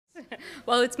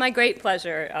Well, it's my great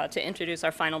pleasure to introduce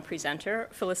our final presenter.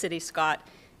 Felicity Scott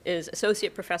is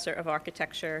Associate Professor of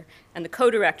Architecture and the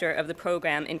co-director of the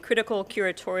program in Critical,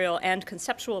 Curatorial, and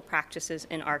Conceptual Practices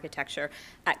in Architecture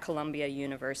at Columbia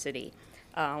University.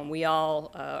 We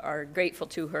all are grateful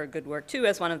to her good work, too,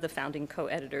 as one of the founding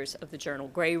co-editors of the journal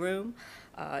Grey Room.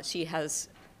 She has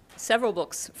several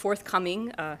books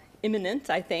forthcoming, imminent,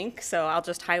 I think, so I'll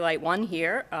just highlight one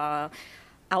here,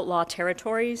 Outlaw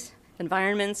Territories,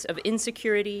 Environments of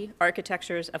Insecurity,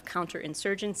 Architectures of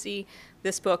Counterinsurgency.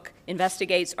 This book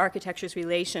investigates architecture's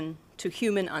relation to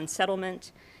human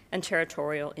unsettlement and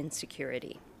territorial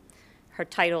insecurity. Her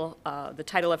title, the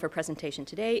title of her presentation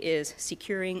today is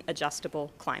Securing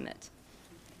Adjustable Climate.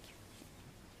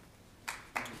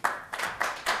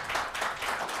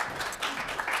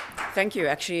 Thank you.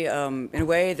 Actually, in a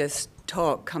way, this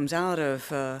talk comes out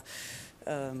of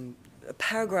a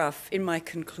paragraph in my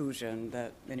conclusion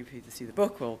that many people who see the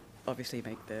book will obviously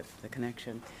make the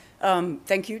connection.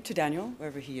 Thank you to Daniel,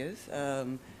 wherever he is,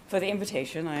 for the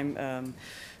invitation.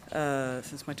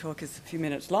 Since my talk is a few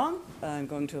minutes long, I'm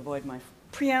going to avoid my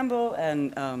preamble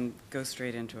and go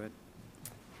straight into it.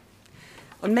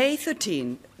 On May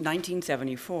 13,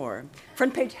 1974,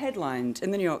 front-page headlines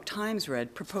in the New York Times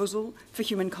read, "Proposal for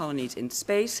human colonies in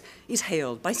space is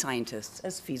hailed by scientists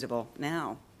as feasible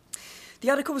now." The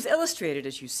article was illustrated,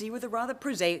 as you see, with a rather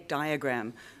prosaic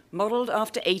diagram modeled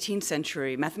after 18th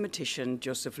century mathematician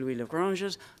Joseph Louis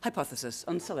Lagrange's hypothesis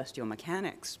on celestial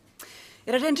mechanics.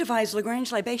 It identifies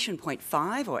Lagrange libation point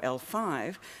 5, or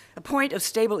L5, a point of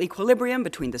stable equilibrium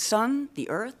between the sun, the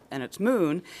Earth, and its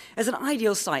moon, as an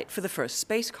ideal site for the first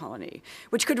space colony,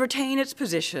 which could retain its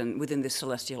position within this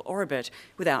celestial orbit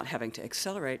without having to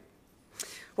accelerate.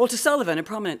 Walter Sullivan, a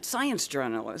prominent science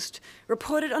journalist,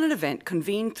 reported on an event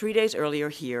convened 3 days earlier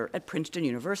here at Princeton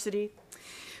University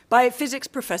by physics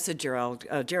professor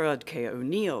Gerard K.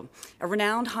 O'Neill, a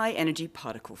renowned high-energy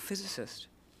particle physicist.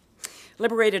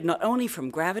 Liberated not only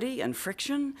from gravity and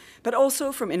friction, but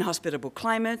also from inhospitable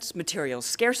climates, material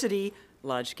scarcity,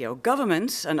 large-scale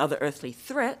governments, and other earthly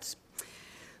threats,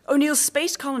 O'Neill's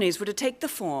space colonies were to take the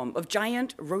form of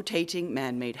giant, rotating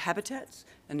man-made habitats,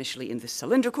 initially in this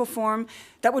cylindrical form,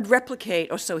 that would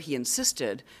replicate, or so he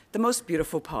insisted, the most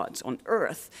beautiful parts on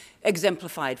Earth,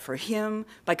 exemplified for him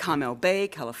by Carmel Bay,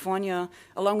 California,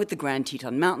 along with the Grand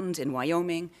Teton Mountains in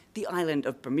Wyoming, the island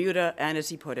of Bermuda, and, as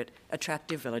he put it,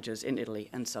 attractive villages in Italy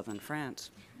and southern France.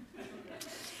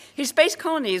 His space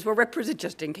colonies were represented,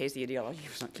 just in case the ideology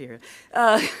was not clear,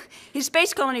 his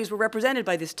space colonies were represented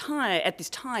at this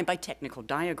time by technical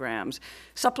diagrams,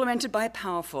 supplemented by a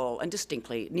powerful and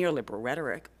distinctly neoliberal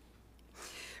rhetoric.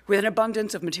 With an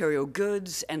abundance of material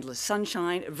goods, endless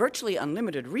sunshine, virtually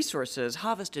unlimited resources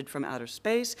harvested from outer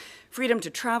space, freedom to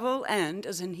travel, and,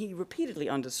 as he repeatedly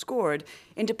underscored,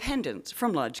 independence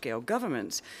from large-scale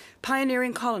governments,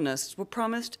 pioneering colonists were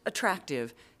promised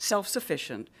attractive,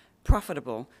 self-sufficient,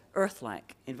 profitable,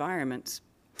 Earth-like environments.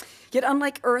 Yet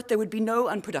unlike Earth, there would be no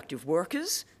unproductive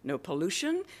workers, no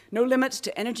pollution, no limits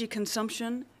to energy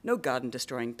consumption, no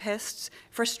garden-destroying pests.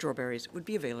 Fresh strawberries would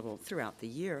be available throughout the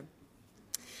year.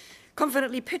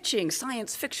 Confidently pitching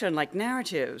science fiction-like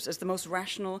narratives as the most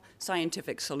rational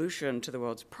scientific solution to the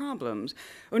world's problems,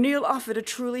 O'Neill offered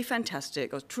truly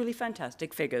fantastic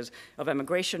figures of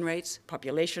immigration rates,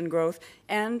 population growth,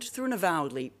 and, through an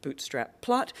avowedly bootstrapped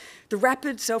plot, the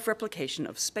rapid self-replication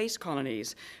of space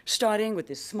colonies, starting with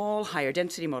this small,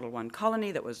 higher-density Model 1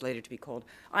 colony that was later to be called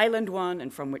Island 1,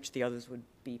 and from which the others would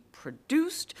be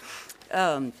produced.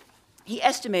 He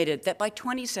estimated that by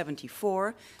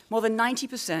 2074, more than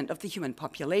 90% of the human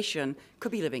population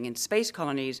could be living in space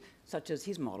colonies, such as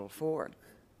his Model 4.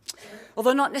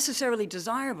 Although not necessarily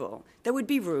desirable, there would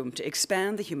be room to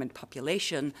expand the human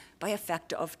population by a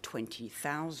factor of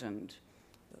 20,000.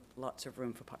 Lots of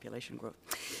room for population growth.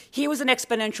 Here was an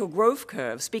exponential growth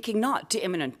curve, speaking not to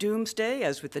imminent doomsday,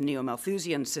 as with the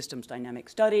neo-Malthusian systems dynamic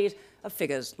studies of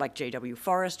figures like J.W.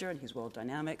 Forrester and his World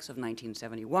Dynamics of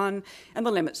 1971, and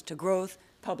the limits to growth,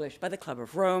 published by the Club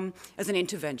of Rome as an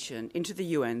intervention into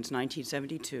the UN's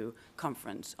 1972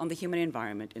 Conference on the Human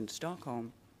Environment in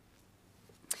Stockholm.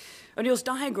 O'Neill's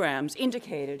diagrams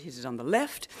indicated, his is on the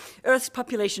left, Earth's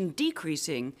population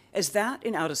decreasing as that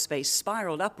in outer space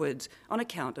spiraled upwards on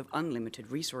account of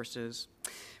unlimited resources.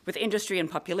 With industry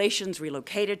and populations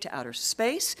relocated to outer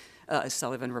space, as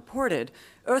Sullivan reported,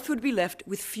 Earth would be left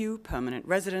with few permanent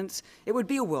residents. It would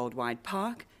be a worldwide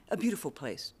park, a beautiful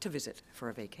place to visit for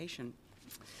a vacation.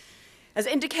 As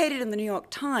indicated in the New York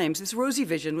Times, this rosy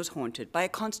vision was haunted by a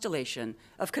constellation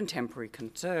of contemporary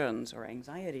concerns or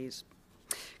anxieties.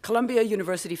 Columbia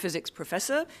University physics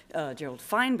professor Gerald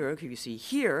Feinberg, who you see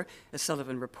here, as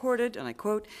Sullivan reported, and I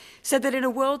quote, said that in a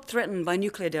world threatened by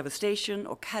nuclear devastation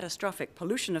or catastrophic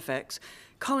pollution effects,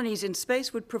 colonies in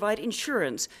space would provide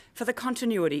insurance for the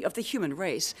continuity of the human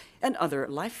race and other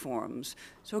life forms.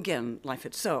 So again, life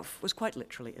itself was quite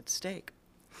literally at stake.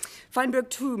 Feinberg,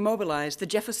 too, mobilized the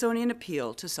Jeffersonian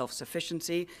appeal to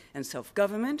self-sufficiency and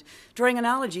self-government, drawing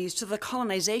analogies to the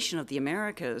colonization of the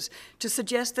Americas to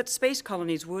suggest that space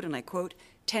colonies would, and I quote,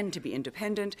 tend to be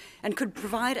independent and could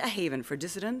provide a haven for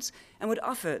dissidents and would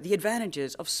offer the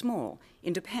advantages of small,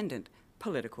 independent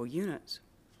political units.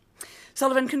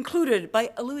 Sullivan concluded by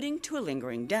alluding to a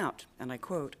lingering doubt, and I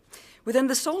quote, within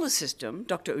the solar system,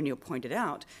 Dr. O'Neill pointed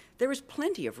out, there is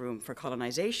plenty of room for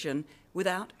colonization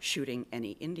without shooting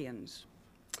any Indians.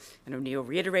 And O'Neill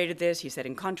reiterated this. He said,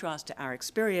 in contrast to our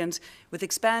experience with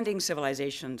expanding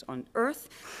civilizations on Earth,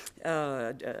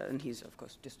 and he's, of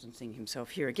course, distancing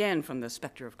himself here again from the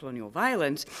specter of colonial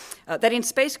violence, that in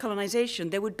space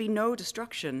colonization, there would be no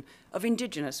destruction of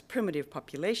indigenous primitive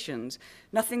populations,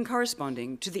 nothing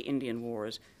corresponding to the Indian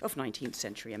Wars of 19th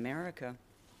century America.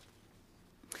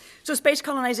 So space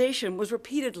colonization was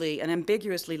repeatedly and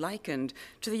ambiguously likened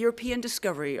to the European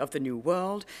discovery of the New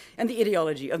World and the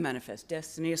ideology of manifest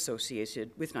destiny associated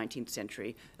with 19th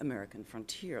century American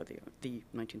frontier, the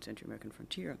 19th century American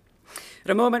frontier.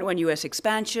 At a moment when U.S.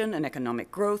 expansion and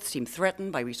economic growth seemed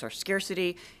threatened by resource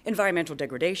scarcity, environmental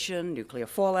degradation, nuclear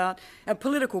fallout, and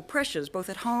political pressures both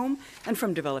at home and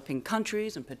from developing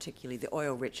countries, and particularly the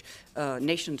oil-rich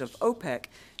nations of OPEC,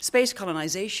 space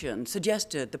colonization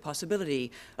suggested the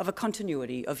possibility of a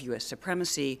continuity of U.S.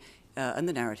 supremacy and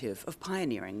the narrative of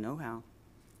pioneering know-how.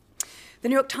 The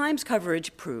New York Times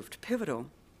coverage proved pivotal.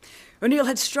 O'Neill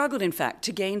had struggled, in fact,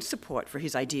 to gain support for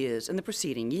his ideas in the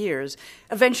preceding years,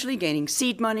 eventually gaining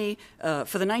seed money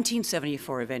for the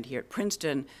 1974 event here at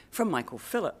Princeton from Michael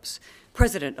Phillips,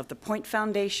 president of the Point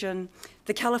Foundation,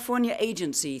 the California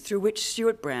agency through which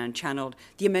Stuart Brand channeled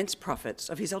the immense profits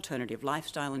of his alternative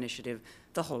lifestyle initiative,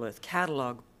 the Whole Earth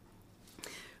Catalog.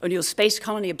 O'Neill's space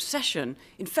colony obsession,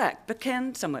 in fact,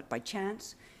 began somewhat by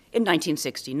chance in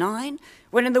 1969,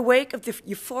 when in the wake of the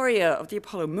euphoria of the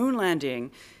Apollo moon landing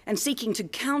and seeking to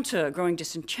counter growing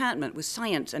disenchantment with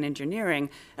science and engineering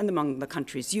and among the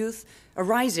country's youth,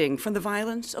 arising from the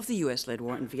violence of the US-led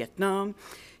war in Vietnam,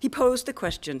 he posed the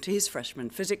question to his freshman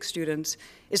physics students,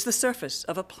 is the surface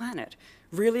of a planet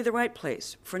really the right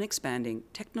place for an expanding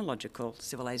technological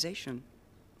civilization?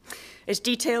 As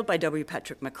detailed by W.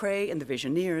 Patrick McRae in The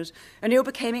Visioneers, O'Neill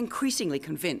became increasingly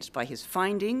convinced by his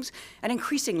findings and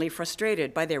increasingly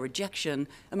frustrated by their rejection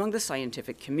among the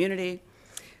scientific community,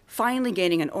 finally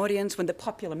gaining an audience when the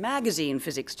popular magazine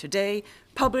Physics Today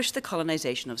published The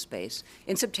Colonization of Space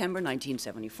in September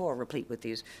 1974, replete with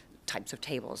these types of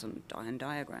tables and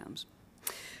diagrams.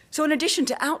 So in addition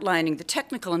to outlining the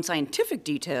technical and scientific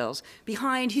details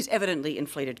behind his evidently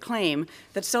inflated claim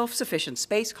that self-sufficient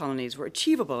space colonies were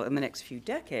achievable in the next few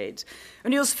decades,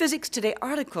 O'Neill's Physics Today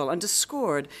article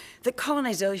underscored that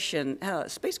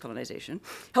space colonization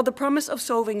held the promise of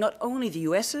solving not only the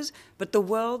US's, but the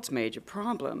world's major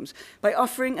problems by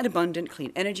offering an abundant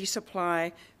clean energy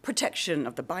supply, protection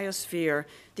of the biosphere,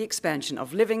 the expansion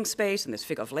of living space, and this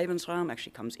figure of Lebensraum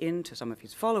actually comes into some of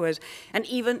his followers, and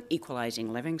even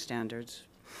equalizing living standards.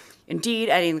 Indeed,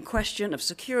 adding the question of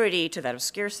security to that of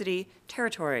scarcity,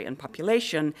 territory, and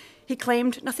population, he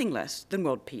claimed nothing less than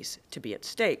world peace to be at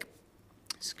stake.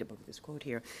 Skip over this quote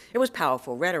here. It was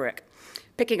powerful rhetoric,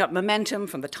 picking up momentum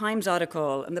from the Times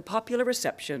article and the popular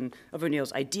reception of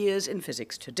O'Neill's ideas in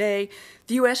Physics Today.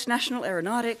 The U.S. National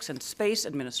Aeronautics and Space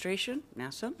Administration,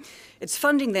 NASA, its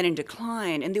funding then in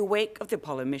decline in the wake of the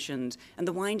Apollo missions and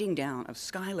the winding down of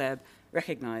Skylab,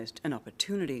 recognized an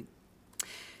opportunity.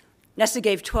 NASA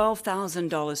gave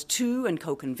 $12,000 to and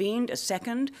co-convened a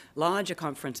second, larger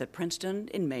conference at Princeton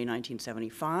in May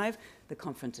 1975, the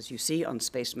conference, as you see, on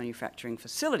space manufacturing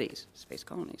facilities, space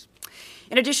colonies.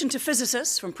 In addition to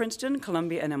physicists from Princeton,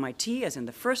 Columbia, and MIT, as in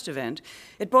the first event,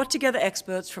 it brought together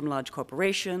experts from large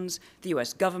corporations, the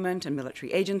US government and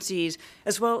military agencies,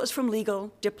 as well as from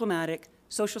legal, diplomatic,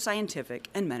 social scientific,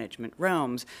 and management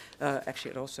realms.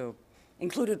 Actually, it also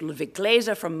included Ludwig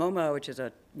Glaser from MoMA, which is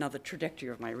another trajectory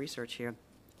of my research here.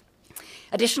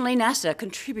 Additionally, NASA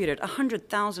contributed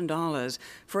 $100,000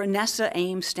 for a NASA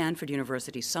Ames Stanford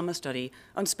University summer study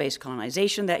on space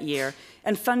colonization that year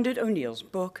and funded O'Neill's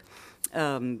book,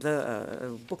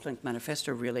 the book-length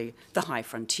manifesto, really, The High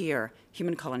Frontier,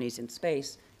 Human Colonies in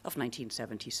Space of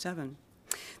 1977.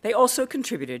 They also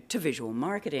contributed to visual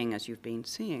marketing, as you've been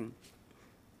seeing.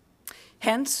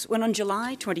 Hence, when on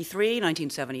July 23,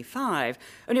 1975,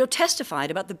 O'Neill testified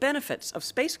about the benefits of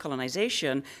space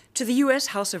colonization to the US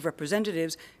House of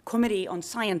Representatives Committee on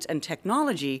Science and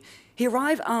Technology, he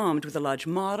arrived armed with a large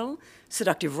model,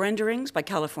 seductive renderings by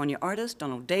California artist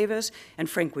Donald Davis and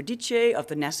Frank Guidice of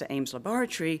the NASA Ames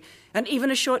Laboratory, and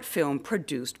even a short film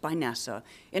produced by NASA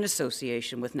in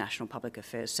association with National Public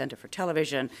Affairs Center for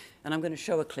Television. And I'm going to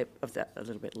show a clip of that a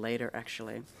little bit later,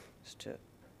 actually, just to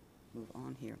move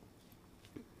on here.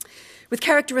 With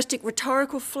characteristic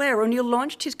rhetorical flair, O'Neill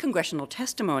launched his congressional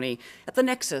testimony at the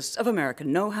nexus of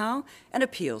American know-how and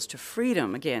appeals to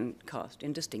freedom, again, cast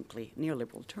in distinctly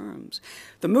neoliberal terms.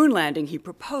 The moon landing he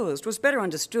proposed was better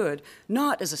understood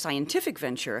not as a scientific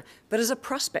venture, but as a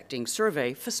prospecting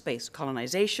survey for space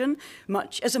colonization,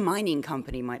 much as a mining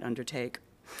company might undertake.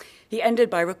 He ended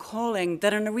by recalling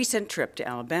that on a recent trip to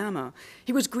Alabama,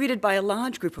 he was greeted by a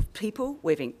large group of people,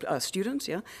 students,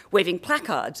 waving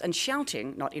placards and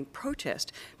shouting, not in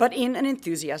protest, but in an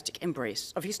enthusiastic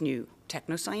embrace of his new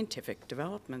techno-scientific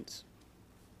developments.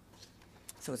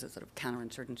 So it's a sort of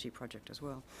counterinsurgency project as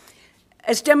well.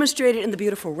 As demonstrated in the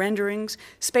beautiful renderings,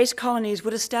 space colonies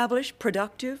would establish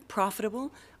productive,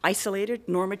 profitable, isolated,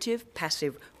 normative,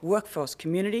 passive workforce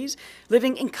communities,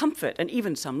 living in comfort and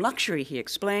even some luxury, he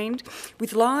explained,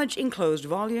 with large enclosed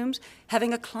volumes,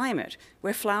 having a climate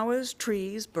where flowers,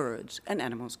 trees, birds, and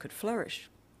animals could flourish.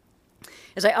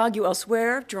 As I argue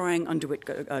elsewhere, drawing on DeWitt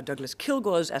Douglas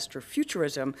Kilgore's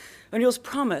astrofuturism, O'Neill's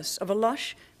promise of a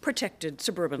lush, protected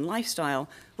suburban lifestyle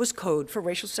was code for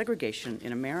racial segregation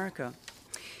in America.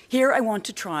 Here I want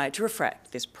to try to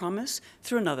refract this promise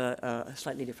through another,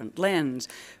 slightly different lens,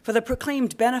 for the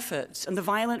proclaimed benefits and the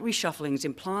violent reshufflings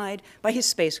implied by his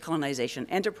space colonization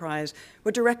enterprise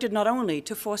were directed not only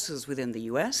to forces within the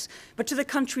US, but to the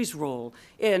country's role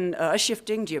in a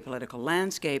shifting geopolitical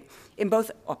landscape, in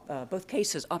both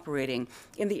cases operating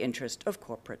in the interest of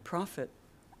corporate profit.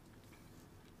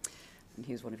 And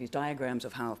here's one of his diagrams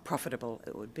of how profitable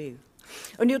it would be.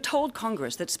 O'Neill told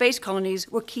Congress that space colonies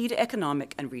were key to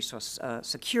economic and resource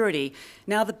security,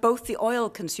 now that both the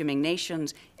oil-consuming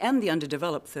nations and the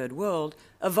underdeveloped Third World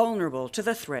are vulnerable to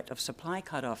the threat of supply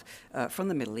cutoff from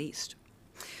the Middle East.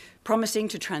 Promising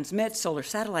to transmit solar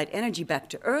satellite energy back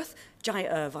to Earth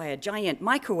via giant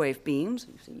microwave beams,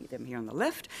 you see them here on the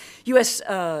left, US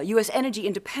energy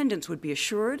independence would be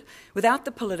assured without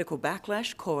the political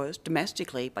backlash caused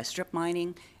domestically by strip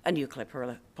mining and nuclear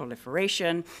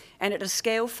proliferation, and at a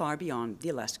scale far beyond the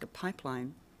Alaska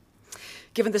pipeline.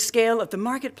 Given the scale of the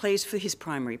marketplace for his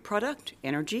primary product,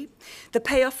 energy, the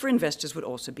payoff for investors would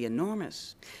also be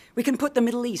enormous. We can put the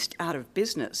Middle East out of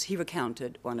business, he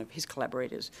recounted one of his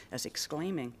collaborators as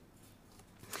exclaiming.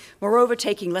 Moreover,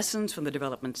 taking lessons from the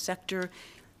development sector,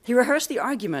 he rehearsed the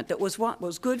argument that what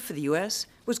was good for the US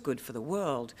was good for the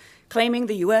world, claiming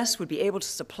the US would be able to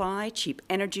supply cheap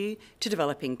energy to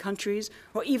developing countries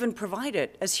or even provide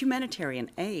it as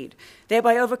humanitarian aid,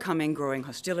 thereby overcoming growing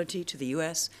hostility to the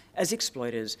US as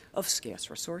exploiters of scarce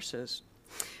resources.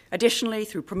 Additionally,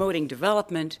 through promoting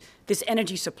development, this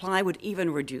energy supply would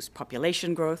even reduce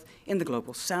population growth in the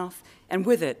global south, and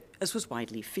with it, as was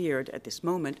widely feared at this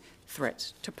moment,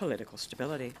 threats to political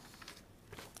stability.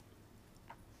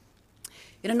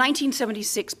 In a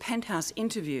 1976 Penthouse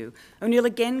interview, O'Neill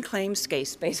again claimed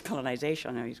space colonization,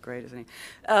 I know he's great, isn't he,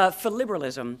 for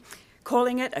liberalism,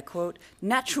 calling it a, quote,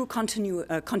 natural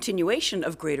continuation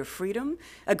of greater freedom,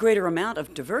 a greater amount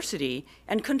of diversity,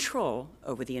 and control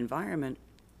over the environment.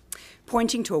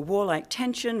 Pointing to a warlike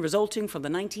tension resulting from the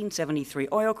 1973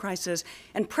 oil crisis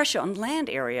and pressure on land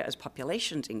area as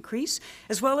populations increase,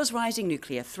 as well as rising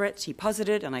nuclear threats, he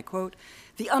posited, and I quote,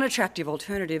 the unattractive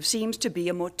alternative seems to be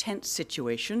a more tense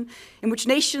situation in which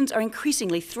nations are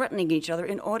increasingly threatening each other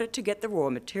in order to get the raw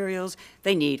materials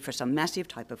they need for some massive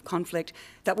type of conflict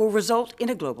that will result in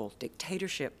a global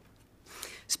dictatorship.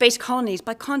 Space colonies,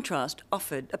 by contrast,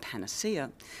 offered a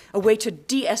panacea, a way to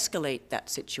de-escalate that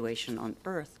situation on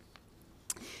Earth.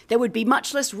 There would be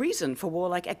much less reason for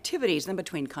warlike activities than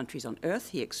between countries on Earth,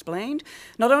 he explained,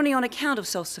 not only on account of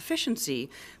self-sufficiency,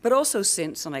 but also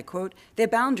since, and I quote, their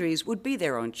boundaries would be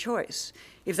their own choice.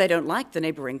 If they don't like the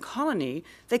neighboring colony,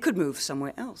 they could move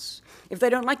somewhere else. If they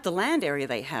don't like the land area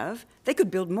they have, they could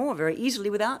build more very easily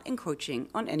without encroaching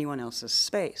on anyone else's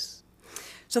space.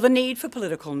 So the need for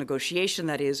political negotiation,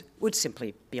 that is, would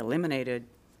simply be eliminated.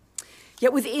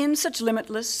 Yet within such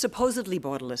limitless, supposedly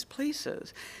borderless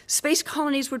places, space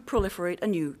colonies would proliferate a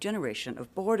new generation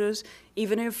of borders,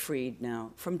 even if freed now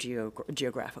from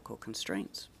geographical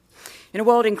constraints. In a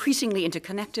world increasingly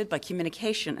interconnected by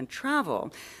communication and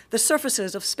travel, the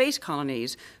surfaces of space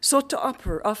colonies sought to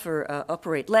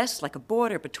operate less like a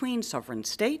border between sovereign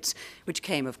states, which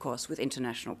came, of course, with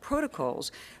international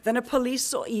protocols, than a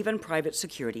police or even private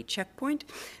security checkpoint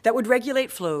that would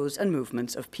regulate flows and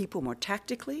movements of people more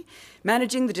tactically,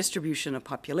 managing the distribution of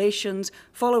populations,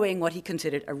 following what he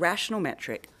considered a rational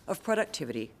metric of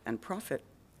productivity and profit.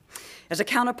 As a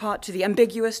counterpart to the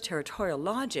ambiguous territorial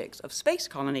logics of space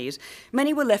colonies,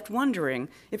 many were left wondering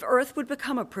if Earth would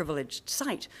become a privileged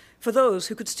site for those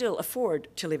who could still afford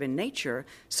to live in nature,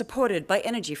 supported by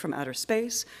energy from outer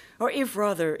space, or if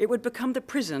rather it would become the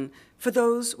prison for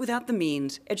those without the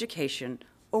means, education,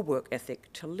 or work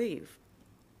ethic to leave.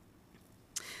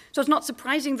 So it's not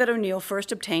surprising that O'Neill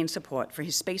first obtained support for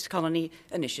his space colony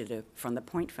initiative from the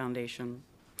Point Foundation.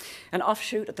 An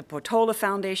offshoot at the Portola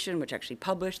Foundation, which actually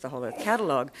published the Whole Earth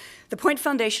Catalog, the Point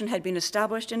Foundation had been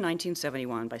established in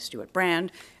 1971 by Stuart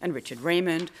Brand and Richard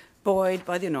Raymond, buoyed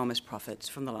by the enormous profits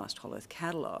from the last Whole Earth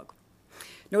Catalog.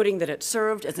 Noting that it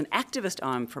served as an activist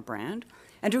arm for Brand,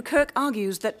 Andrew Kirk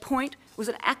argues that Point was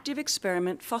an active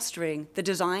experiment fostering the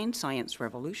design science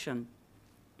revolution.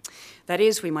 That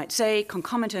is, we might say,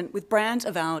 concomitant with Brand's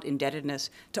avowed indebtedness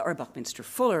to R. Buckminster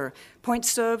Fuller, Point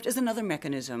served as another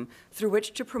mechanism through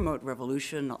which to promote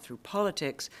revolution, not through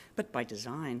politics, but by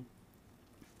design.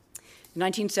 In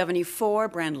 1974,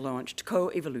 Brand launched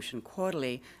Co-Evolution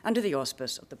Quarterly under the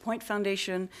auspice of the Point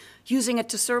Foundation, using it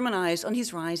to sermonize on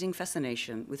his rising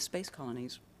fascination with space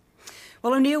colonies.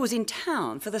 While O'Neill was in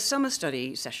town for the summer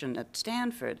study session at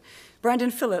Stanford, Brandon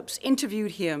Phillips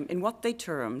interviewed him in what they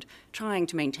termed trying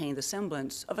to maintain the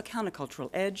semblance of a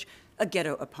countercultural edge, a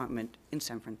ghetto apartment in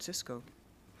San Francisco.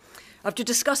 After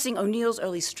discussing O'Neill's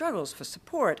early struggles for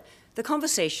support, the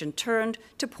conversation turned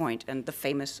to Point and the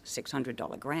famous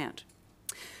 $600 grant.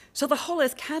 So the Whole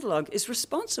Earth Catalog is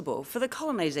responsible for the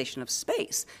colonization of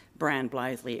space, Brand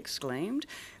blithely exclaimed,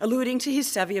 alluding to his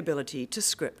savvy ability to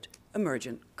script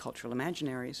emergent cultural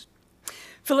imaginaries.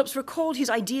 Phillips recalled his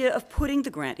idea of putting the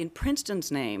grant in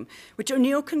Princeton's name, which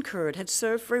O'Neill concurred had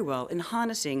served very well in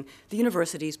harnessing the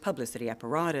university's publicity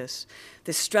apparatus.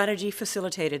 This strategy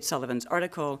facilitated Sullivan's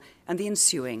article and the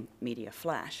ensuing media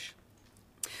flash.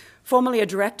 Formerly a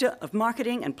director of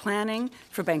marketing and planning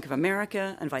for Bank of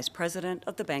America and vice president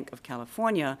of the Bank of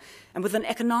California, and with an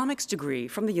economics degree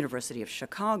from the University of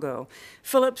Chicago,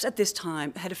 Phillips at this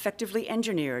time had effectively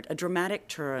engineered a dramatic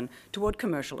turn toward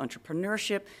commercial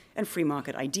entrepreneurship and free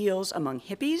market ideals among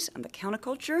hippies and the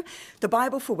counterculture, the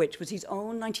Bible for which was his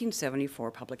own 1974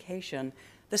 publication,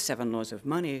 The 7 Laws of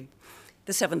Money.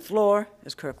 The 7th law,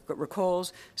 as Kirk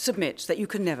recalls, submits that you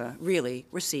can never really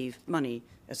receive money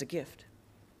as a gift.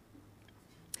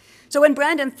 So when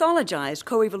Brand anthologized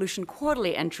Co-Evolution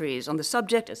Quarterly entries on the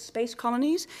subject as space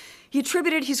colonies, he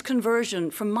attributed his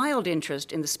conversion from mild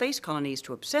interest in the space colonies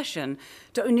to obsession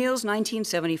to O'Neill's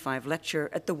 1975 lecture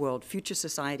at the World Future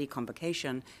Society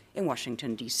convocation in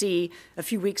Washington, D.C., a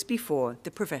few weeks before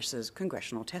the professor's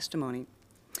congressional testimony.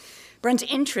 Brand's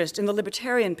interest in the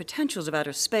libertarian potentials of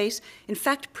outer space, in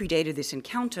fact, predated this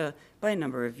encounter by a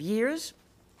number of years.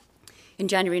 In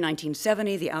January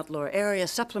 1970, the Outlaw Area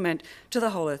supplement to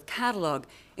the Whole Earth Catalog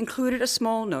included a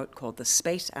small note called The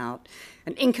Space Out,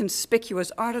 an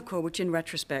inconspicuous article which in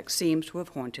retrospect seems to have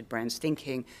haunted Brand's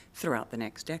thinking throughout the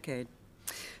next decade.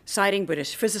 Citing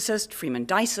British physicist Freeman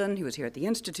Dyson, who was here at the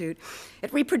Institute,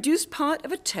 it reproduced part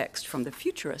of a text from The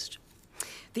Futurist.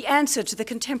 The answer to the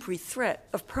contemporary threat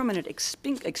of permanent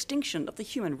extinction of the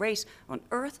human race on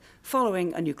Earth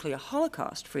following a nuclear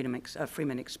holocaust,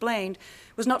 Freeman explained,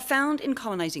 was not found in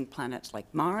colonizing planets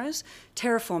like Mars.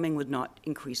 Terraforming would not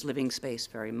increase living space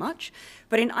very much,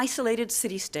 but in isolated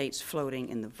city-states floating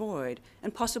in the void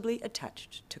and possibly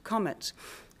attached to comets.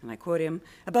 And I quote him,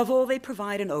 "Above all, they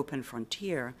provide an open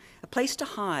frontier, a place to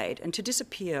hide and to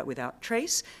disappear without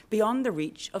trace beyond the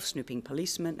reach of snooping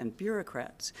policemen and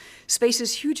bureaucrats. Space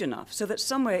is huge enough so that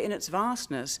somewhere in its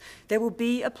vastness there will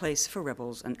be a place for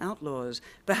rebels and outlaws.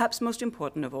 Perhaps most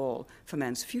important of all, for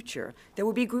man's future, there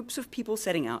will be groups of people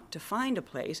setting out to find a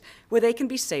place where they can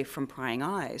be safe from prying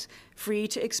eyes, free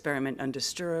to experiment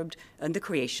undisturbed in the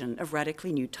creation of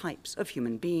radically new types of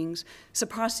human beings,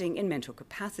 surpassing in mental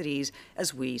capacities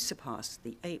as we surpass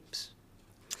the apes."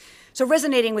 So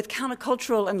resonating with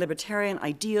countercultural and libertarian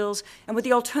ideals and with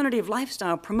the alternative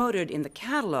lifestyle promoted in the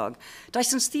catalog,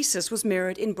 Dyson's thesis was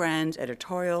mirrored in Brand's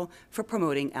editorial for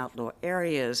promoting outlaw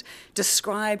areas,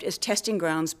 described as testing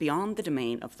grounds beyond the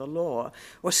domain of the law,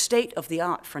 or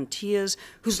state-of-the-art frontiers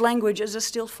whose languages are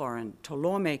still foreign to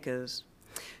lawmakers.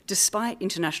 Despite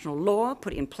international law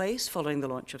put in place following the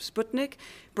launch of Sputnik,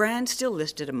 Brand still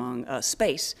listed among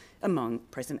space among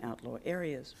present outlaw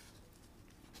areas.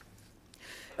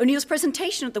 O'Neill's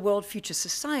presentation at the World Future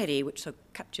Society, which so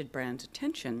captured Brand's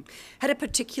attention, had a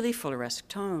particularly Fulleresque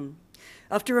tone.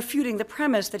 After refuting the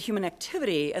premise that human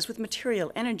activity, as with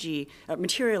material and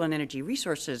energy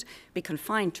resources, be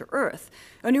confined to Earth,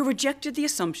 O'Neill rejected the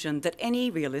assumption that any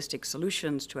realistic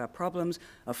solutions to our problems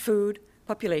of food,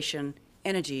 population,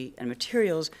 energy, and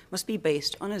materials must be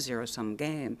based on a zero-sum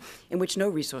game, in which no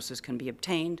resources can be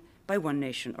obtained by one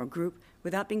nation or group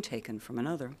without being taken from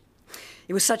another.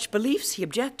 It was such beliefs, he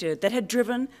objected, that had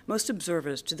driven most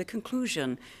observers to the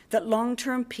conclusion that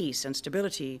long-term peace and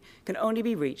stability can only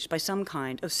be reached by some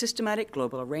kind of systematic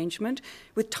global arrangement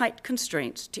with tight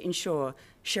constraints to ensure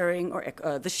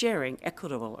the sharing,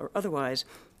 equitable or otherwise,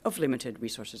 of limited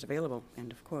resources available,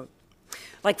 end of quote.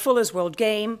 Like Fuller's World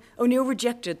Game, O'Neill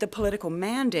rejected the political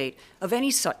mandate of any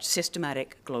such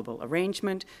systematic global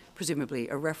arrangement, presumably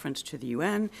a reference to the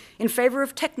UN, in favor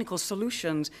of technical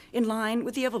solutions in line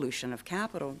with the evolution of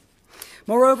capital.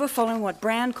 Moreover, following what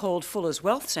Brand called Fuller's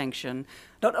wealth sanction,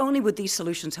 not only would these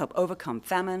solutions help overcome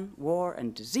famine, war,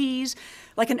 and disease,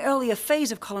 like an earlier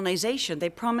phase of colonization, they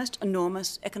promised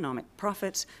enormous economic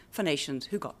profits for nations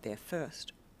who got there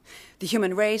first. The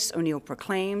human race, O'Neill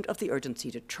proclaimed, of the urgency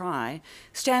to try,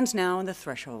 stands now on the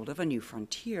threshold of a new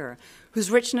frontier,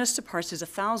 whose richness surpasses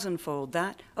 1,000-fold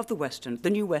that of the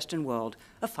new Western world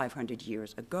of 500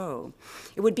 years ago.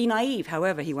 It would be naive,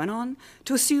 however, he went on,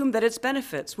 to assume that its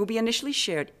benefits will be initially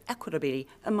shared equitably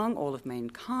among all of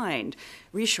mankind,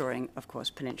 reassuring, of course,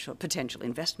 potential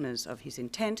investors of his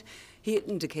intent. He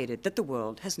indicated that the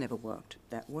world has never worked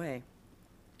that way.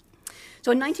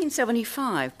 So in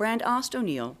 1975, Brand asked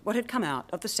O'Neill what had come out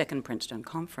of the Second Princeton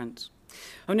Conference.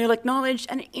 O'Neill acknowledged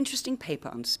an interesting paper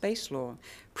on space law,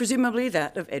 presumably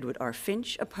that of Edward R.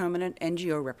 Finch, a permanent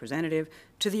NGO representative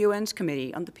to the UN's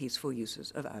Committee on the Peaceful Uses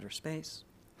of Outer Space.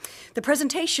 The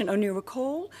presentation, O'Neill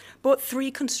recalled, brought three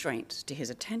constraints to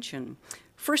his attention.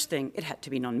 First thing, it had to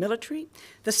be non-military.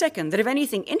 The second, that if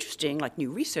anything interesting, like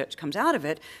new research, comes out of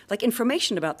it, like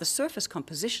information about the surface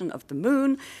composition of the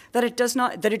moon, that it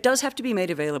does have to be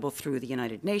made available through the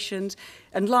United Nations.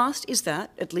 And last is that,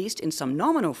 at least in some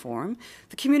nominal form,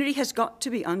 the community has got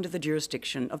to be under the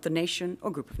jurisdiction of the nation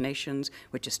or group of nations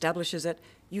which establishes it.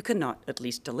 You cannot, at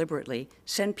least deliberately,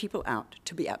 send people out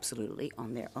to be absolutely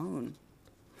on their own.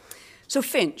 So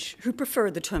Finch, who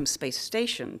preferred the term space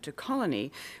station to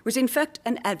colony, was in fact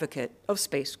an advocate of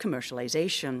space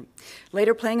commercialization,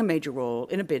 later playing a major role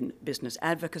in a business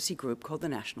advocacy group called the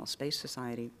National Space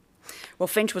Society. While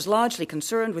Finch was largely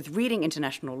concerned with reading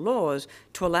international laws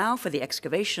to allow for the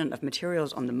excavation of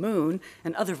materials on the moon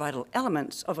and other vital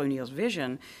elements of O'Neill's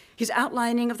vision, his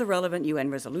outlining of the relevant UN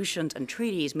resolutions and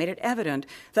treaties made it evident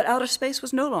that outer space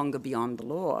was no longer beyond the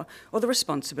law or the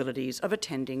responsibilities of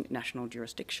attending national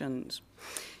jurisdictions.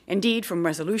 Indeed, from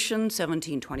Resolution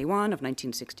 1721 of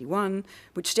 1961,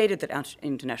 which stated that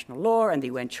international law and the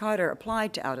UN Charter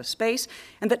applied to outer space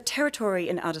and that territory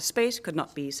in outer space could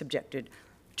not be subjected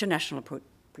to national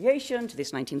appropriation, to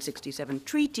this 1967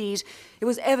 treaties, it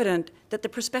was evident that the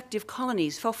prospective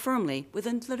colonies fell firmly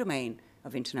within the domain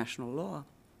of international law.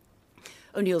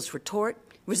 O'Neill's retort,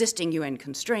 resisting UN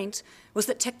constraints, was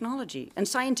that technology and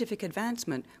scientific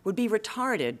advancement would be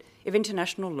retarded if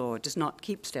international law does not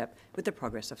keep step with the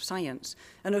progress of science,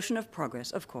 a notion of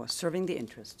progress, of course, serving the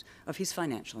interests of his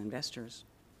financial investors.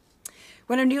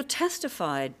 When O'Neill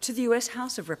testified to the US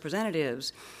House of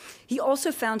Representatives, he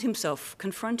also found himself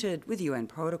confronted with UN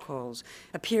protocols,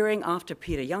 appearing after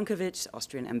Peter Jankovic,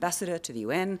 Austrian ambassador to the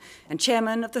UN and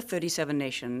chairman of the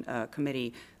 37-nation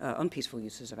Committee on Peaceful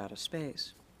Uses of Outer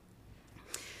Space.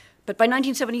 But by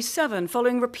 1977,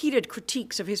 following repeated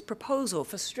critiques of his proposal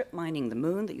for strip mining the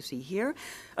moon that you see here,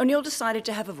 O'Neill decided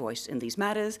to have a voice in these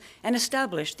matters and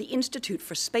established the Institute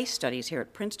for Space Studies here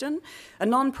at Princeton, a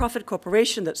nonprofit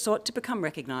corporation that sought to become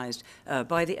recognized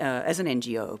as an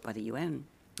NGO by the UN.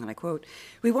 And I quote,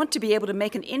 "We want to be able to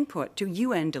make an input to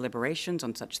UN deliberations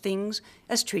on such things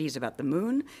as treaties about the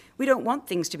moon. We don't want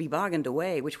things to be bargained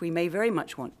away, which we may very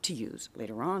much want to use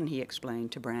later on," he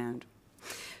explained to Brand.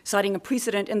 Citing a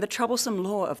precedent in the troublesome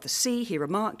law of the sea, he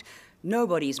remarked,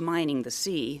 "Nobody's mining the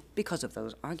sea because of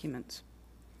those arguments."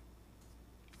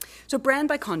 So Brand,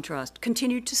 by contrast,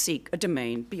 continued to seek a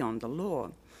domain beyond the law.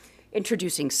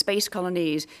 Introducing space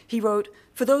colonies, he wrote,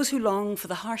 "For those who long for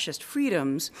the harshest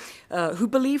freedoms, who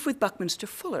believe with Buckminster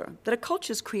Fuller that a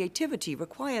culture's creativity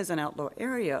requires an outlaw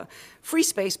area, free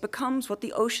space becomes what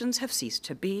the oceans have ceased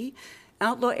to be,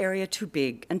 outlaw area too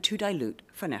big and too dilute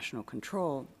for national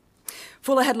control."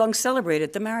 Fuller had long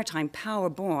celebrated the maritime power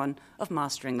born of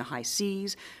mastering the high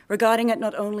seas, regarding it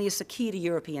not only as the key to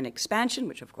European expansion,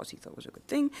 which of course he thought was a good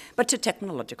thing, but to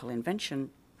technological invention.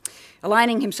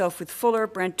 Aligning himself with Fuller,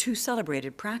 Brand too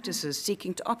celebrated practices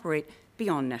seeking to operate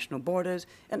beyond national borders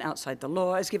and outside the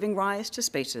law as giving rise to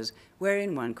spaces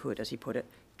wherein one could, as he put it,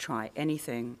 try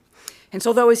anything. Hence,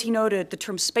 although, as he noted, the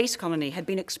term space colony had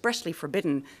been expressly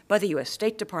forbidden by the US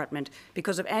State Department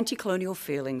because of anti-colonial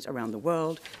feelings around the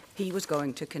world, he was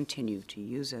going to continue to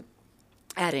use it.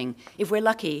 Adding, if we're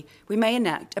lucky, we may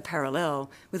enact a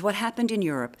parallel with what happened in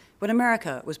Europe when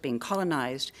America was being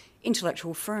colonized,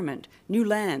 intellectual ferment, new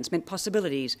lands meant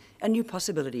possibilities, and new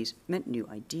possibilities meant new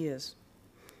ideas.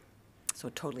 So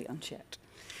totally unchecked.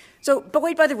 So,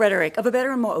 buoyed by the rhetoric of a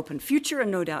better and more open future, and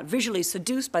no doubt visually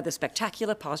seduced by the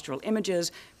spectacular pastoral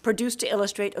images produced to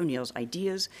illustrate O'Neill's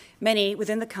ideas, many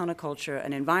within the counterculture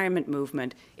and environment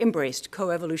movement embraced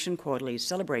Co-Evolution Quarterly's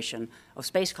celebration of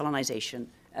space colonization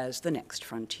as the next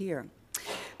frontier.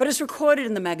 But as recorded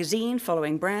in the magazine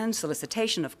following Brand's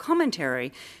solicitation of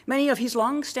commentary, many of his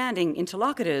long-standing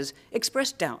interlocutors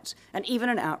expressed doubts and even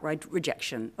an outright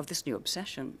rejection of this new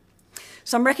obsession.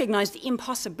 Some recognized the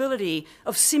impossibility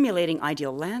of simulating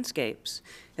ideal landscapes.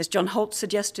 As John Holt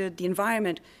suggested, the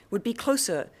environment would be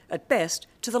closer, at best,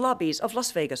 to the lobbies of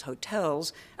Las Vegas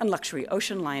hotels and luxury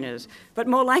ocean liners, but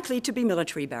more likely to be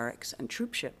military barracks and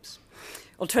troop ships.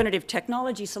 Alternative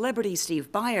technology celebrity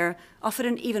Steve Byer offered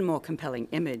an even more compelling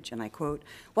image, and I quote,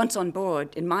 "Once on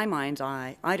board, in my mind's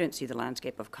eye, I don't see the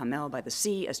landscape of Carmel by the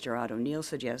sea, as Gerard O'Neill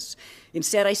suggests.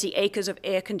 Instead, I see acres of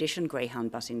air-conditioned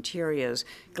Greyhound bus interiors,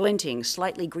 glinting,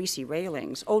 slightly greasy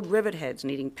railings, old rivet heads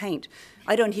needing paint.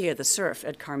 I don't hear the surf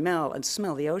at Carmel and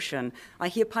smell the ocean. I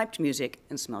hear piped music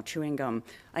and smell chewing gum.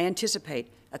 I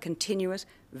anticipate a continuous,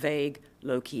 vague,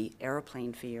 low-key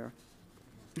airplane fear."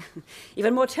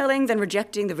 Even more telling than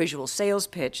rejecting the visual sales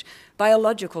pitch,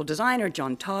 biological designer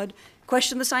John Todd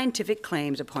questioned the scientific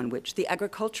claims upon which the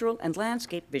agricultural and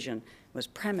landscape vision was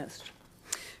premised.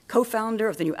 Co-founder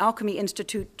of the New Alchemy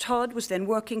Institute, Todd was then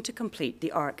working to complete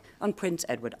the ark on Prince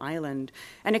Edward Island,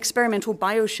 an experimental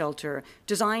bioshelter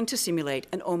designed to simulate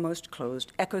an almost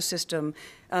closed ecosystem,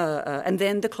 and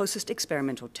then the closest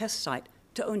experimental test site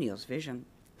to O'Neill's vision.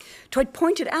 Todd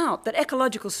pointed out that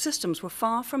ecological systems were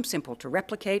far from simple to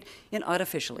replicate in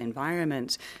artificial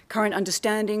environments, current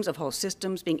understandings of whole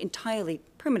systems being entirely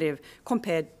primitive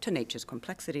compared to nature's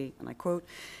complexity, and I quote,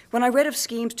 "When I read of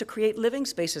schemes to create living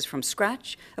spaces from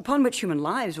scratch, upon which human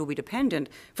lives will be dependent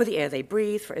for the air they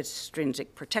breathe, for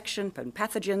extrinsic protection from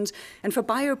pathogens, and for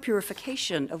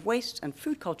biopurification of waste and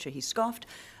food culture," he scoffed,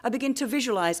 "I begin to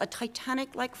visualize a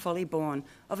Titanic-like folly born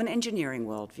of an engineering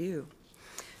worldview."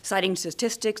 Citing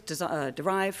statistics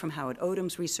derived from Howard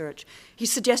Odom's research, he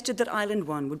suggested that Island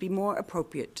 1 would be more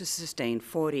appropriate to sustain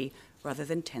 40 rather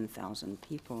than 10,000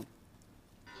 people.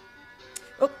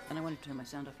 Oh, and I want to turn my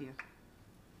sound off here.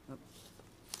 Oh.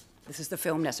 This is the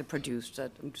film NASA produced.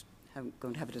 I'm just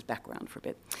going to have it as background for a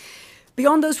bit.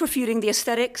 Beyond those refuting the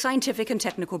aesthetic, scientific, and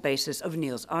technical basis of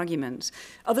Neill's arguments,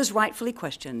 others rightfully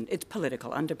questioned its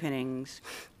political underpinnings.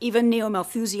 Even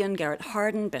neo-Malthusian Garrett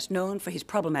Hardin, best known for his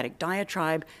problematic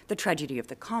diatribe, The Tragedy of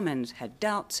the Commons, had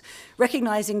doubts,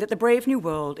 recognizing that the brave new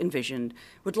world envisioned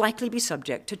would likely be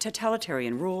subject to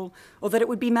totalitarian rule, or that it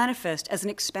would be manifest as an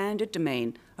expanded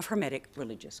domain of hermetic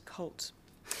religious cults.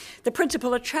 The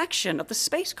principal attraction of the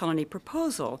space colony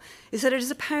proposal is that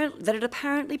it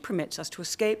apparently permits us to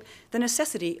escape the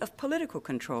necessity of political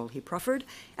control, he proffered,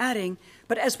 adding,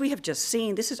 "But as we have just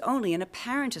seen, this is only an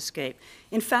apparent escape.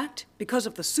 In fact, because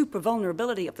of the super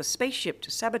vulnerability of the spaceship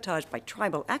to sabotage by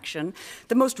tribal action,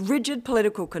 the most rigid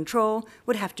political control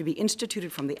would have to be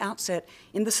instituted from the outset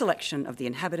in the selection of the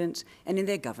inhabitants and in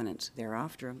their governance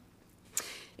thereafter."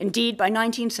 Indeed, by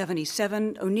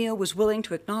 1977, O'Neill was willing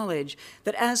to acknowledge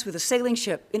that, as with a sailing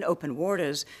ship in open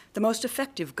waters, the most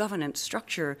effective governance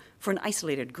structure for an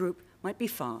isolated group might be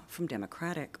far from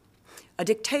democratic. "A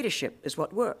dictatorship is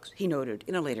what works," he noted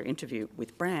in a later interview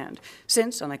with Brand,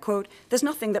 since, and I quote, "there's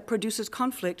nothing that produces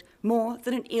conflict more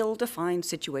than an ill-defined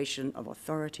situation of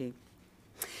authority."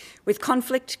 With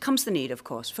conflict comes the need, of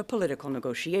course, for political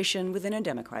negotiation within a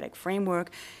democratic framework.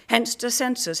 Hence,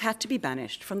 dissensus had to be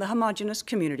banished from the homogeneous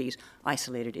communities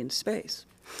isolated in space.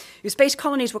 If space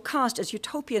colonies were cast as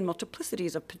utopian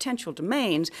multiplicities of potential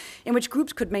domains in which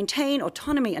groups could maintain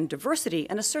autonomy and diversity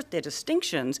and assert their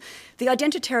distinctions, the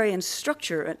identitarian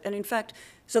structure, and in fact,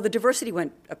 so the diversity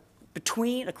went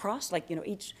between, across, like,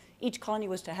 each colony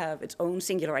was to have its own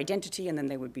singular identity, and then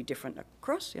they would be different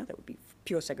across. Yeah, that would be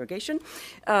pure segregation.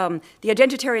 The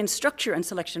identitarian structure and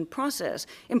selection process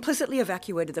implicitly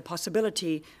evacuated the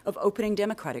possibility of opening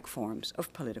democratic forms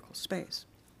of political space.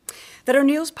 That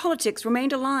O'Neill's politics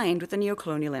remained aligned with the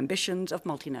neocolonial ambitions of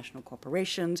multinational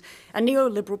corporations and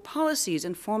neoliberal policies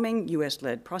informing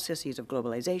US-led processes of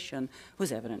globalization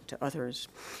was evident to others.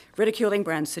 Ridiculing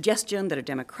Brand's suggestion that a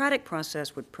democratic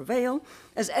process would prevail,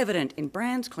 as evident in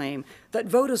Brand's claim that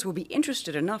voters will be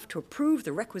interested enough to approve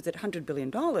the requisite $100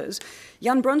 billion,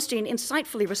 Jan Bronstein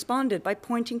insightfully responded by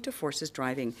pointing to forces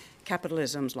driving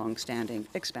capitalism's long-standing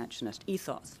expansionist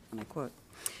ethos, and I quote,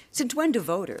 "Since when do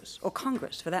voters, or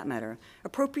Congress for that matter,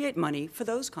 appropriate money for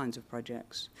those kinds of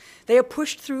projects? They are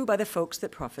pushed through by the folks that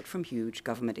profit from huge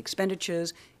government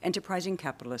expenditures, enterprising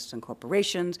capitalists and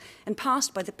corporations, and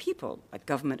passed by the people, like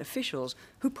government officials,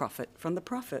 who profit from the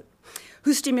profit.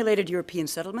 Who stimulated European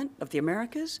settlement of the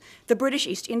Americas? The British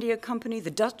East India Company,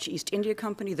 the Dutch East India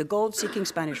Company, the gold-seeking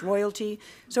Spanish royalty.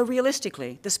 So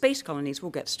realistically, the space colonies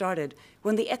will get started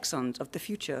when the Exxons of the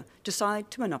future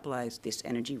decide to monopolize this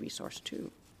energy resource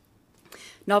too."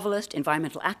 Novelist,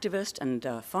 environmental activist,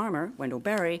 and farmer Wendell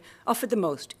Berry offered the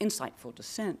most insightful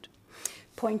dissent,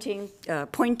 pointing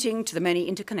to the many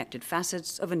interconnected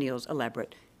facets of O'Neill's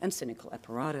elaborate and cynical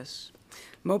apparatus.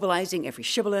 Mobilizing every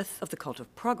shibboleth of the cult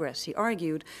of progress, he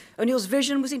argued, O'Neill's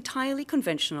vision was entirely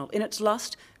conventional in its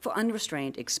lust for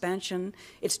unrestrained expansion,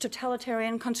 its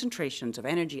totalitarian concentrations of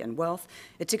energy and wealth,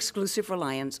 its exclusive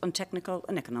reliance on technical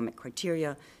and economic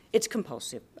criteria, its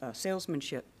compulsive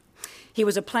salesmanship. He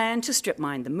was a plan to strip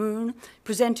mine the moon,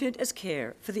 presented as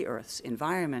care for the Earth's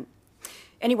environment.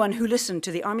 Anyone who listened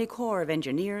to the Army Corps of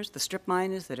Engineers, the strip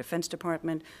miners, the Defense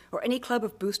Department, or any club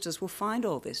of boosters will find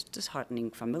all this dishearteningly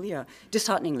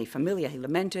familiar, he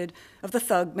lamented, of the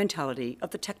thug mentality of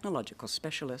the technological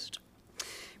specialist.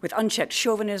 With unchecked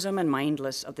chauvinism and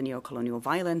mindless of the neocolonial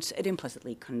violence it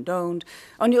implicitly condoned,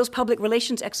 O'Neill's public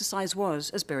relations exercise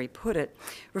was, as Berry put it,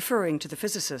 referring to the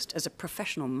physicist as a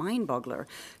professional mind-boggler,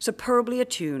 superbly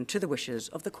attuned to the wishes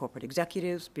of the corporate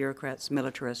executives, bureaucrats,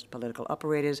 militarists, political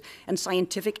operators, and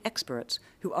scientific experts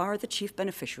who are the chief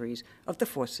beneficiaries of the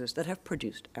forces that have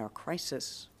produced our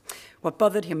crisis. What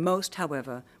bothered him most,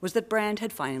 however, was that Brand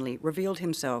had finally revealed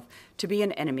himself to be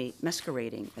an enemy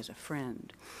masquerading as a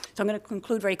friend. So I'm going to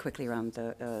conclude very quickly around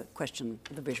the question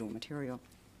of the visual material.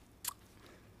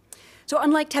 So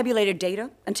unlike tabulated data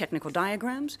and technical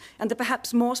diagrams, and the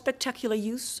perhaps more spectacular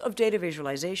use of data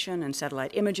visualization and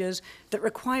satellite images that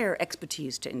require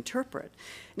expertise to interpret,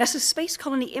 NASA's space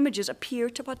colony images appear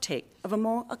to partake of a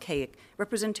more archaic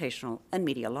representational and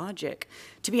media logic,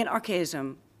 to be an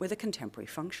archaism with a contemporary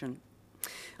function.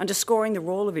 Underscoring the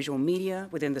role of visual media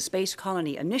within the Space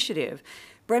Colony Initiative,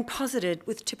 Brand posited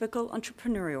with typical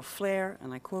entrepreneurial flair,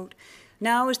 and I quote,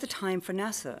 "Now is the time for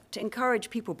NASA to encourage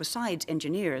people besides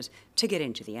engineers to get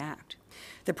into the act.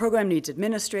 The program needs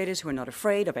administrators who are not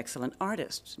afraid of excellent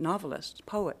artists, novelists,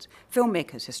 poets,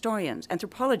 filmmakers, historians,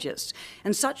 anthropologists,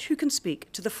 and such who can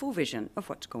speak to the full vision of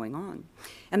what's going on.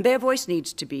 And their voice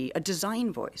needs to be a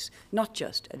design voice, not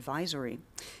just advisory.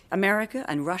 America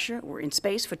and Russia were in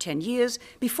space for 10 years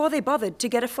before they bothered to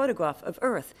get a photograph of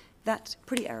Earth. That's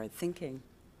pretty arid thinking."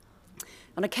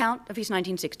 On account of his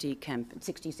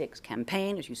 1966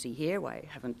 campaign, as you see here, why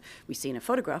haven't we seen a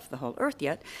photograph of the whole Earth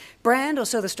yet, Brand, or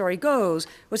so the story goes,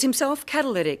 was himself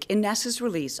catalytic in NASA's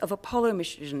release of Apollo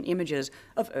mission images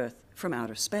of Earth from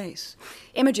outer space,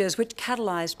 images which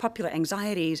catalyzed popular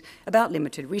anxieties about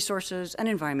limited resources and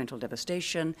environmental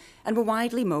devastation, and were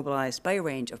widely mobilized by a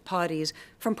range of parties,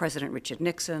 from President Richard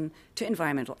Nixon to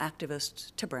environmental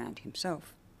activists to Brand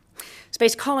himself.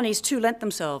 Space colonies, too, lent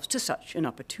themselves to such an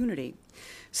opportunity.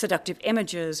 Seductive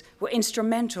images were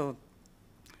instrumental.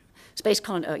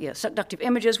 Seductive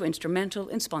images were instrumental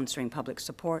in sponsoring public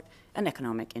support and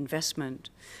economic investment.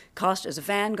 Cast as a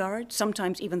vanguard,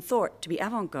 sometimes even thought to be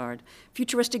avant-garde,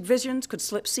 futuristic visions could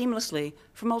slip seamlessly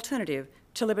from alternative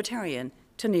to libertarian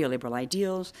to neoliberal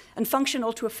ideals and function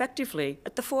all too effectively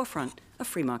at the forefront of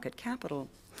free market capital.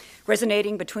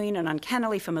 Resonating between an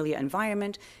uncannily familiar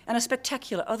environment and a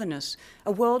spectacular otherness,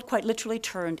 a world quite literally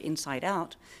turned inside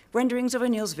out, renderings of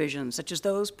O'Neill's visions, such as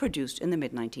those produced in the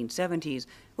mid-1970s,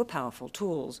 were powerful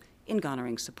tools in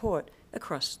garnering support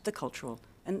across the cultural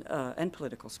and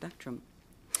political spectrum.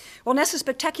 While NASA's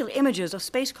spectacular images of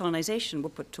space colonization were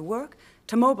put to work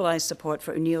to mobilize support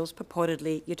for O'Neill's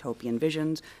purportedly utopian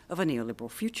visions of a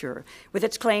neoliberal future. With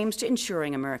its claims to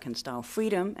ensuring American-style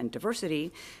freedom and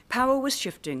diversity, power was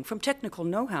shifting from technical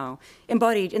know-how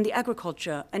embodied in the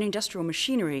agriculture and industrial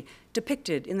machinery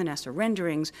depicted in the NASA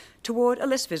renderings toward a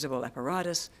less visible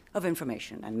apparatus of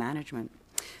information and management.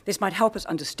 This might help us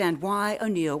understand why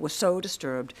O'Neill was so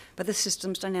disturbed by the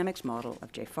systems dynamics model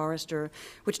of J. Forrester,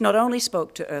 which not only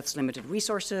spoke to Earth's limited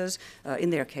resources, in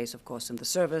their case, of course, in the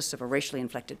service of a racially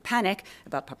inflected panic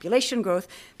about population growth,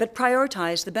 but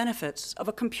prioritized the benefits of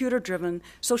a computer-driven,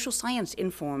 social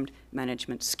science-informed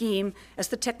management scheme as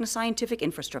the technoscientific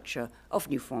infrastructure of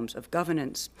new forms of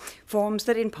governance, forms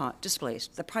that in part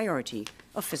displaced the priority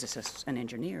of physicists and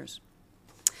engineers.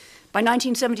 By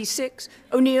 1976,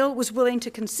 O'Neill was willing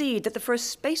to concede that the first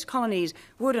space colonies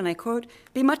would, and I quote,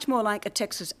 be much more like a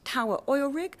Texas Tower oil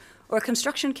rig or a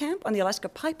construction camp on the Alaska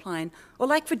pipeline or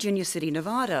like Virginia City,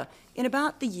 Nevada, in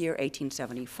about the year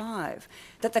 1875,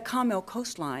 that the Carmel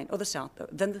coastline or the south of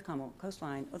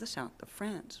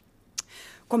France.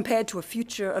 Compared to a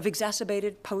future of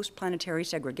exacerbated post-planetary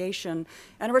segregation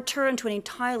and a return to an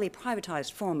entirely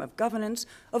privatized form of governance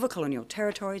over colonial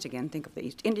territories, again, think of the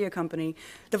East India Company,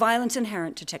 the violence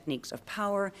inherent to techniques of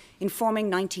power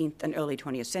informing 19th and early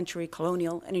 20th century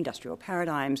colonial and industrial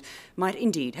paradigms might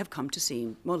indeed have come to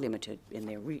seem more limited in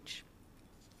their reach.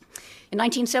 In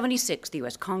 1976, the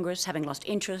US Congress, having lost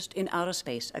interest in outer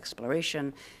space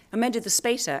exploration, amended the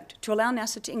Space Act to allow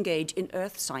NASA to engage in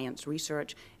Earth science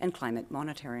research and climate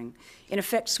monitoring, in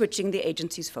effect switching the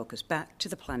agency's focus back to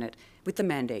the planet with the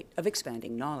mandate of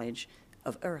expanding knowledge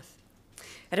of Earth.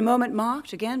 At a moment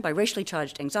marked, again, by racially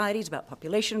charged anxieties about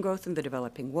population growth in the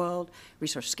developing world,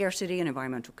 resource scarcity, and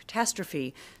environmental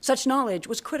catastrophe, such knowledge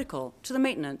was critical to the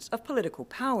maintenance of political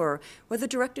power, whether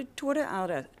directed towards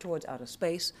outer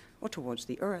space or towards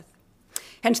the Earth.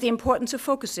 Hence the importance of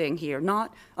focusing here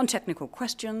not on technical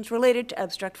questions related to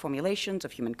abstract formulations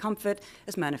of human comfort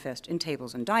as manifest in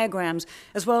tables and diagrams,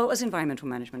 as well as environmental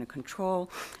management and control,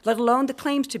 let alone the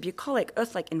claims to bucolic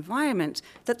Earth-like environments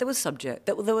that were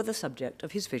the subject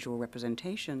of his visual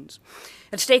representations.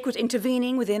 At stake was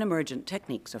intervening within emergent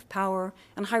techniques of power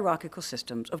and hierarchical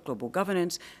systems of global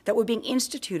governance that were being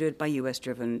instituted by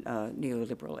US-driven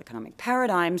neoliberal economic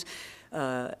paradigms,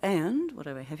 and, what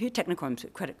do I have here, technical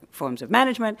forms of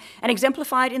management, and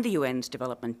exemplified in the UN's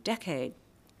development decade.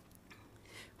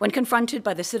 When confronted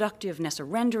by the seductive NASA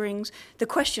renderings, the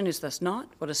question is thus not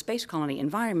what a space colony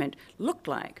environment looked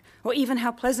like, or even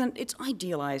how pleasant its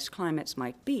idealized climates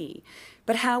might be,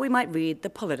 but how we might read the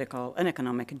political and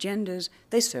economic agendas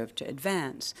they serve to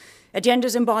advance,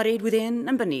 agendas embodied within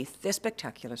and beneath their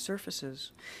spectacular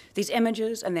surfaces. These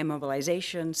images and their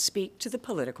mobilization speak to the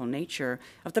political nature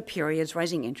of the period's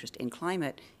rising interest in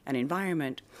climate and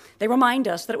environment. They remind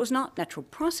us that it was not natural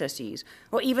processes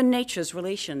or even nature's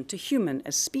relation to human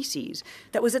as species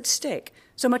that was at stake,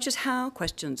 so much as how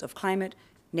questions of climate,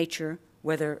 nature,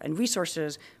 weather, and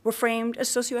resources were framed as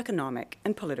socioeconomic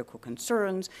and political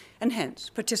concerns, and hence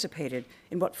participated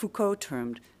in what Foucault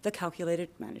termed the calculated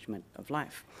management of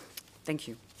life. Thank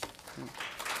you.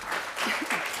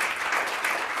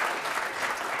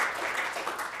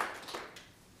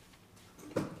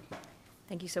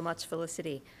 Thank you so much,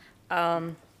 Felicity.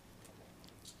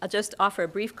 I'll just offer a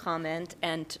brief comment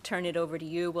and turn it over to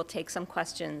you. We'll take some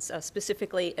questions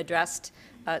specifically addressed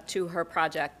to her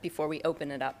project before we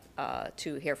open it up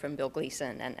to hear from Bill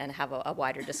Gleason and have a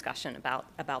wider discussion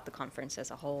about the conference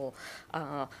as a whole.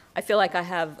 I feel like I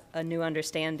have a new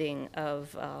understanding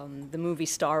of the movie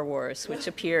Star Wars, which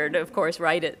appeared, of course,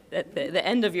 right at the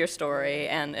end of your story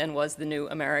and was the new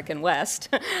American West.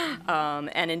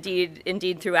 And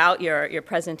indeed, throughout your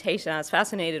presentation, I was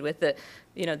fascinated with the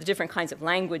different kinds of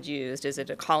language used. Is it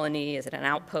a colony? Is it an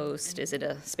outpost? Is it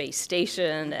a space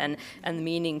station? And the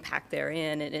meaning packed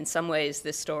therein. And in some ways,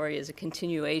 this story is a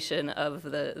continuation of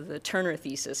the Turner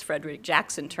thesis, Frederick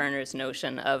Jackson Turner's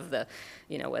notion of the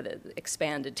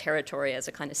expanded territory as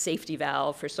a kind of safety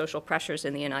valve for social pressures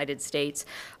in the United States.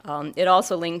 It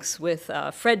also links with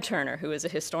Fred Turner, who is a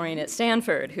historian at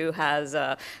Stanford, who has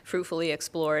fruitfully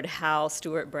explored how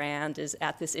Stuart Brand is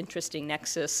at this interesting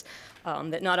nexus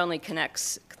that not only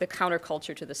connects the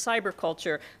counterculture to the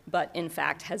cyberculture, but in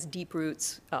fact has deep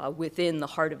roots within the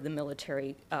heart of the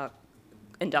military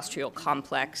industrial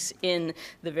complex in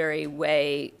the very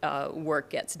way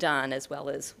work gets done as well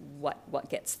as what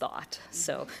gets thought.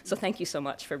 So thank you so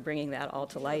much for bringing that all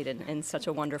to light in such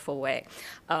a wonderful way.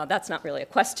 That's not really a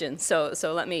question, so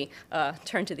let me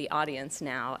turn to the audience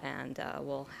now, and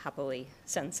we'll happily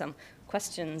send some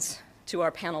questions to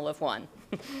our panel of one.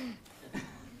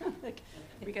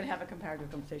 We can have a comparative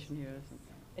conversation here.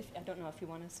 I don't know if you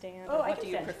want to stand. Oh, or I what can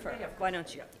do you stand. prefer? Yeah. Why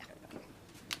don't you?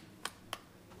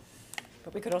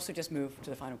 But we could also just move to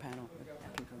the final panel if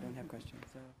people don't have questions.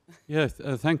 So. Yes,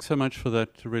 thanks so much for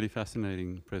that really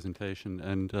fascinating presentation.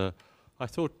 And I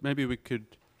thought maybe we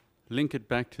could link it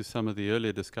back to some of the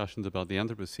earlier discussions about the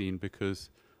Anthropocene, because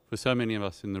for so many of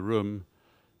us in the room,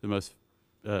 the most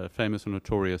famous or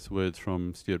notorious words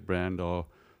from Stuart Brand are,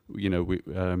 you know,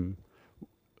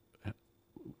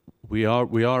 we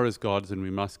are as gods and we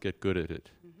must get good at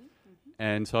it.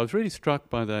 And so I was really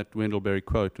struck by that Wendell Berry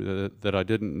quote that I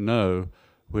didn't know,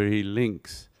 where he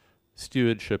links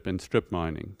stewardship and strip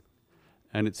mining.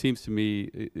 And it seems to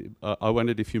me, I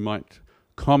wondered if you might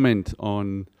comment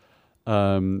on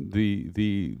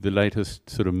the latest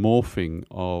sort of morphing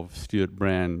of Stuart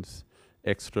Brand's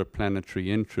extraplanetary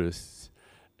interests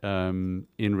in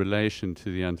relation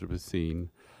to the Anthropocene,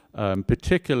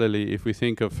 particularly if we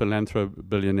think of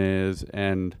philanthro-billionaires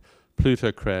and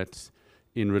plutocrats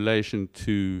in relation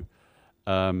to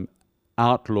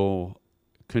outlaw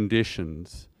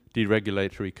conditions,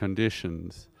 deregulatory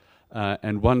conditions,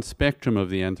 and one spectrum of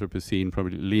the Anthropocene,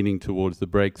 probably leaning towards the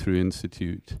Breakthrough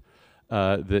Institute,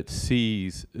 that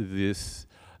sees these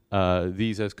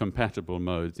as compatible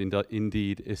modes,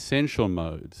 indeed essential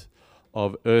modes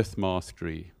of Earth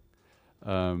mastery,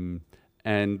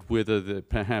 and whether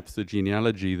perhaps the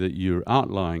genealogy that you're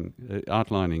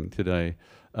outlining today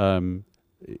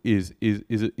is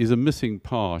a missing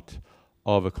part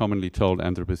of a commonly told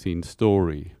Anthropocene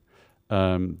story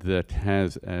that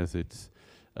has as its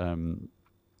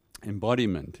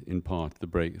embodiment, in part,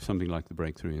 something like the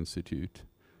Breakthrough Institute.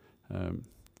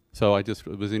 So I just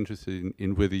was interested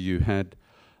in whether you had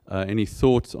any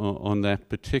thoughts on that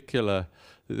particular,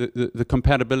 the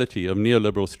compatibility of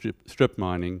neoliberal strip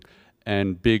mining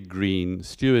and big green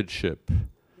stewardship,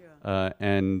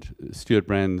 and Stuart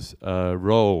Brand's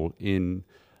role in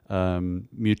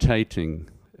mutating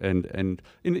and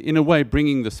in a way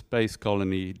bringing the space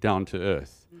colony down to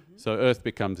Earth. So Earth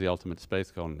becomes the ultimate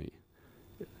space colony.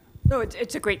 No,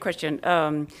 it's a great question,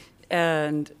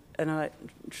 and I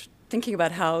thinking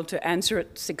about how to answer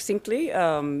it succinctly,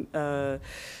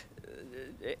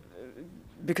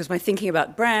 because my thinking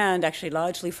about Brand actually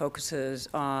largely focuses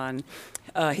on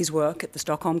his work at the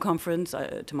Stockholm Conference,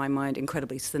 to my mind,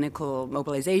 incredibly cynical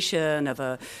mobilization of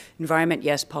a environment,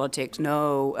 yes, politics,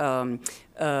 no,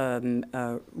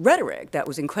 rhetoric that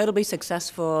was incredibly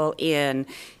successful in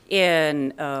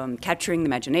capturing the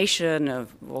imagination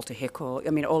of Walter Hickel.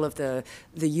 I mean, all of the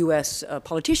U.S.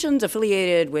 Politicians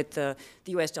affiliated with the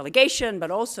U.S. delegation, but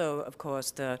also, of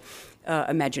course, the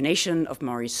imagination of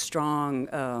Maurice Strong,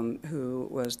 who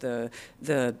was the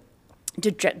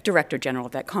Director General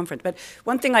of that conference. But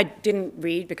one thing I didn't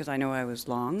read, because I know I was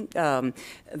long,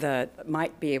 that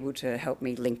might be able to help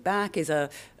me link back is a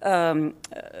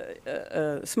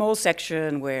small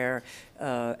section where,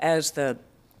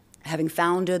 having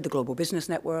founded the Global Business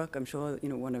Network, I'm sure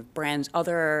one of Brand's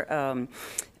other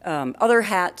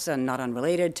hats, and not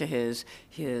unrelated to his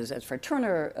as Fred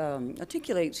Turner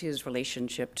articulates, his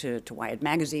relationship to Wired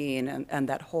magazine and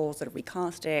that whole sort of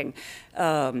recasting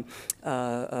of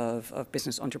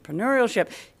business entrepreneurship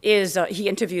is he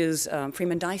interviews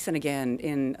Freeman Dyson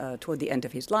again toward the end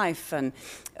of his life, and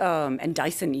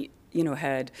Dyson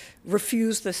had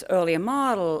refused this earlier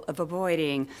model of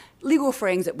avoiding legal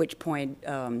frames, at which point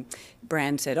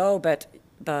Brand said, oh, but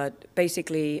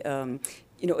basically,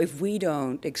 if we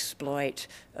don't exploit,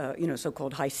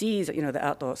 so-called high seas,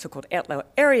 the so-called outlaw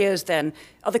areas, then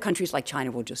other countries like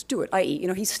China will just do it, i.e.,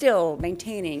 he's still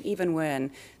maintaining, even when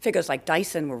figures like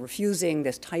Dyson were refusing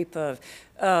this type of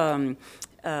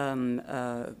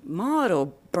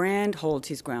model, Brand holds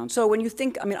his ground. So when you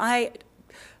think, I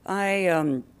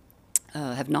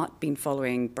have not been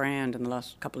following Brand in the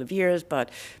last couple of years,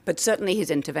 but certainly his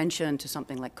intervention to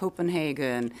something like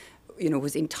Copenhagen,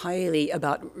 was entirely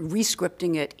about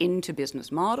rescripting it into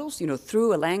business models,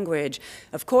 through a language,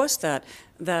 of course, that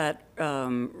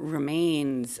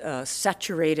remains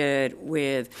saturated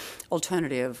with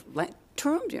alternative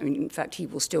terms. In fact, he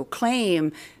will still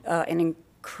claim an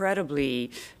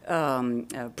incredibly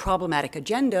problematic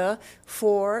agenda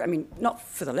for, not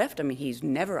for the left. He's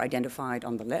never identified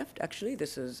on the left, actually.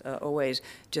 This is always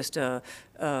just a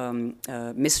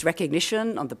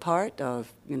misrecognition on the part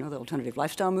of, the alternative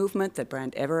lifestyle movement that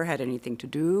Brand ever had anything to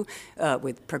do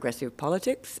with progressive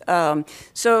politics.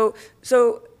 So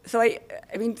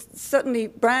certainly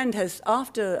Brand has,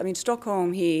 after,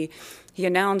 Stockholm, he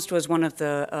announced was one of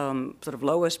the sort of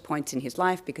lowest points in his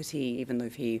life, because even though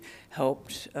he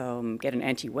helped get an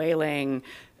anti-whaling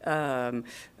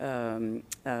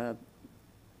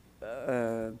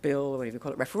bill, whatever you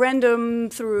call it, referendum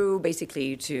through,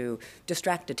 basically to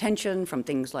distract attention from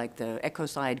things like the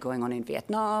ecocide going on in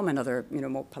Vietnam and other,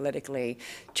 more politically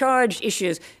charged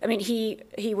issues. I mean,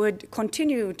 he would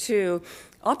continue to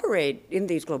operate in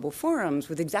these global forums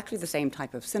with exactly the same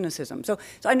type of cynicism. So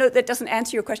I know that doesn't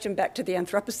answer your question back to the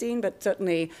Anthropocene, but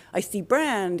certainly I see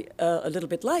Brand a little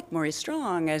bit like Maurice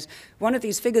Strong as one of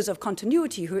these figures of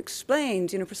continuity who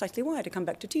explains, precisely why, to come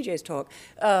back to TJ's talk,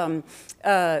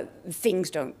 things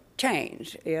don't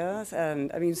change, yes?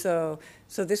 And I mean, so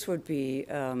this would be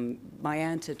my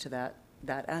answer to that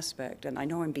aspect. And I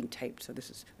know I'm being taped, so I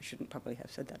shouldn't probably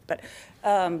have said that, but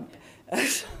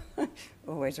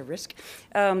always a risk.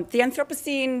 The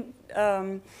Anthropocene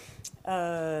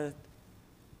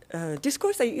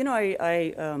discourse,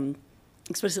 I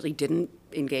explicitly didn't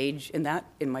engage in that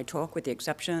in my talk, with the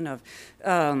exception of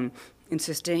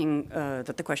insisting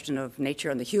that the question of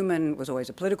nature and the human was always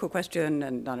a political question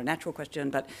and not a natural question.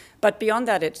 But beyond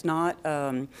that, it's not,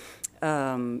 I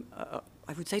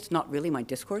would say it's not really my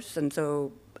discourse, and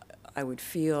so I would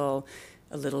feel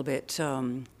a little bit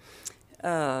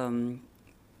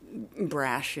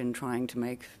brash in trying to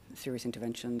make serious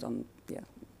interventions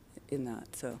in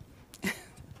that, so.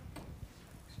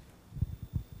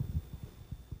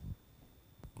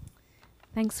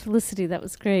 Thanks, Felicity. That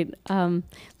was great.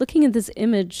 Looking at this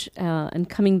image and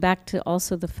coming back to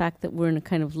also the fact that we're in a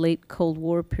kind of late Cold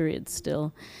War period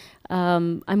still,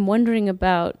 I'm wondering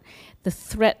about the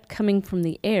threat coming from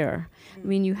the air. I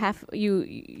mean, you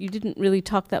didn't really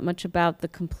talk that much about the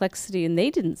complexity, and they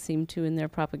didn't seem to in their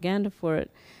propaganda for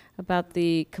it, about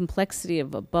the complexity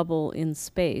of a bubble in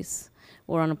space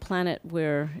or on a planet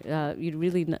where you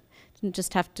really didn't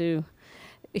just have to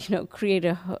create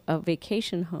a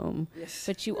vacation home, yes.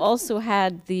 But you also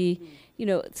had the,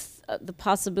 the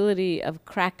possibility of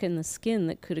crack in the skin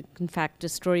that could, in fact,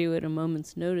 destroy you at a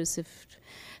moment's notice. It's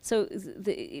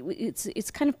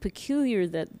kind of peculiar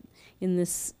that in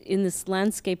this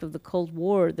landscape of the Cold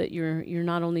War that you're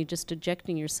not only just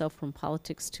ejecting yourself from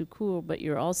politics too cool, but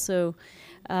you're also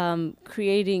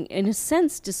creating, in a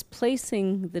sense,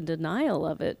 displacing the denial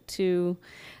of it to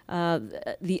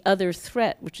the other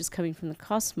threat, which is coming from the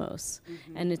cosmos.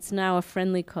 Mm-hmm. And it's now a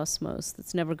friendly cosmos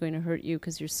that's never going to hurt you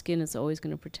because your skin is always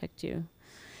going to protect you.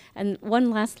 And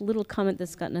one last little comment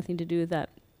that's got nothing to do with that.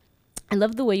 I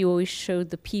love the way you always showed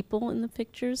the people in the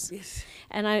pictures. Yes.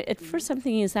 And at first I'm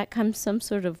thinking, is that kind of some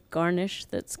sort of garnish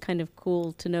that's kind of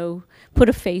cool to know, put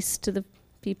a face to the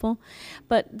people?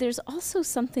 But there's also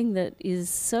something that is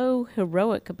so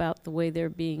heroic about the way they're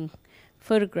being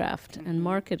photographed and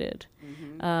marketed.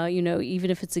 Mm-hmm.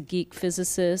 Even if it's a geek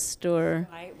physicist or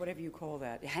whatever you call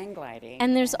that, hang gliding.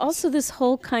 And there's also this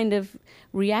whole kind of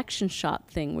reaction shot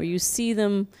thing where you see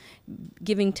them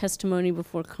giving testimony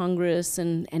before Congress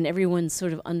and everyone's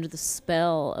sort of under the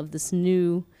spell of this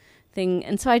new thing.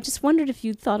 And so I just wondered if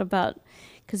you thought about,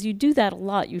 because you do that a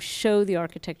lot, you show the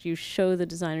architect, you show the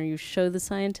designer, you show the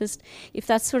scientist, if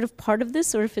that's sort of part of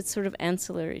this or if it's sort of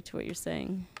ancillary to what you're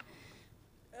saying.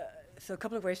 So a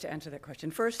couple of ways to answer that question.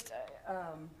 First,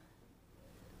 I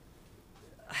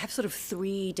have sort of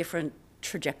three different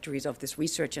trajectories of this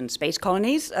research in space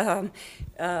colonies.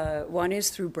 One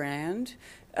is through Brand,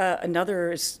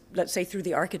 another is, let's say, through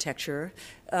the architecture,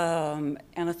 and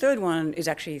a third one is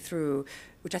actually through,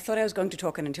 which I thought I was going to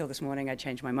talk on until this morning, I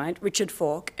changed my mind, Richard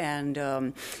Falk and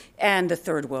the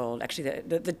Third World, actually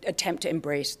the attempt to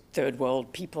embrace Third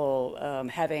World people,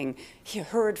 having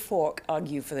heard Falk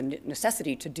argue for the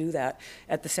necessity to do that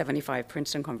at the 75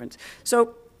 Princeton conference.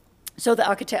 So the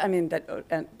architect, I mean,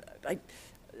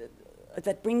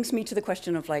 that brings me to the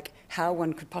question of like how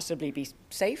one could possibly be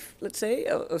safe, let's say,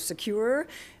 or secure,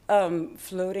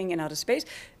 floating in outer space.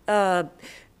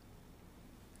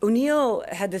 O'Neill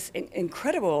had this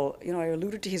incredible, I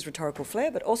alluded to his rhetorical flair,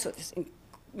 but also this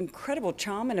incredible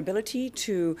charm and ability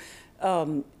to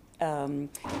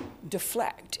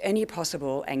deflect any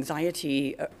possible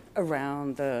anxiety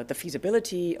around the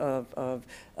feasibility of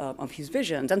his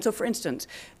visions. And so, for instance,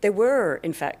 there were,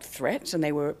 in fact, threats, and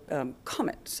they were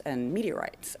comets and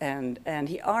meteorites. And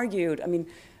he argued, I mean,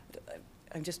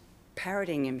 I'm just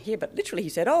parroting him here, but literally he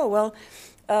said, oh, well,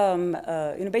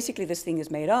 basically this thing is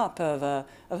made up of a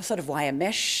sort of wire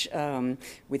mesh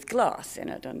with glass in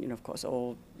it, and of course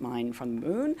all mined from the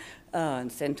moon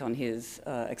and sent on his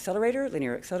accelerator,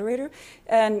 linear accelerator.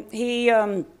 And he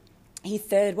he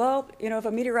said, well, if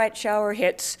a meteorite shower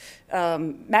hits,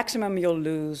 maximum you'll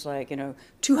lose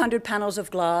 200 panels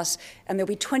of glass, and there'll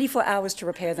be 24 hours to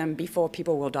repair them before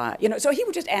people will die. So he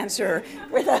would just answer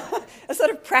with a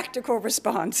sort of practical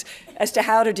response as to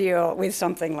how to deal with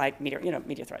something like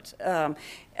meteor threats.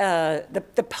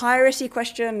 The piracy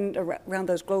question around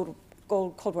those Cold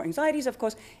War anxieties, of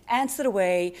course, answered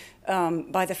away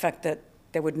by the fact that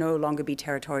there would no longer be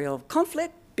territorial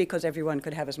conflict, because everyone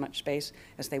could have as much space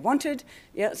as they wanted.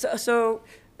 Yeah, so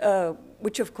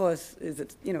which of course is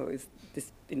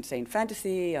this insane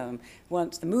fantasy.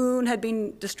 Once the moon had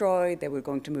been destroyed, they were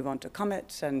going to move on to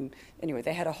comets, and anyway,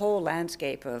 they had a whole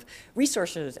landscape of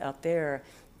resources out there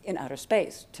in outer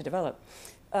space to develop.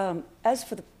 As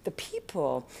for the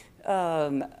people,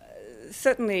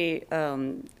 certainly,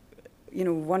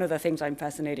 one of the things I'm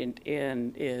fascinated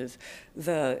in is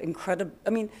the incredible.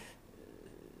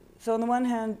 So on the one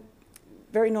hand,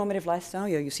 very normative lifestyle.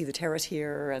 You see the terrace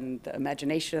here and the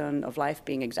imagination of life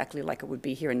being exactly like it would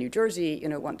be here in New Jersey,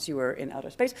 once you were in outer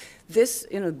space. This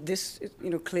is,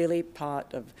 clearly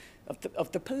part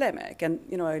of the polemic. And,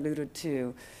 I alluded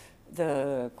to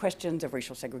the questions of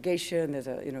racial segregation. There's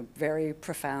a, very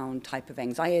profound type of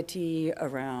anxiety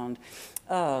around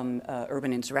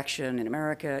urban insurrection in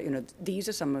America. These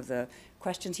are some of the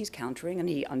questions he's countering, and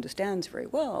he understands very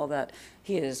well that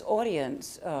his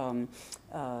audience,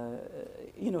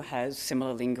 has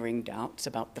similar lingering doubts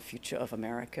about the future of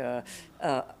America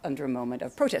under a moment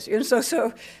of protest.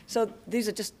 So these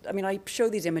are just. I show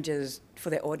these images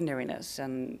for their ordinariness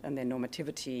and their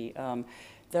normativity.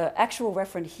 The actual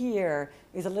referent here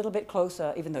is a little bit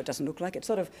closer, even though it doesn't look like it.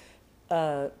 Sort of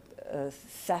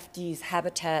Safdie's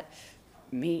habitat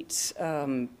meets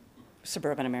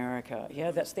suburban America. Yeah,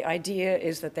 that's the idea,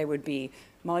 is that they would be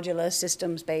modular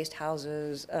systems-based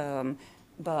houses,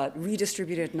 but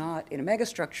redistributed not in a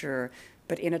megastructure,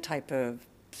 but in a type of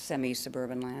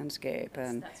semi-suburban landscape.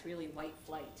 And that's really white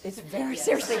flight. It's very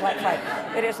seriously white flight.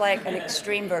 It is like an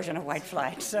extreme version of white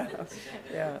flight. So,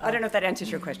 yeah, I don't know if that answers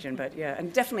your question, but yeah,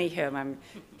 and definitely him.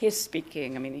 His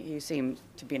speaking. He seems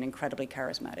to be an incredibly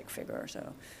charismatic figure.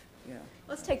 So. Yeah.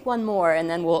 Let's take one more, and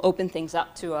then we'll open things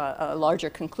up to a larger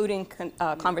concluding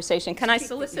conversation. Can I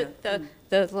solicit the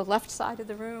left side of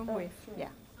the room? Oh, sure. Yeah.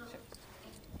 Sure.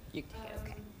 You take it,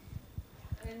 okay.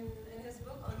 In his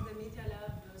book on the Media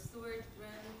Lab, Stuart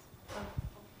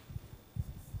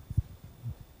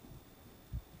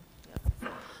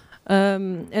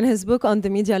Brand. In his book on the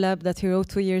Media Lab that he wrote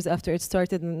 2 years after it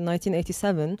started in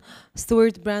 1987,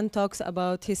 Stuart Brand talks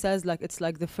about, he says, it's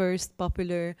like the first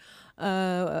popular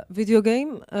video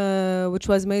game, which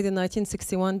was made in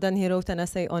 1961. Then he wrote an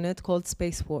essay on it called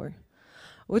Space War,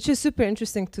 which is super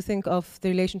interesting to think of the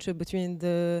relationship between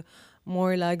the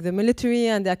more like the military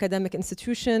and the academic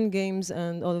institution, games,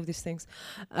 and all of these things.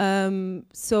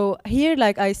 So here,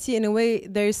 I see in a way,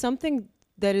 there is something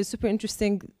that is super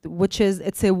interesting, which is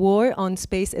it's a war on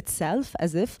space itself,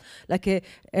 as if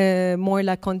more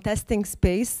like contesting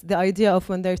space. The idea of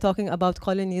when they're talking about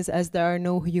colonies as there are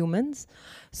no humans.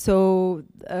 So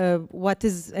what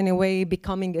is in a way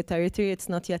becoming a territory? It's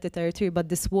not yet a territory, but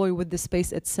this war with the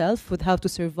space itself, with how to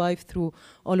survive through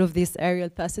all of these aerial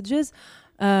passages.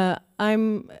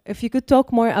 If you could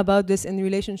talk more about this in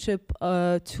relationship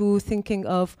to thinking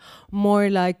of more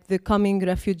like the coming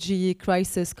refugee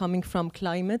crisis coming from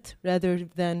climate rather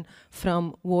than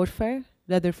from warfare,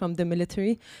 rather from the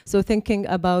military. So thinking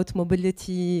about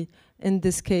mobility in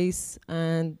this case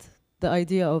and the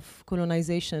idea of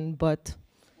colonization, but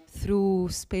through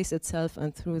space itself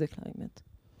and through the climate.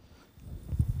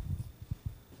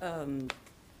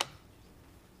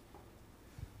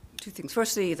 Two things.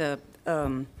 Firstly, the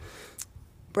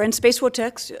Brand Space War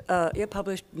text,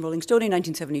 published in Rolling Stone in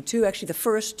 1972. Actually,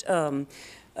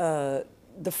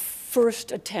 the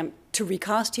first attempt to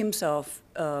recast himself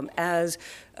as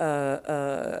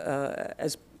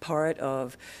part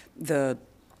of the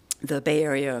Bay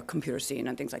Area computer scene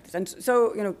and things like this. And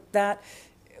so, that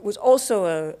was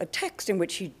also a text in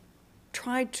which he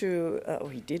tried to,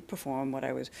 he did perform what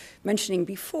I was mentioning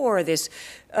before, this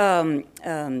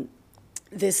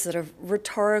sort of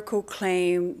rhetorical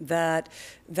claim that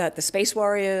the space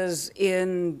warriors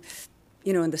in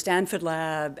the Stanford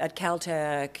lab, at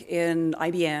Caltech, in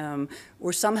IBM,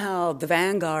 were somehow the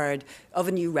vanguard of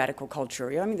a new radical culture.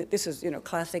 This is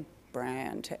classic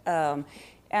Brand,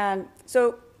 and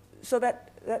so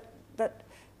that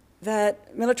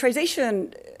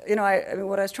militarization.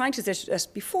 What I was trying to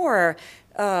suggest before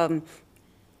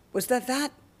was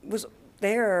that was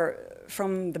there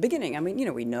from the beginning. I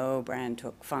mean, we know Brand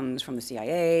took funds from the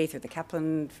CIA through the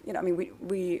Kaplan. I mean,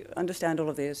 we understand all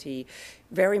of this. He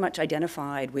very much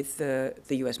identified with the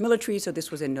U.S. military, so this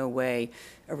was in no way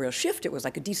a real shift. It was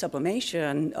like a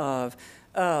desublimation of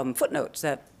footnotes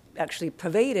that actually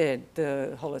pervaded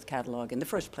the Holoth catalog in the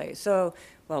first place. So,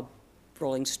 well,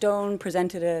 Rolling Stone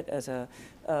presented it as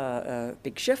a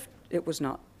big shift. It was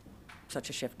not such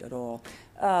a shift at all.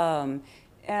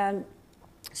 And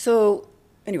so,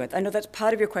 anyway, I know that's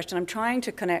part of your question. I'm trying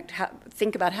to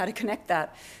think about how to connect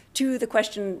that to the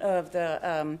question of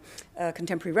the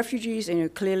contemporary refugees.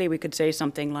 And clearly, we could say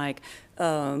something like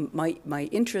my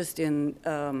interest in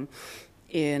the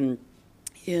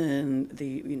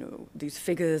these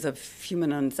figures of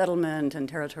human unsettlement and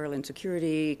territorial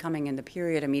insecurity coming in the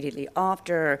period immediately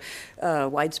after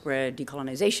widespread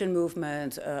decolonization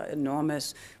movements,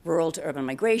 enormous rural to urban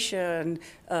migration,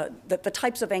 the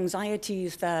types of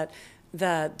anxieties that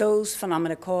those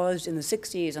phenomena caused in the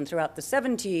 60s and throughout the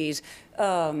 70s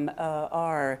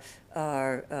are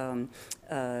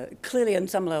clearly on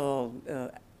some level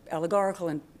allegorical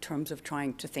in terms of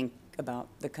trying to think about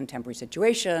the contemporary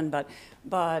situation, but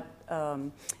I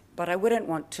wouldn't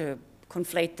want to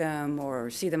conflate them or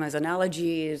see them as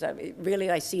analogies.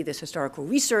 I see this historical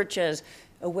research as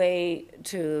a way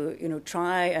to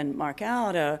try and mark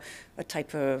out a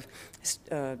type of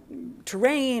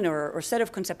terrain or set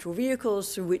of conceptual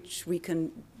vehicles through which we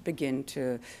can begin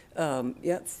to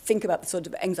think about the sort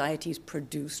of anxieties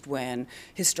produced when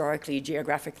historically,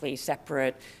 geographically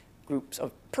separate groups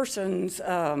of persons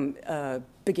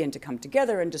begin to come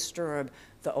together and disturb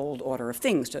the old order of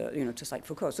things, to cite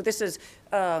Foucault. So this is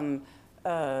the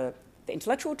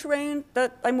intellectual terrain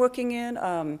that I'm working in.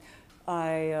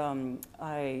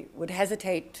 I would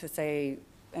hesitate to say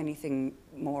anything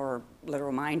more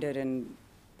literal-minded in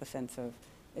the sense of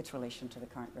its relation to the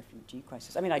current refugee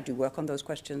crisis. I mean, I do work on those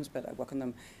questions, but I work on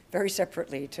them very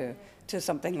separately to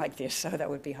something like this, so that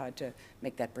would be hard to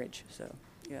make that bridge. So,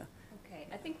 yeah.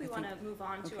 I think we want to move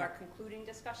on to our concluding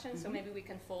discussion, so maybe we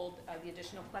can fold the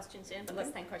additional questions in, but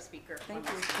let's thank our speaker. Thank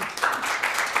you.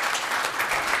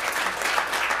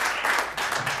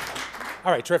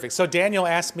 All right, terrific. So Daniel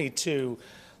asked me to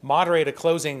moderate a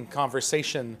closing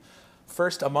conversation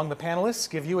first among the panelists,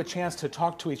 give you a chance to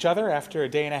talk to each other after a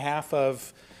day and a half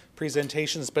of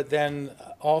presentations, but then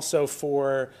also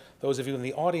for those of you in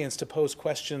the audience to pose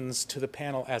questions to the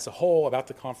panel as a whole about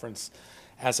the conference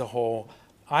as a whole.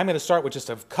 I'm going to start with just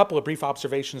a couple of brief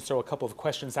observations, throw a couple of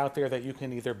questions out there that you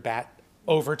can either bat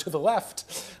over to the left,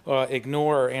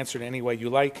 ignore, or answer in any way you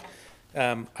like.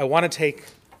 I want to take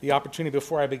the opportunity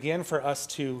before I begin for us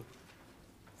to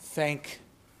thank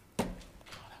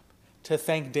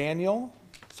Daniel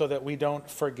so that we don't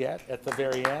forget at the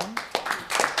very end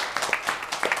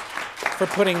for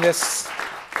putting this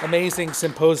amazing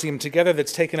symposium together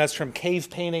that's taken us from cave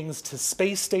paintings to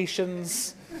space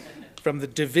stations, from the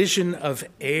division of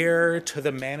air to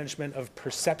the management of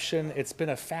perception. It's been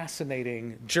a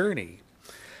fascinating journey.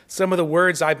 Some of the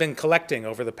words I've been collecting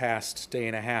over the past day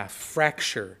and a half: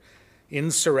 fracture,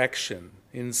 insurrection,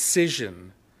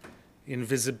 incision,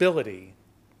 invisibility,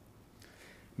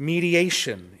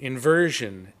 mediation,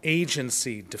 inversion,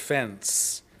 agency,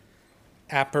 defense,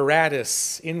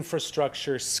 apparatus,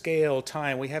 infrastructure, scale,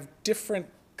 time. We have different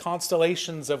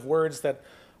constellations of words that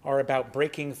are about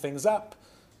breaking things up,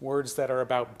 words that are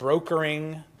about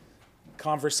brokering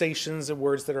conversations, and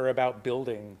words that are about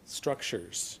building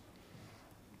structures.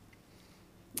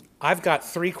 I've got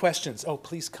 3 questions. Oh,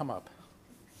 please come up.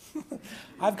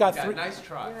 I've got nice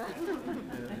try.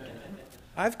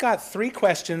 I've got 3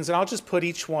 questions, and I'll just put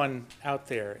each one out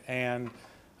there. And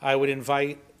I would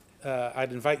invite you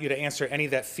to answer any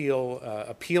that feel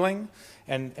appealing,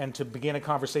 and to begin a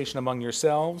conversation among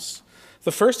yourselves.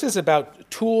 The first is about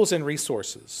tools and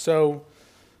resources. So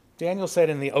Daniel said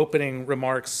in the opening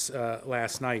remarks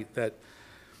last night that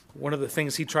one of the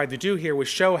things he tried to do here was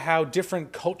show how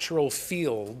different cultural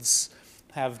fields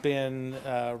have been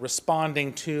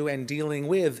responding to and dealing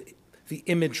with the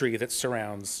imagery that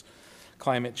surrounds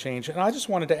climate change. And I just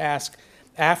wanted to ask,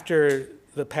 after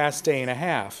the past day and a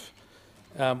half,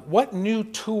 what new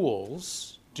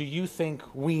tools do you think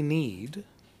we need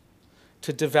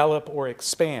to develop or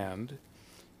expand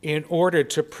in order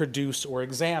to produce or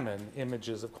examine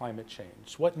images of climate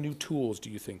change? What new tools do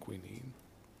you think we need?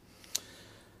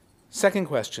 Second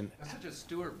question. That's such a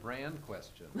Stuart Brand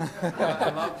question.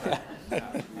 I love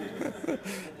that.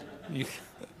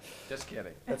 Just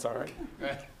kidding. That's all right.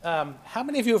 How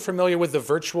many of you are familiar with the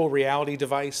virtual reality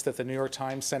device that the New York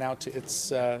Times sent out to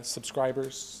its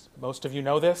subscribers? Most of you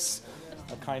know this,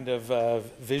 a kind of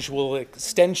visual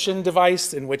extension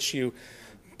device in which you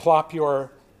plop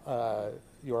your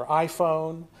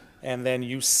iPhone, and then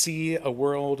you see a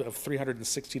world of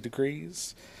 360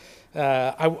 degrees.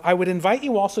 I would invite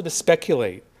you also to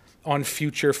speculate on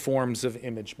future forms of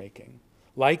image making,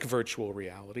 like virtual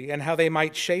reality, and how they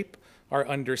might shape our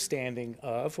understanding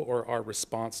of or our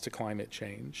response to climate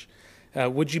change.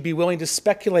 Would you be willing to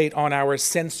speculate on our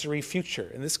sensory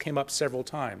future? And this came up several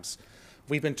times.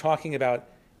 We've been talking about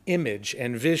image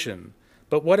and vision,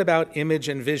 but what about image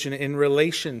and vision in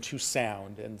relation to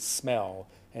sound and smell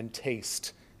and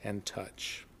taste and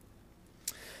touch?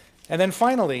 And then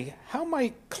finally, how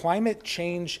might climate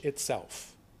change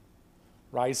itself,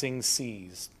 rising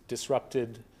seas,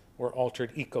 disrupted or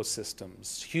altered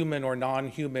ecosystems, human or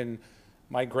non-human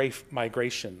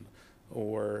migration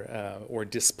or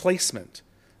displacement,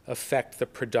 affect the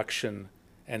production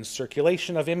and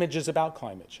circulation of images about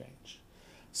climate change?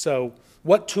 So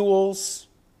what tools,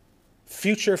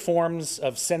 future forms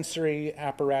of sensory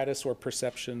apparatus or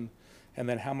perception, and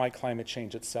then how might climate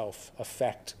change itself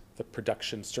affect the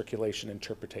production, circulation,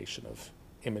 interpretation of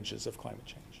images of climate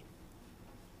change?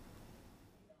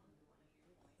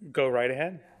 Go right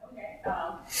ahead. Okay.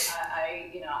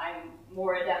 I'm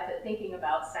more adept at thinking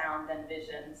about sound than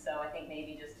vision, so I think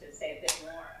maybe just to say a bit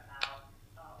more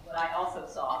about what I also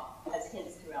saw as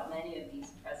hints throughout many of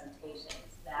these presentations,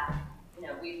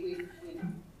 that we've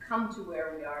come to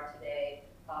where we are today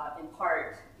in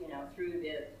part through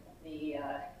the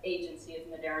agency of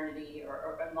modernity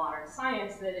or modern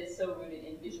science that is so rooted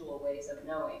in visual ways of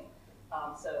knowing.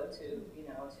 So to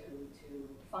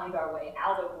find our way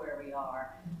out of where we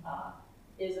are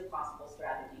is a possible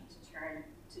strategy to turn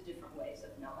to different ways of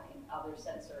knowing, other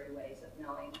sensory ways of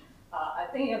knowing. I'm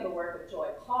thinking of the work of Joy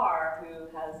Parr, who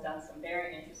has done some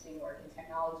very interesting work in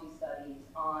technology studies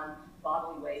on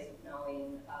bodily ways of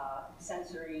knowing,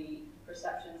 sensory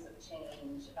perceptions of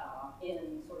change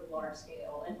in sort of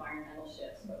large-scale environmental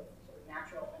shifts, both sort of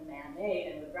natural and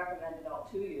man-made, and would recommend it all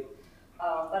to you.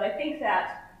 But I think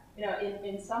that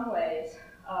in some ways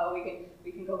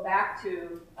we can go back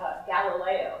to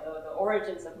Galileo, the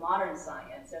origins of modern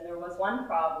science, and there was one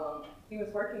problem. He was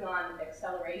working on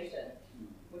acceleration,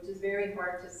 which is very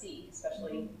hard to see,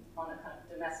 especially on a kind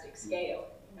of domestic scale.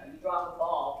 You drop a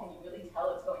ball, can you really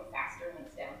tell it's going faster when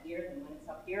it's down here than when it's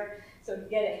up here? So to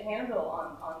get a handle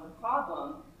on the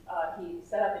problem, he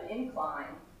set up an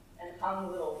incline and hung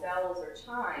little bells or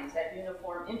chimes at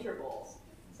uniform intervals.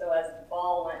 So as the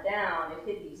ball went down, it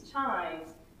hit these chimes,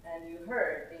 and you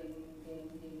heard ding, ding,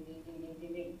 ding, ding, ding,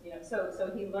 ding, ding, ding.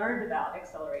 So he learned about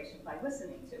acceleration by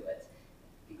listening to it,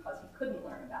 because he couldn't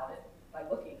learn about it by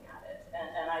looking at it.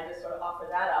 And I just sort of offer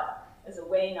that up as a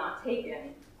way not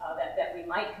taken that we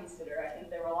might consider. I think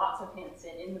there were lots of hints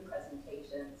in the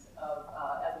presentations of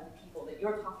the people that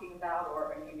you're talking about,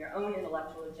 or in your own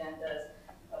intellectual agendas,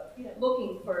 of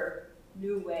looking for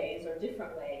new ways or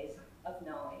different ways of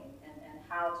knowing, and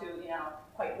how to,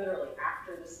 quite literally,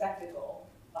 after the spectacle,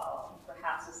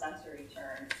 perhaps a sensory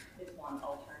turn is one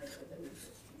alternative that we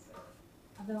should consider.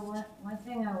 Although one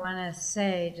thing I want to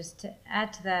say, just to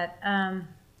add to that,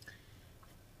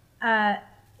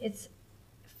 it's,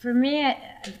 for me,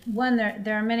 one,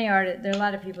 there are many artists, there are a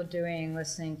lot of people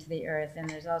listening to the earth, and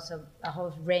there's also a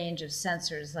whole range of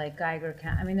sensors like Geiger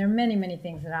count. I mean, there are many, many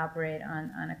things that operate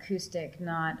on acoustic,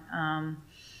 not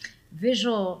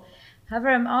visual. However,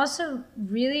 I'm also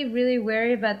really, really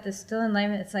wary about the still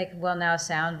enlightenment. It's like, well, now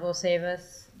sound will save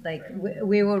us. Like,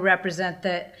 we will represent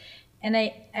that. And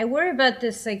I worry about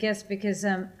this, I guess, because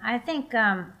I think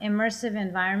immersive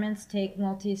environments take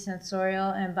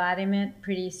multisensorial embodiment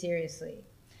pretty seriously.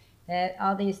 That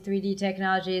all these 3D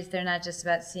technologies, they're not just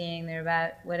about seeing, they're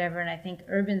about whatever. And I think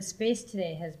urban space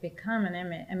today has become an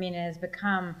image. I mean, it has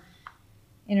become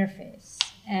interface.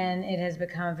 And it has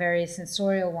become a very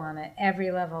sensorial one at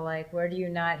every level. Like, where do you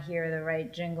not hear the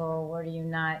right jingle? Where do you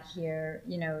not hear,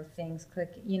 things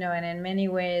click? And in many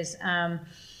ways,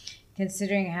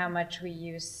 considering how much we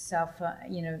use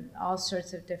all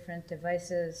sorts of different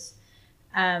devices,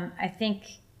 I think,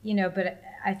 but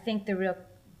I think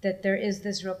that there is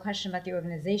this real question about the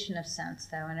organization of sense,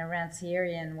 though, in a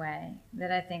Rancierian way,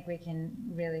 that I think we can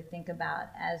really think about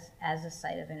as a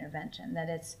site of intervention. That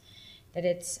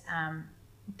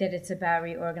it's about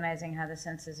reorganizing how the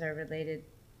senses are related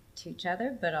to each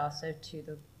other, but also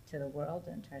to the world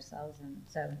and to ourselves. And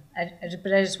so,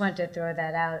 but I just wanted to throw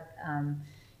that out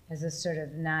as a sort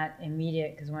of not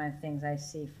immediate, because one of the things I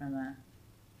see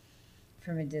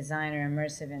from a designer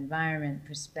immersive environment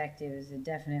perspective is a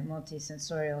definite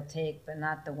multisensorial take, but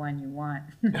not the one you want.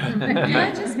 Can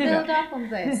I just build up on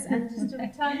this and just to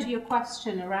return to your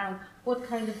question around what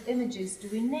kind of images do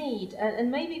we need,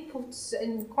 and maybe put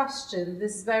in question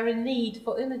this very need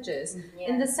for images,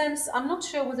 in the sense, I'm not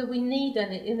sure whether we need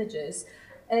any images,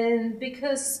 and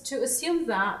because to assume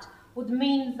that would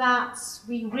mean that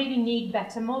we really need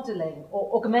better modeling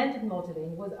or augmented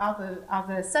modeling with other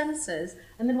sensors.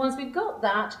 And then once we've got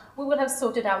that, we will have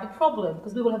sorted out the problem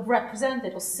because we will have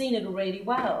represented or seen it really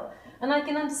well. And I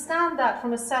can understand that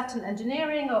from a certain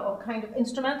engineering or kind of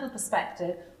instrumental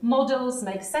perspective, models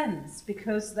make sense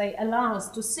because they allow us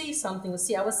to see something or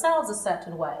see ourselves a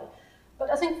certain way. But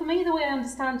I think for me, the way I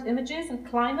understand images and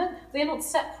climate, they're not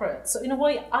separate. So in a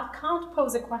way, I can't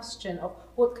pose a question of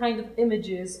what kind of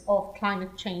images of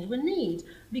climate change we need,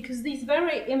 because these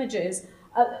very images,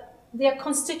 they are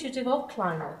constitutive of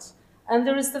climate. And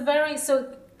there is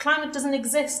so climate doesn't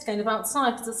exist kind of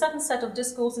outside. There's a certain set of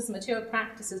discourses, material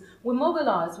practices. We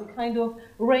mobilize, we kind of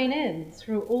rein in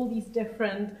through all these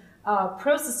different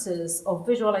processes of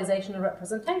visualization and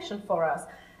representation for us.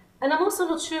 And I'm also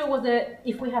not sure whether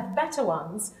if we have better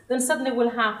ones, then suddenly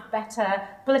we'll have better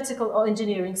political or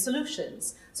engineering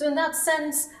solutions. So in that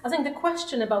sense, I think the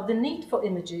question about the need for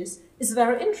images is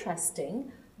very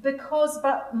interesting because,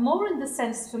 but more in the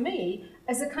sense for me,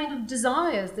 as a kind of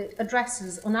desire that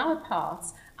addresses on our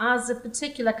parts as a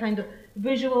particular kind of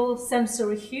visual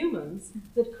sensory humans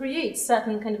that create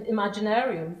certain kind of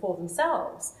imaginarium for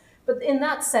themselves. But in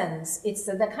that sense, it's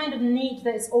the kind of need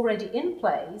that is already in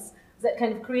place that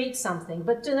kind of creates something,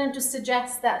 but then to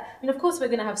suggest that, of course we're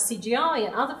going to have CGI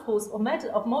and other forms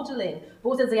of modeling, but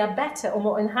whether they are better or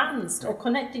more enhanced or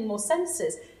connecting more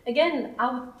senses, again,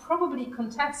 I would probably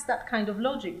contest that kind of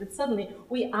logic, that suddenly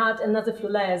we add another few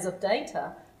layers of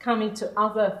data coming to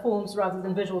other forms rather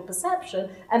than visual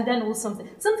perception, and then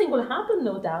something will happen,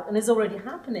 no doubt, and is already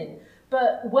happening.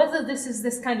 But whether this is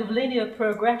this kind of linear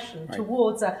progression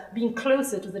towards being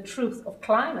closer to the truth of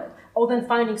climate, or then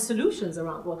finding solutions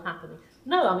around what's happening.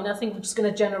 No, I think we're just going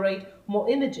to generate more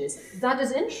images. That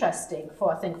is interesting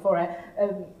for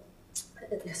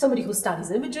somebody who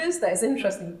studies images. That is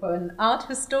interesting for an art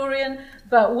historian.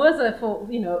 But whether for,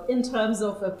 in terms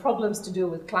of problems to do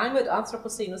with climate,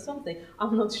 Anthropocene or something,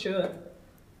 I'm not sure.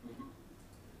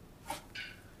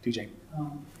 DJ.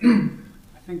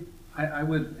 I think I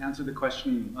would answer the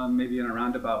question maybe in a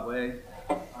roundabout way.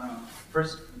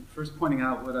 First pointing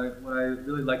out what I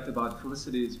really liked about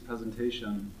Felicity's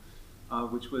presentation,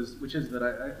 which is that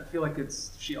I feel like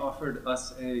she offered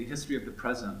us a history of the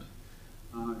present.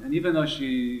 And even though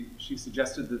she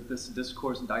suggested that this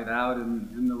discourse died out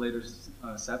in the later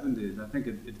 70s, I think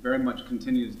it very much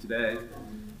continues today.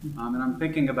 And I'm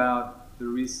thinking about the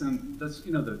recent,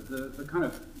 the kind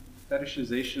of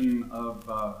fetishization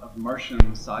of Martian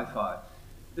sci-fi.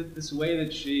 This way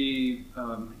that she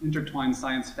intertwines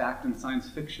science fact and science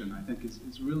fiction, I think, it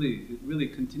really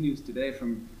continues today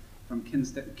from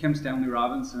Kim Stanley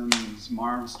Robinson's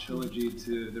Mars trilogy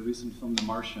to the recent film The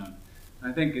Martian.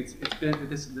 And I think it's been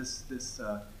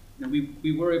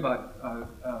we worry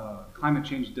about climate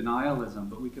change denialism,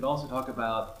 but we could also talk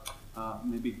about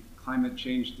maybe climate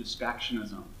change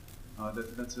distractionism.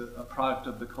 That's a product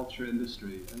of the culture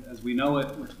industry, as we know it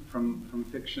from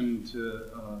fiction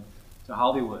to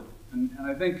Hollywood. And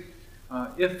I think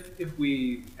if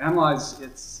we analyze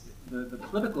the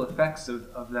political effects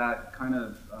of that kind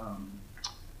of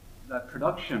that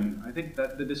production, I think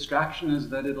that the distraction is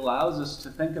that it allows us to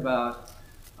think about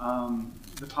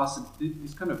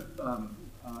these kind of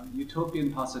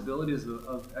utopian possibilities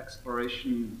of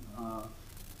exploration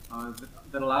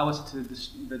that allow us to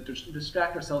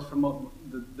distract ourselves from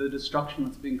the destruction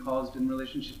that's being caused in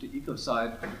relationship to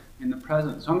ecocide in the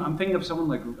present. So I'm thinking of someone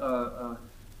like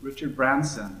Richard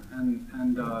Branson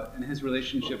and his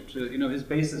relationship to his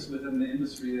basis within the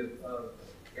industry of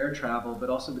air travel, but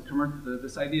also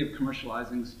this idea of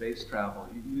commercializing space travel.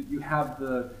 You have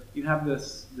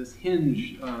this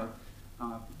hinge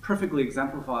perfectly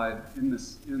exemplified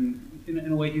in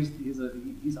a way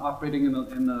he's operating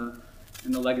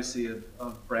in the legacy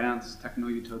of Brandt's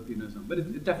techno-utopianism, but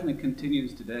it definitely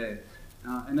continues today.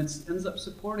 And it ends up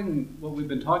supporting what we've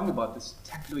been talking about, this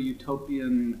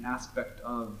techno-utopian aspect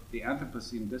of the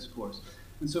Anthropocene discourse.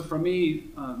 And so for me,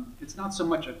 it's not so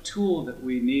much a tool that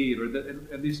we need, or that,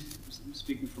 at least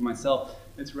speaking for myself,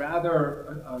 it's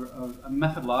rather a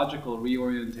methodological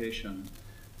reorientation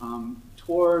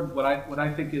toward what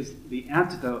I think is the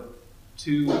antidote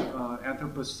to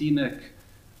Anthropocenic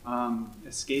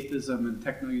escapism and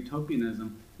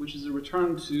techno-utopianism, which is a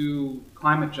return to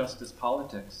climate justice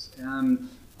politics and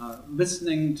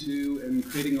listening to and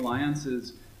creating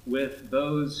alliances with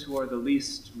those who are the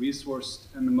least resourced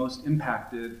and the most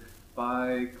impacted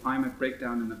by climate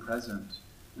breakdown in the present.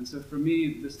 And so for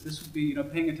me, this would be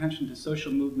paying attention to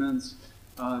social movements,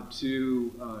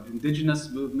 to indigenous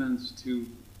movements, to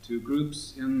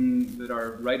groups that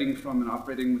are writing from and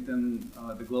operating within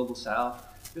the global south.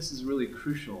 This is really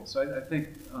crucial. So I think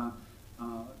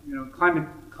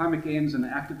climate games and the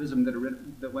activism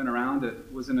that went around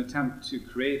it was an attempt to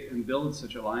create and build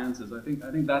such alliances. I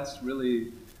think that's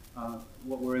really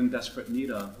what we're in desperate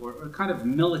need of, or kind of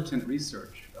militant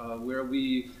research, where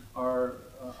we are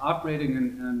operating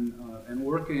and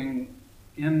working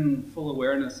in full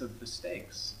awareness of the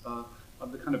stakes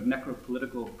of the kind of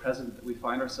necropolitical present that we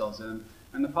find ourselves in,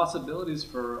 and the possibilities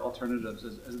for alternatives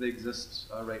as they exist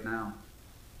right now.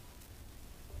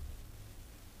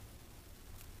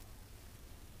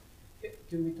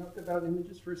 Can we talk about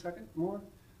images for a second more?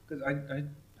 Because I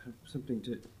have something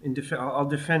to I'll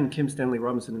defend Kim Stanley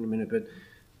Robinson in a minute,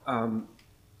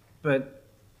 but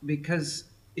because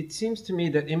it seems to me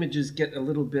that images get a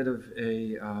little bit of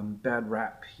a bad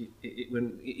rap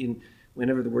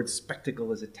whenever the word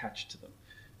spectacle is attached to them,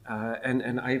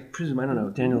 and I presume, I don't know,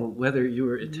 Daniel, whether you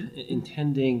were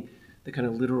intending the kind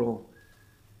of literal.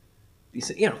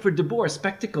 For Du Bois,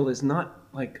 spectacle is not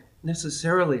like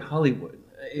necessarily Hollywood.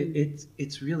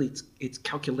 It's really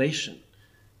calculation.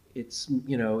 It's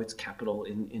capital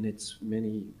in its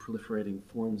many proliferating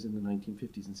forms in the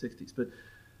 1950s and 60s.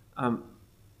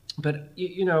 But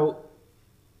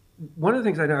one of the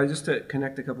things I know, just to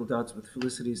connect a couple of dots with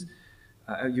Felicity's,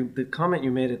 the comment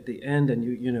you made at the end, and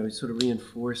you sort of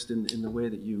reinforced in the way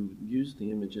that you used the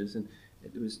images, and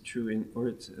it was true in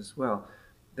Orts as well,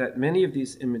 that many of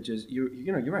these images, you're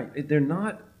right, they're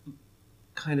not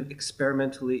kind of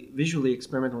visually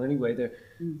experimental anyway.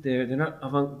 They're not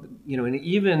and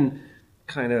even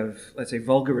kind of, let's say,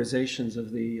 vulgarizations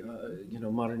of the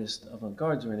modernist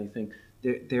avant-gardes or anything.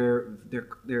 They're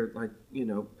like,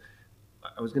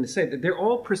 I was going to say that they're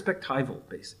all perspectival,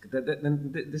 basically.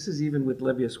 This is even with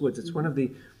Lebbeus Woods. It's one of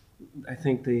the, I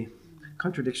think, the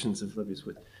contradictions of Lebbeus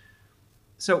Woods.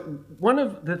 So one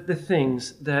of the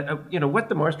things that what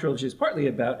the Mars trilogy is partly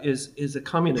about is a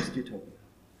communist utopia.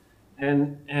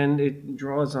 And it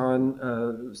draws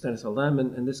on Stanislaw Lem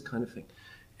and this kind of thing.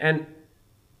 And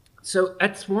so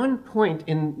at one point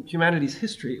in humanities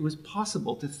history, it was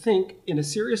possible to think in a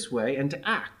serious way and to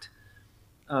act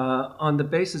on the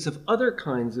basis of other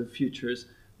kinds of futures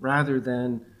rather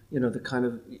than the kind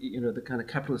of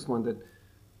capitalist one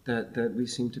that we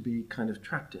seem to be kind of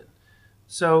trapped in.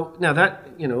 So now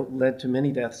that led to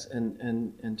many deaths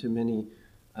and to many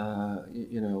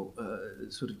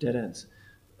sort of dead ends.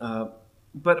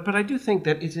 But I do think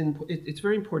that it's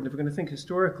very important, if we're going to think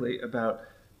historically about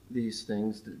these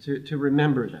things, to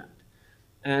remember that.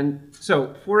 And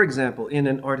so, for example, in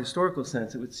an art historical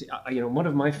sense, it would see, one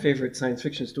of my favorite science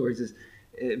fiction stories is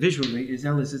visually is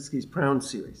L. Lissitzky's Pround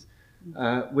series,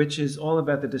 which is all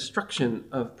about the destruction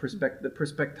of the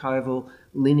perspectival,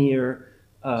 linear,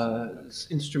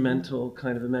 instrumental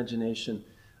kind of imagination.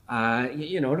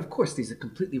 And of course, these are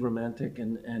completely romantic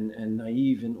and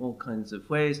naive in all kinds of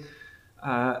ways.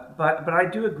 But I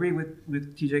do agree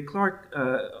with T.J. Clark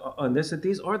on this, that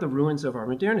these are the ruins of our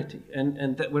modernity.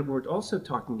 And that what we're also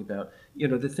talking about,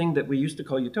 the thing that we used to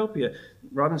call utopia,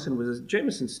 Robinson was a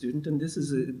Jameson student, and this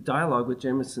is a dialogue with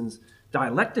Jameson's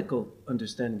dialectical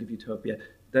understanding of utopia,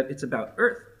 that it's about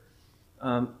Earth.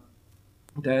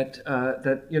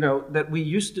 That we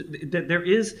used to, that there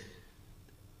is,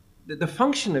 the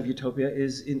function of utopia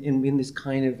is in this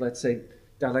kind of, let's say,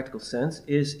 dialectical sense,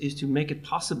 is to make it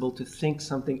possible to think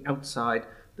something outside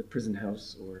the prison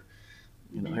house or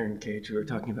iron cage we were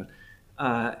talking about.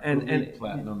 And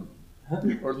platinum. Huh?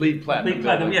 Or lead platinum. Lead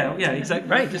platinum, yeah, exactly.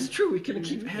 Right, it's true. We can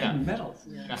keep adding metals.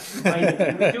 Yeah.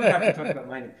 Mining. We do have to talk about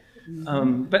mining.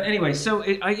 But anyway, so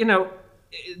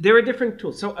there are different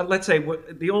tools. So let's say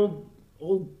the old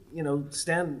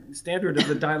standard of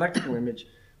the dialectical image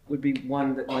would be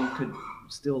one that one could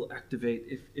still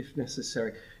activate if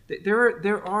necessary.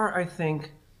 There are, I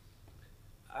think,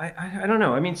 I don't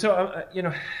know. I mean, so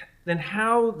then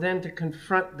how then to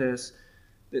confront this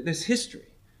history,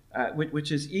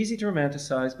 which is easy to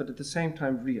romanticize, but at the same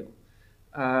time real,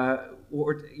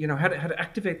 or how to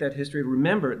activate that history,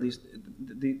 remember at least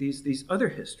these other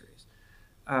histories,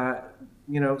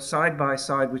 side by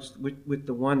side with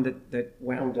the one that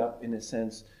wound up in a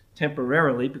sense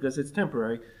temporarily, because it's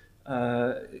temporary,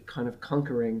 kind of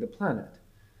conquering the planet.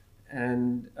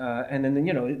 And then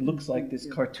it looks like this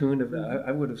cartoon of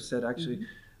I would have said actually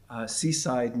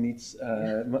seaside meets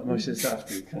Moshe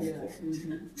Safdie kind of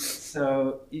thing.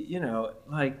 So, you know,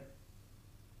 like,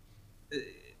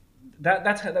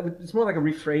 it's more like a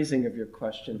rephrasing of your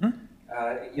question,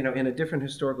 you know, in a different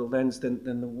historical lens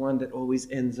than the one that always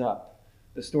ends up,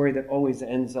 the story that always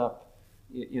ends up,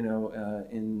 you know,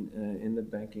 in the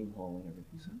banking hall and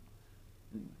everything. So,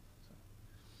 anyway.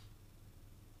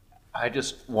 I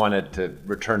just wanted to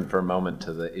return for a moment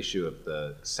to the issue of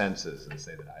the senses and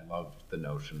say that I loved the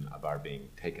notion of our being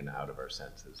taken out of our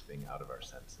senses, being out of our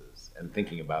senses, and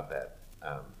thinking about that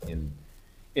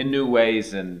in new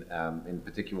ways, and in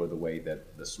particular the way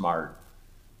that the smart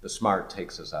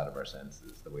takes us out of our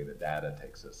senses, the way the data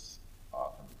takes us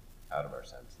often out of our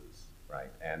senses,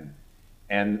 right? And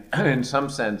in some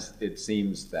sense, it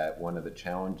seems that one of the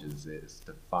challenges is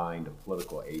to find a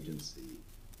political agency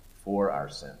for our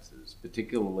senses,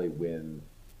 particularly when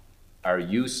our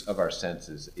use of our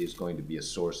senses is going to be a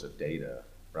source of data,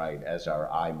 right? As our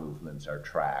eye movements are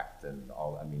tracked and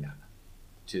all, I mean,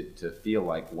 to feel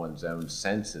like one's own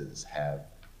senses have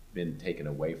been taken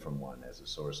away from one as a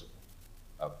source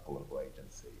of political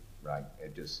agency, right?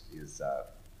 It just is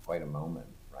quite a moment,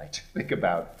 right? To think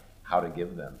about how to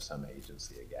give them some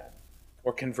agency again.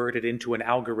 Or convert it into an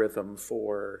algorithm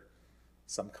for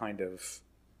some kind of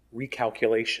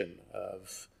recalculation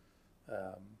of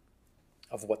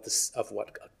what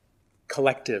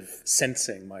collective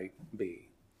sensing might be.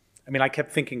 I mean, I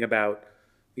kept thinking about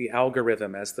the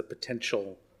algorithm as the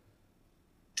potential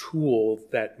tool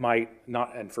that might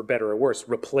not, and for better or worse,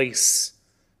 replace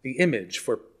the image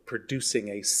for producing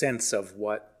a sense of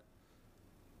what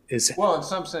is. Well, in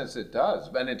some sense it does,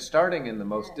 and it's starting in the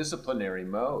most disciplinary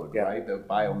mode, right? The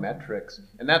biometrics.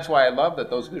 And that's why I love that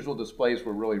those visual displays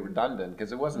were really redundant,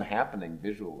 because it wasn't happening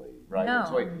visually, right?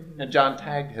 No. And John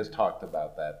Tagg has talked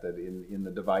about that in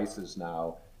the devices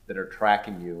now that are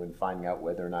tracking you and finding out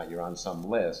whether or not you're on some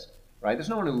list, right? There's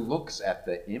no one who looks at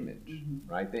the image,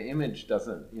 right? The image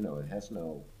doesn't, you know, it has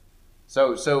no.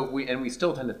 So we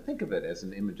still tend to think of it as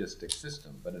an imagistic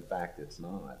system, but in fact it's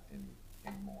not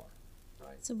anymore.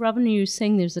 So, Robin, are you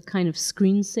saying there's a kind of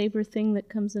screensaver thing that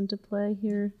comes into play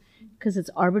here? Because it's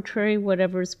arbitrary,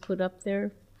 whatever's put up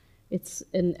there.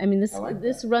 And I mean,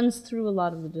 this runs through a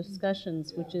lot of the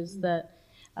discussions, which is that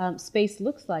space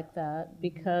looks like that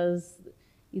because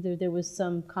either there was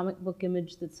some comic book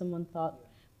image that someone thought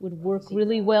would work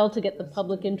really well to get the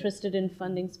public interested in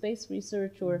funding space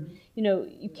research, or, you know,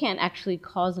 you can't actually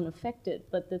cause and affect it,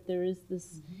 but that there is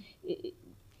this.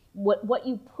 What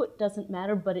you put doesn't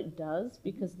matter, but it does,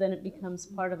 because then it becomes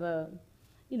part of a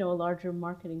larger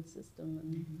marketing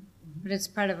system. But it's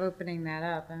part of opening that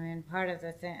up. I mean, part of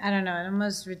the thing, I don't know,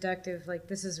 almost reductive, like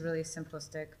this is really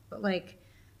simplistic, but like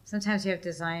sometimes you have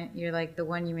design, you're like the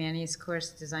one humanities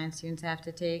course design students have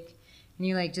to take, and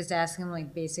you like just ask them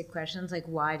like basic questions, like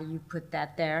why do you put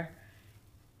that there?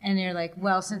 And you're like,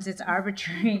 well, since it's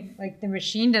arbitrary, like the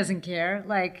machine doesn't care.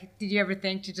 Like, did you ever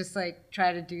think to just like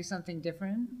try to do something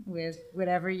different with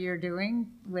whatever you're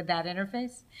doing with that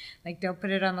interface? Like, don't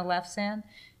put it on the left sand.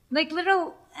 Like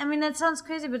literal, I mean, that sounds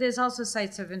crazy, but there's also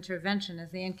sites of intervention as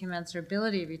the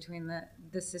incommensurability between the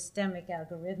systemic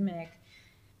algorithmic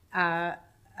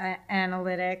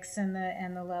analytics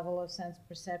and the level of sense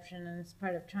perception. And it's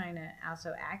part of trying to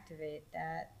also activate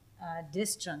that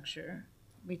disjuncture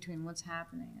between what's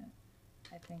happening.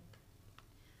 I think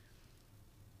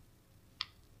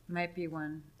might be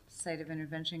one site of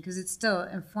intervention, because it's still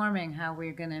informing how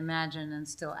we're going to imagine and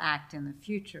still act in the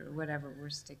future, whatever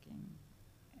we're sticking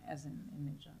as an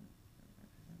image on.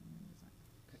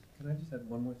 Can I just add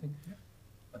one more thing?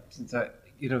 Since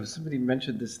somebody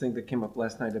mentioned this thing that came up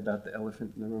last night about the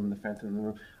elephant in the room and the phantom in the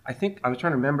room. I think I was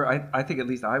trying to remember. I think at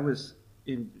least I was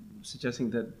suggesting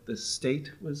that the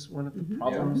state was one of the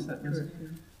problems that was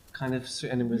kind of,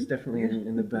 and it was definitely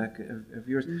in the back of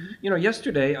yours. You know,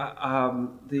 yesterday,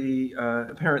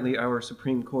 apparently our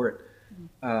Supreme Court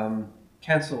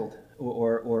canceled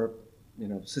or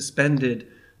suspended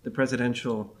the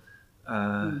presidential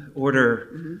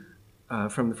order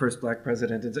from the first black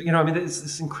president. And so, I mean,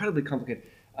 it's incredibly complicated.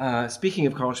 Speaking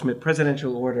of Carl Schmitt,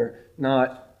 presidential order,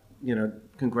 not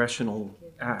congressional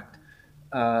act.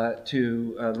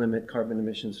 To limit carbon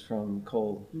emissions from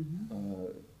coal,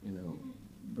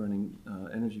 burning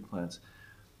energy plants.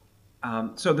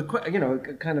 So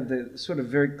kind of the sort of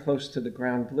very close to the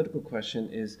ground political question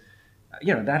is,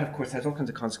 that of course has all kinds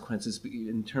of consequences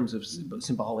in terms of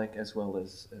symbolic as well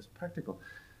as practical.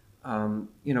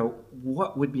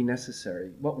 What would be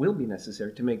necessary? What will be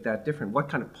necessary to make that different? What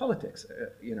kind of politics,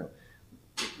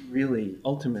 really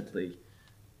ultimately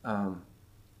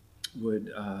would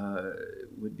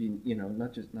be, you know,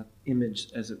 not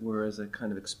imaged, as it were, as a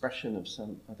kind of expression of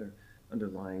some other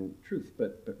underlying truth,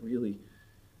 but really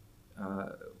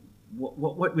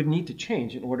what would need to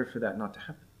change in order for that not to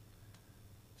happen?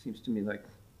 Seems to me like,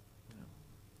 you know,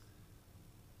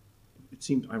 it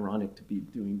seemed ironic to be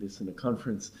doing this in a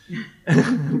conference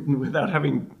without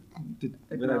having to,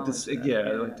 I'd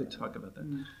like to talk about that.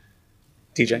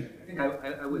 TJ? I think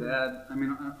I would add, I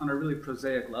mean, on a really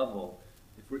prosaic level,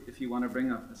 if you want to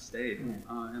bring up the state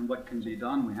and what can be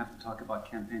done, we have to talk about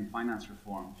campaign finance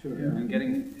reform. Sure. And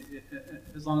getting,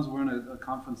 as long as we're in a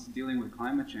conference dealing with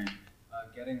climate change,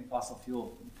 getting fossil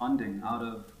fuel funding out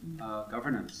of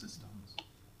governance systems.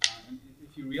 And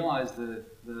if you realize that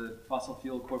the fossil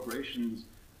fuel corporations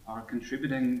are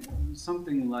contributing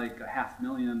something like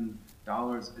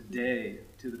 $500,000 a day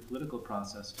to the political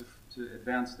process to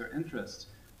advance their interests,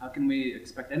 how can we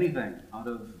expect anything out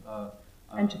of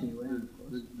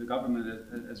the government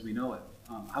as we know it?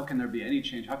 How can there be any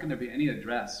change? How can there be any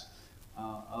address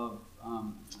of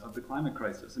the climate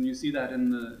crisis? And you see that in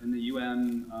the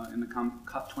UN, in the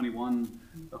COP21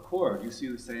 Accord. You see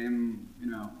the same, you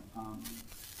know,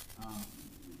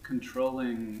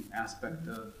 controlling aspect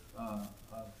of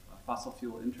fossil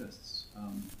fuel interests.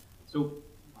 So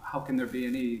how can there be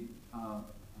any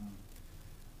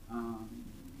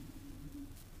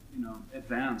you know,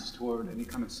 advance toward any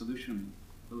kind of solution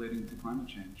relating to climate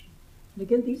change? And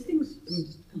again, these things, I mean,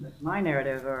 just to come back to my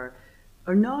narrative, are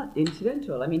not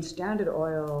incidental. I mean, Standard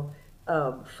Oil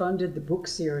funded the book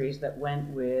series that went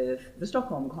with the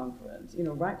Stockholm Conference. You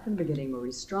know, right from the beginning,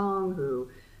 Maurice Strong, who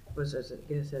was, as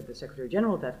I said, the Secretary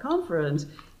General at that conference,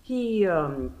 he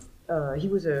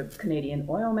was a Canadian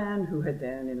oil man who had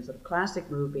then, in a sort of classic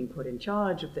move, been put in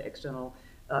charge of the external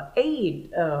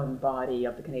aid body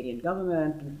of the Canadian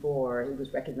government before he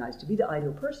was recognized to be the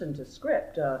ideal person to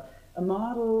script a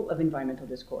model of environmental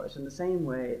discourse in the same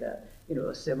way that, you know,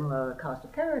 a similar cast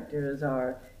of characters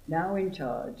are now in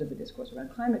charge of the discourse around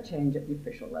climate change at the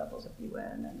official levels of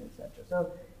UN and et cetera.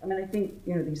 So, I mean, I think,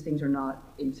 you know, these things are not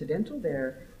incidental.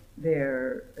 They're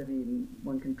I mean,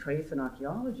 one can trace an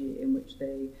archaeology in which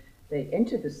they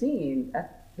entered the scene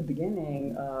at the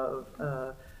beginning of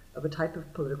a type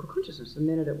of political consciousness, the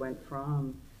minute it went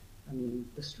from, I mean,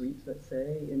 the streets, let's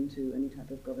say, into any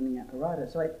type of governing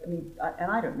apparatus. So, I mean,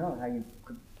 and I don't know how you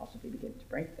could possibly begin to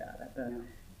break that,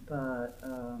 but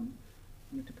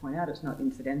you have to point out it's not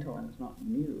incidental and it's not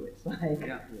new. It's like,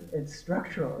 it's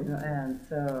structural, you know, and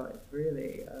so it's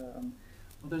really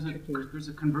well, there's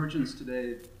a convergence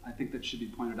today, I think, that should be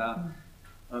pointed out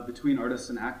between artists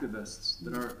and activists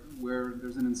that are, where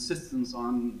there's an insistence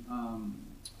on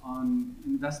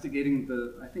investigating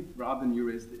I think, Robin, you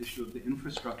raised the issue of the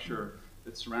infrastructure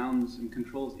that surrounds and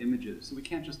controls images. So we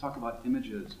can't just talk about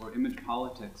images or image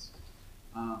politics.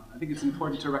 I think it's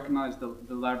important to recognize the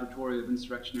laboratory of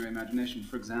insurrectionary imagination,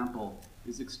 for example,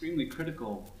 is extremely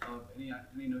critical of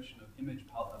any notion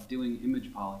of doing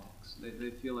image politics. They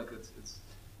feel like it's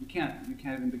you can't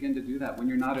even begin to do that when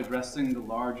you're not addressing the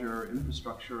larger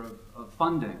infrastructure of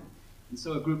funding. And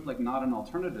so a group like Not an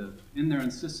Alternative, in their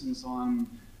insistence on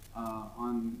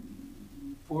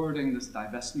forwarding this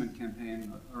divestment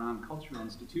campaign around cultural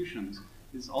institutions,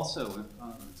 is also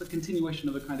it's a continuation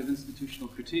of a kind of institutional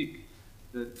critique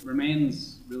that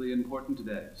remains really important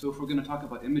today. So if we're going to talk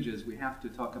about images, we have to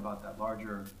talk about that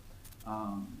larger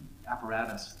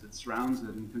apparatus that surrounds it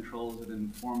and controls it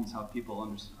and informs how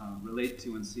people relate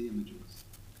to and see images.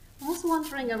 I was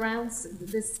wondering around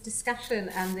this discussion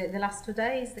and the last 2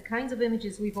 days, the kinds of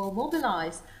images we've all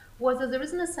mobilized, whether there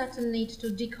isn't a certain need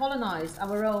to decolonize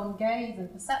our own gaze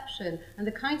and perception and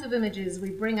the kinds of images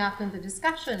we bring up in the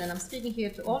discussion. And I'm speaking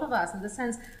here to all of us in the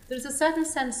sense, there's a certain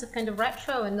sense of kind of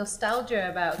retro and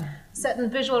nostalgia about certain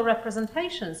visual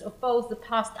representations of both the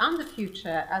past and the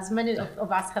future, as many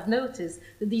of us have noticed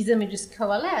that these images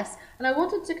coalesce. And I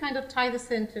wanted to kind of tie this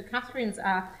into Catherine's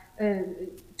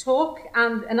talk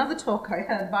and another talk I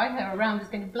heard by her around this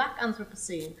kind of Black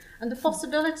Anthropocene and the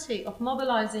possibility of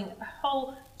mobilizing a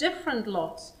whole different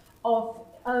lot of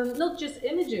not just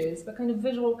images but kind of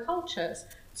visual cultures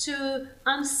to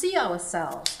unsee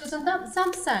ourselves. Because in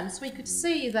some sense we could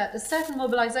see that a certain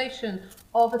mobilization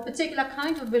of a particular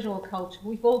kind of visual culture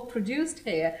we've all produced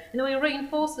here in a way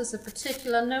reinforces a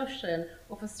particular notion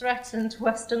of a threatened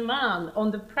Western man on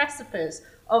the precipice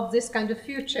of this kind of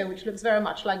future, which looks very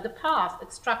much like the past,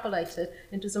 extrapolated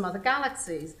into some other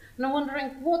galaxies. And I'm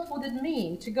wondering, what would it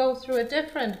mean to go through a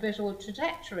different visual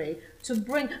trajectory, to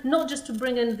bring, not just to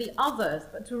bring in the others,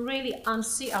 but to really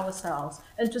unsee ourselves,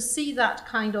 and to see that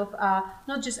kind of,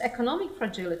 not just economic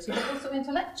fragility, but also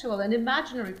intellectual and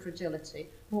imaginary fragility,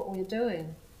 what we're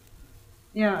doing.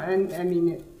 Yeah, and I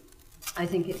mean, I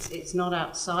think it's not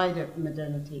outside of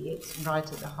modernity. It's right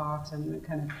at the heart and the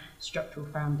kind of structural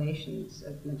foundations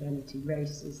of modernity.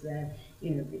 Race is there.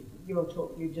 You know,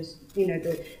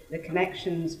 the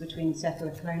connections between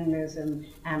settler colonialism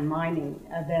and mining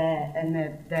are there, and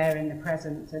they're there in the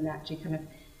present, and actually kind of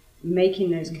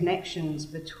making those connections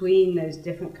between those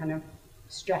different kind of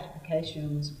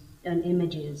stratifications and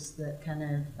images that kind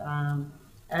of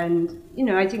and you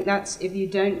know, I think that's, if you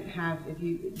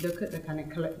look at the kind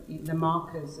of the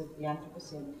markers of the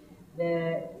Anthropocene,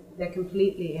 they're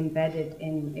completely embedded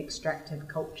in extractive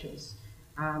cultures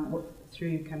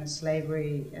through kind of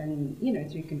slavery and, you know,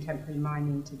 through contemporary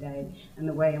mining today, and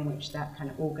the way in which that kind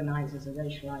of organizes a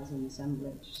racializing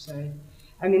assemblage. So,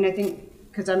 I mean, I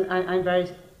think, because I'm very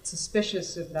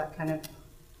suspicious of that kind of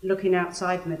looking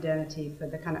outside modernity for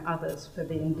the kind of others, for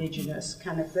the indigenous,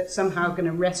 kind of, that's somehow going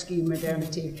to rescue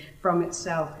modernity from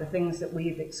itself, the things that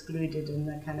we've excluded and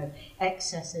the kind of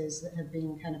excesses that have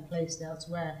been kind of placed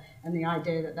elsewhere, and the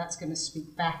idea that that's going to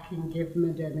speak back and give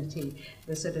modernity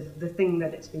the sort of the thing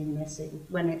that it's been missing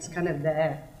when it's kind of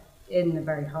there in the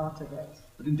very heart of it.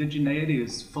 But indigeneity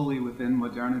is fully within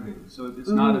modernity, so it's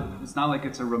not like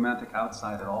it's a romantic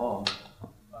outside at all.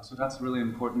 So that's really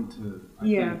important to, I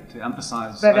think, to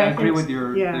emphasize. But I agree with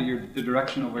the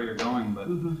direction of where you're going, but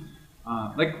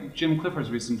like Jim Clifford's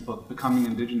recent book, Becoming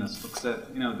Indigenous, looks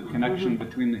at, you know, the connection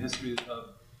between the histories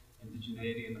of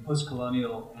indigeneity and the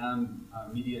post-colonial and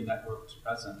media networks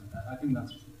present. I think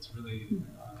it's really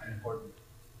important.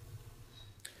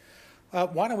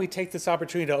 Why don't we take this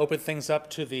opportunity to open things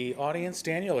up to the audience?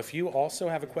 Daniel, if you also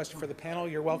have a question for the panel,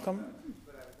 you're welcome.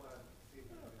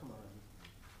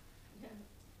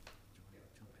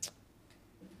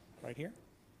 Right here.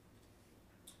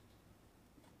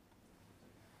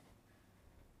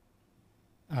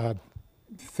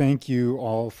 Thank you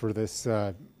all for this,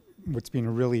 what's been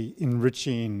a really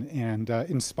enriching and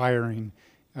inspiring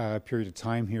period of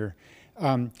time here.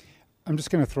 I'm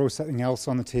just going to throw something else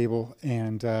on the table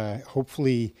and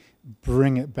hopefully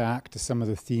bring it back to some of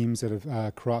the themes that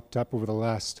have cropped up over the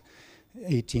last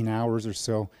 18 hours or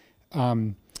so.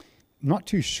 Not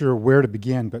too sure where to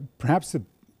begin, but perhaps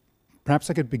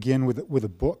I could begin with a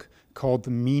book called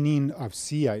The Meaning of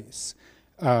Sea Ice,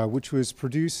 which was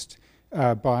produced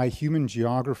by human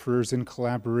geographers in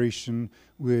collaboration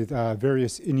with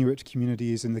various Inuit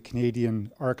communities in the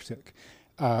Canadian Arctic.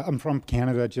 I'm from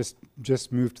Canada,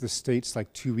 just moved to the States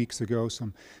like 2 weeks ago, so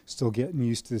I'm still getting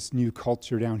used to this new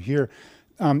culture down here.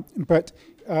 Did you bring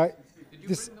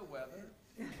the weather?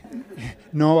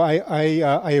 No,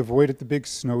 I avoided the big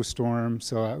snowstorm,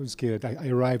 so that was good. I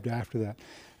arrived after that.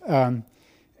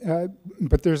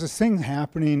 But there's this thing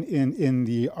happening in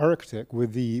the Arctic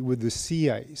with the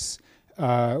sea ice,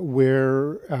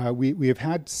 where we have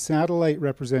had satellite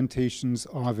representations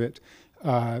of it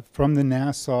from the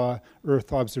NASA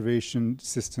Earth observation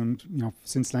system, you know,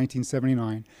 since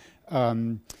 1979,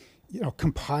 you know,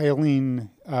 compiling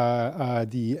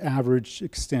the average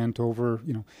extent over,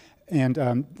 you know,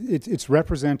 and it's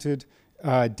represented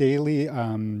daily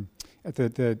at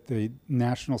the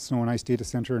National Snow and Ice Data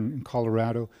Center in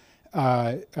Colorado,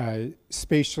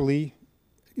 spatially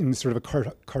in sort of a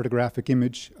cartographic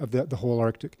image of the whole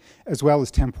Arctic, as well as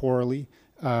temporally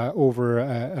over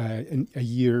a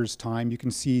year's time. You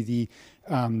can see the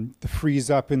freeze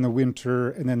up in the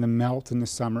winter and then the melt in the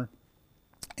summer.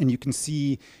 And you can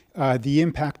see the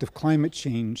impact of climate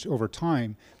change over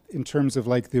time in terms of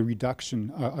like the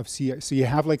reduction of sea ice. So you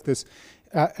have like this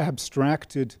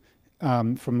abstracted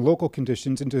from local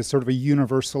conditions into sort of a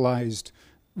universalized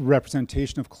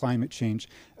representation of climate change.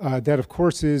 That, of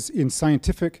course, is in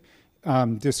scientific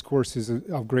discourse is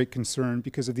of great concern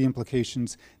because of the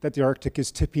implications that the Arctic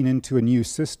is tipping into a new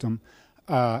system,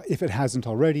 if it hasn't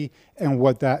already, and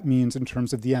what that means in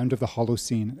terms of the end of the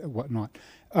Holocene and whatnot.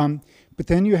 But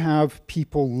then you have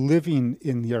people living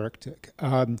in the Arctic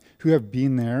who have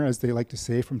been there, as they like to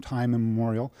say, from time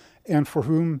immemorial, and for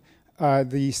whom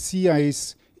the sea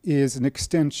ice is an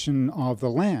extension of the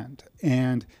land,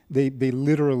 and they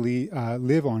literally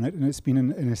live on it, and it's been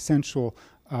an essential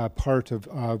part of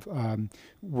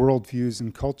worldviews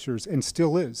and cultures, and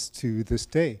still is to this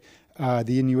day.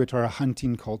 The Inuit are a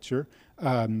hunting culture.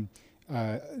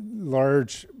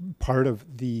 Large part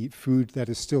of the food that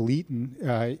is still eaten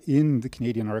in the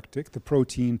Canadian Arctic, the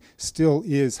protein still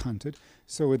is hunted.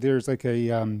 So there's like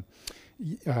a,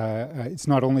 it's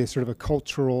not only a sort of a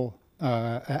cultural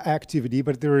activity,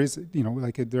 but there is, you know,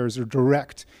 like there's a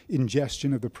direct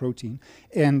ingestion of the protein.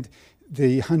 And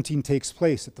the hunting takes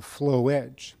place at the flow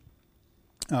edge,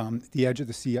 the edge of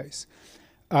the sea ice.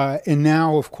 And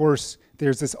now, of course,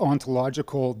 there's this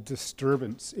ontological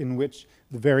disturbance in which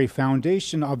the very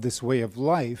foundation of this way of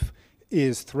life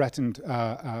is threatened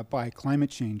by climate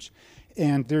change.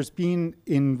 And there's been,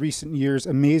 in recent years,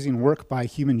 amazing work by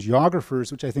human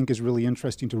geographers, which I think is really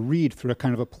interesting to read through a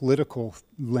kind of a political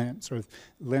lens, or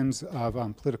lens of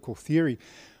political theory,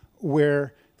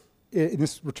 where, and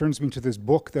this returns me to this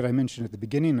book that I mentioned at the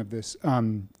beginning of this,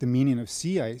 The Meaning of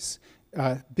Sea Ice,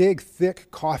 big,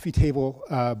 thick, coffee table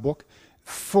book,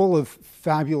 full of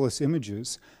fabulous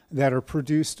images that are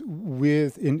produced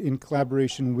with, in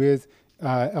collaboration with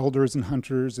elders and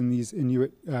hunters in these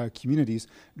Inuit communities,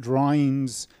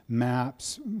 drawings,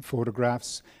 maps,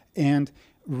 photographs, and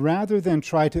rather than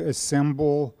try to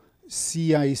assemble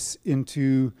sea ice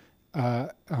into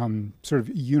sort of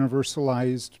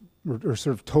universalized or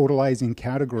sort of totalizing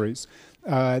categories,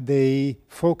 they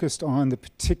focused on the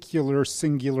particular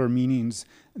singular meanings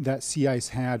that sea ice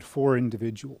had for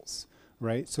individuals.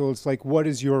 Right, so it's like, what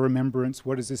is your remembrance?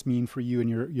 What does this mean for you in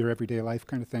your everyday life,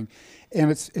 kind of thing?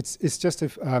 And it's just a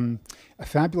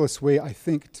fabulous way, I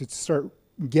think, to start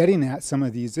getting at some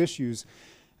of these issues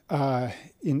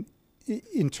in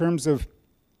terms of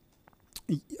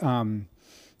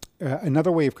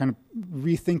another way of kind of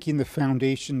rethinking the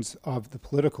foundations of the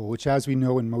political, which, as we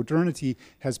know in modernity,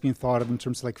 has been thought of in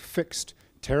terms of like fixed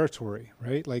territory,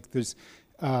 right? Like there's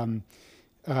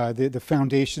the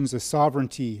foundations of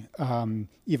sovereignty,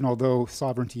 even although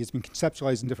sovereignty has been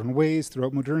conceptualized in different ways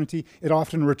throughout modernity, it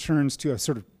often returns to a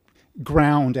sort of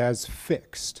ground as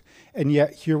fixed. And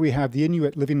yet here we have the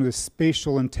Inuit living with a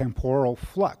spatial and temporal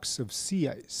flux of sea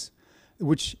ice,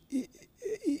 which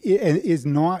is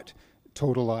not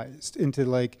totalized into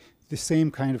like the same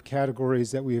kind of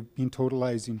categories that we have been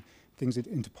totalizing things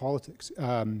into politics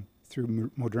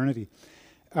through modernity.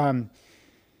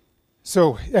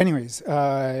 So anyways,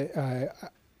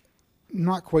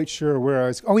 not quite sure where I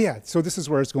was, oh yeah, so this is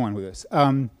where I was going with this.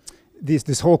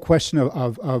 This whole question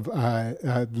of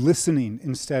listening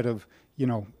instead of,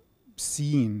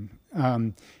 seeing.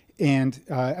 And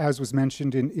as was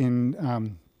mentioned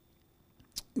in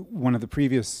one of the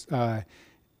previous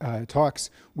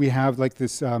talks, we have like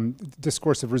this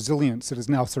discourse of resilience that has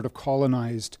now sort of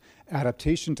colonized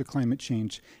adaptation to climate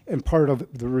change. And part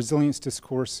of the resilience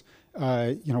discourse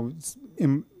as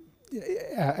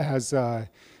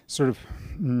sort of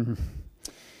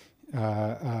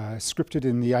scripted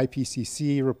in the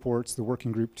IPCC reports, the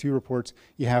Working Group 2 reports,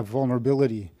 you have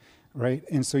vulnerability, right?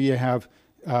 And so you have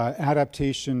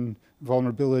adaptation,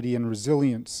 vulnerability, and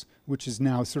resilience, which is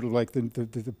now sort of like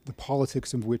the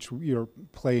politics of which we are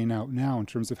playing out now in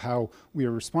terms of how we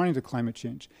are responding to climate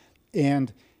change.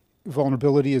 And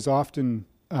vulnerability is often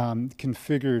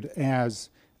configured as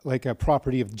like a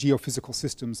property of geophysical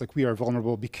systems, like we are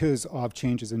vulnerable because of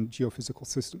changes in geophysical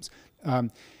systems.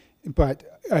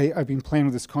 But I've been playing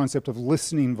with this concept of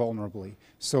listening vulnerably.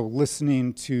 So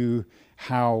listening to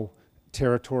how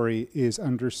territory is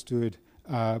understood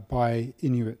by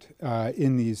Inuit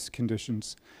in these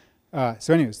conditions.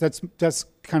 So anyways, that's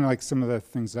kind of like some of the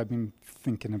things I've been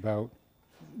thinking about.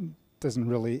 Doesn't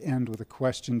really end with a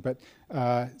question, but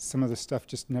some of the stuff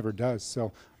just never does.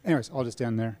 So anyways, I'll just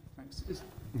end there. Thanks.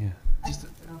 Yeah.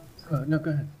 No,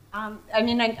 go ahead. I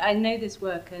mean, I know this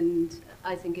work, and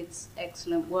I think it's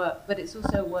excellent work, but it's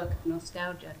also a work of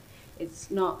nostalgia.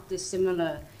 It's not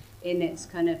dissimilar in its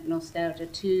kind of nostalgia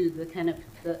to the kind of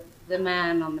the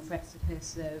man on the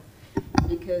precipice of,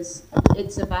 because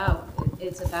it's about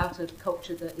a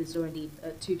culture that is already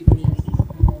at 2 degrees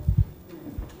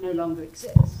no longer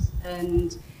exists,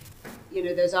 and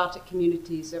those Arctic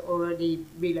communities are already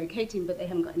relocating, but they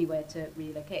haven't got anywhere to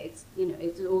relocate.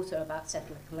 It's also about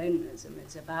settler colonialism.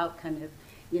 It's about kind of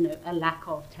a lack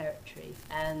of territory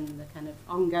and the kind of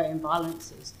ongoing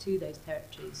violences to those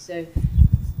territories. So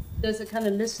there's a kind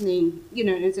of listening,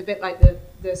 and it's a bit like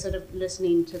the sort of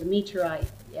listening to the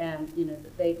meteorite,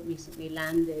 that they recently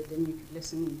landed, and you could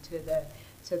listen to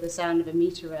the sound of a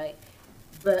meteorite.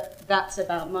 But that's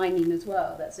about mining as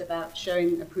well. That's about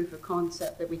showing a proof of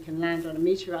concept that we can land on a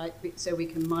meteorite so we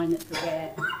can mine it for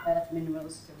rare earth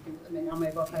minerals, so we can put them in our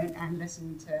mobile phone and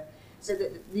listen to. So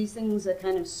that these things are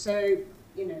kind of so,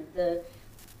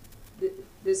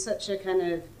 there's such a kind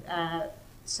of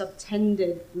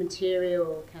subtended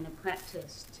material kind of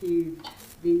practice to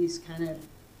these kind of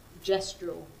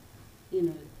gestural,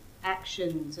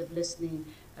 actions of listening,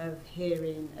 of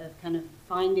hearing, of kind of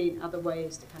finding other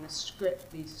ways to kind of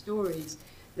script these stories,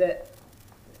 that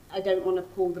I don't want to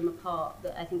pull them apart,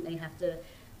 that I think they have to,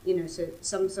 so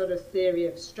some sort of theory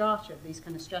of strata, these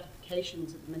kind of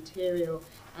stratifications of the material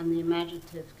and the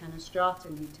imaginative kind of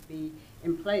strata need to be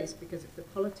in place, because if the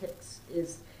politics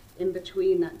is in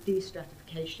between that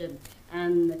de-stratification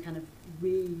and the kind of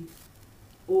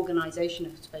reorganization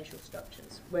of spatial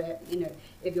structures, where, you know,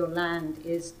 if your land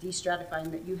is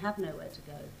de-stratifying, that you have nowhere to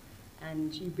go,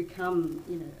 and you become,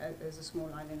 you know, as a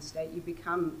small island state, you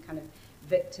become kind of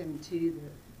victim to the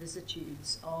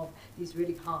vicissitudes of these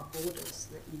really hard borders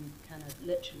that you kind of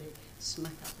literally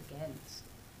smack up against.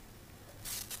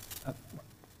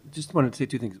 Just wanted to say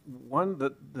two things. One,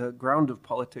 the ground of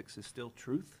politics is still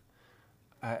truth,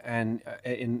 and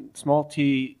in small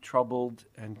t, troubled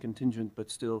and contingent,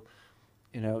 but still,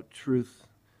 you know, truth.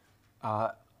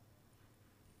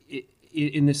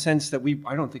 In the sense that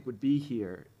I don't think would be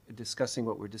here discussing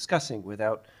what we're discussing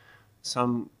without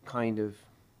some kind of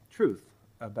truth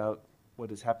about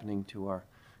what is happening to our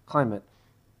climate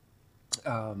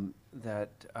that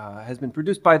has been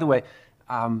produced, by the way,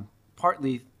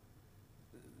 partly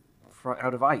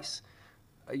out of ice.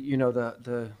 You know,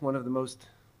 one of the most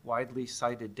widely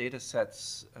cited data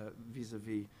sets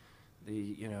vis-a-vis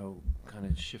the, you know, kind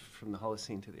of shift from the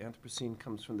Holocene to the Anthropocene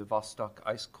comes from the Vostok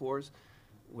ice cores,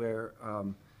 where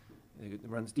it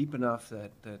runs deep enough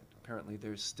that apparently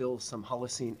there's still some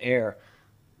Holocene air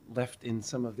left in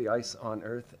some of the ice on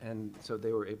Earth, and so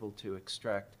they were able to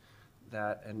extract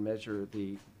that and measure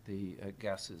the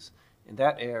gases in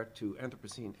that air to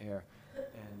Anthropocene air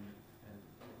and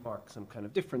mark some kind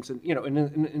of difference, and, you know,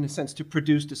 in a sense, to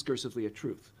produce discursively a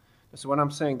truth. So when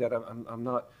I'm saying that, I'm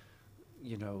not,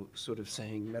 you know, sort of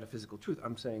saying metaphysical truth.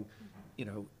 I'm saying, you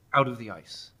know, out of the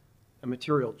ice, a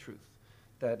material truth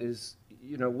that is,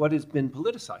 you know, what has been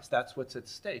politicized. That's what's at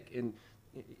stake in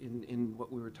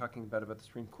what we were talking about the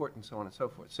Supreme Court and so on and so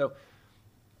forth. So,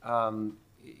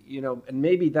 you know, and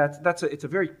maybe it's a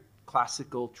very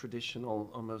classical, traditional,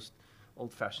 almost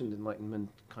old-fashioned Enlightenment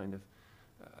kind of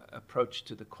approach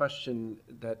to the question,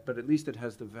 but at least it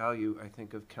has the value, I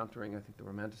think, of countering, I think, the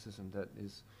romanticism that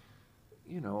is,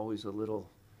 you know, always a little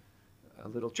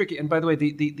tricky. And by the way,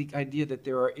 the idea that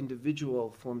there are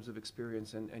individual forms of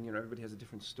experience and you know, everybody has a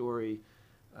different story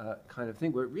kind of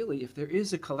thing, where really, if there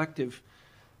is a collective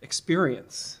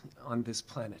experience on this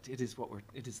planet, it is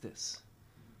this.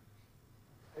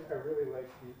 I really like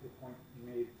the point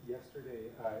you made yesterday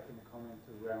in the comment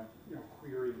around, you know,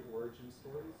 querying origin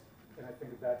stories. And I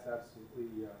think that's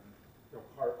absolutely you know,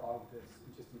 part of this,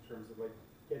 just in terms of like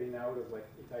getting out of like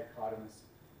a dichotomous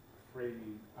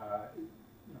framing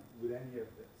you know, with any of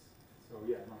this. So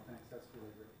yeah, no, thanks. That's really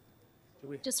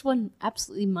great. Just one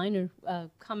absolutely minor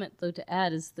comment, though, to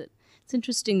add is that it's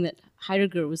interesting that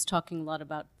Heidegger was talking a lot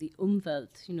about the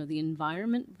Umwelt, you know, the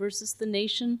environment versus the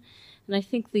nation. And I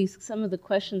think some of the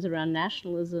questions around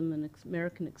nationalism and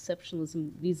American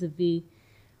exceptionalism vis-a-vis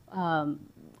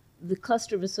the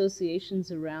cluster of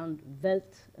associations around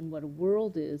Welt and what a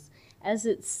world is, as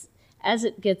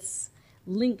it gets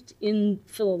linked in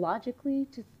philologically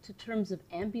to terms of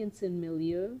ambience and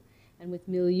milieu, and with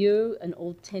milieu, an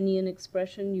old Tenian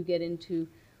expression, you get into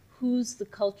who's the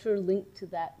culture linked to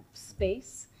that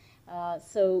space.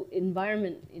 So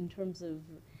environment, in terms of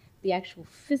the actual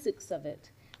physics of it,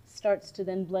 starts to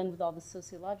then blend with all the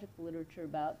sociological literature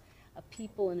about a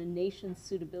people and a nation's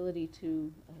suitability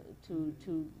to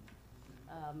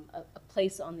a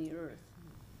place on the earth.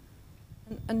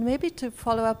 And maybe to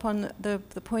follow up on the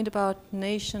point about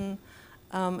nation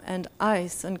and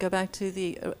ice, and go back to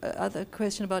the other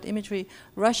question about imagery,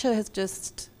 Russia has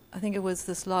just, I think it was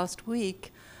this last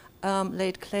week,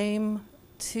 laid claim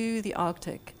to the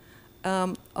Arctic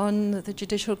on the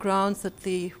judicial grounds that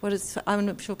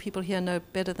I'm sure people here know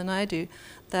better than I do,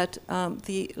 that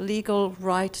the legal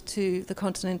right to the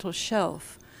continental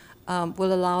shelf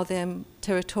will allow them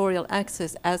territorial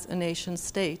access as a nation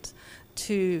state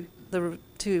to the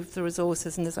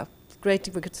resources, and there's a great,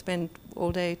 we could spend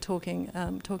all day talking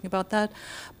about that.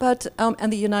 But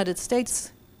and the United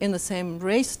States in the same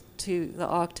race to the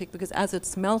Arctic, because as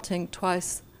it's melting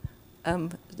twice, 2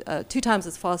 times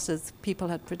as fast as people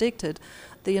had predicted,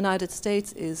 the United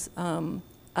States is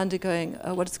undergoing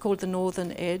what is called the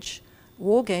Northern Edge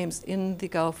war games in the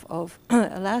Gulf of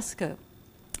Alaska.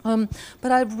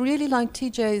 But I really like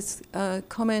TJ's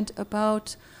comment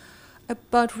about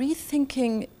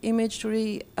rethinking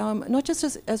imagery, not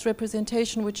just as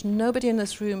representation, which nobody in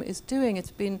this room is doing.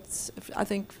 It's been, I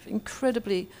think,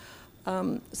 incredibly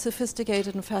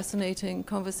sophisticated and fascinating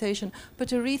conversation, but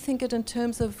to rethink it in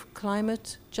terms of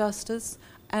climate justice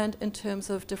and in terms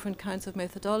of different kinds of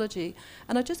methodology.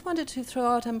 And I just wanted to throw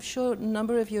out, I'm sure a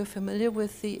number of you are familiar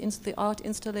with the art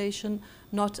installation,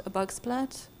 Not a Bug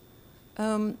Splat,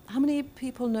 how many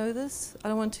people know this? I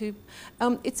don't want to.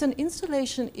 It's an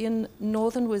installation in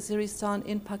northern Waziristan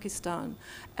in Pakistan.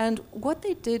 And what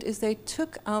they did is they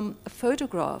took a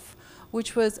photograph,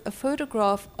 which was a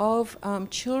photograph of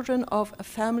children of a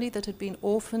family that had been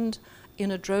orphaned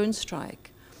in a drone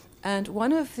strike. And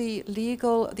one of the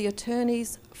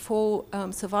attorneys for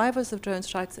survivors of drone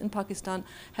strikes in Pakistan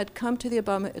had come to the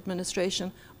Obama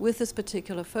administration with this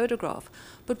particular photograph.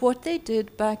 But what they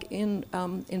did back in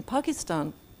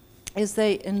Pakistan is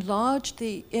they enlarged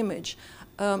the image.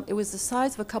 It was the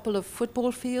size of a couple of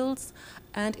football fields,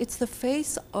 and it's the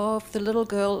face of the little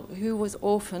girl who was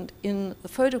orphaned in the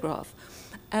photograph.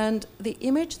 And the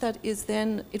image that is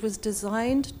then, it was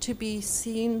designed to be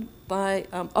seen by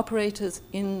operators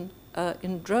in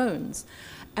drones.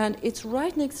 And it's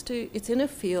right next to, it's in a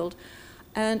field,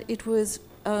 and it was,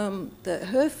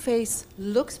 her face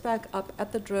looks back up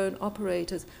at the drone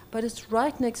operators, but it's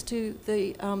right next to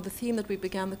the theme that we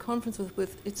began the conference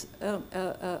with it's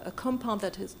a compound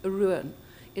that is a ruin.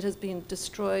 It has been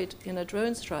destroyed in a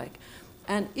drone strike.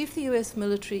 And if the US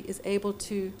military is able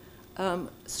to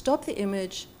stop the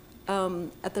image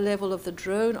at the level of the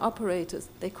drone operators,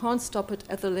 they can't stop it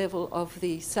at the level of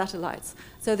the satellites.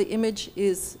 So the image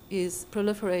is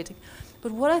proliferating.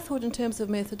 But what I thought in terms of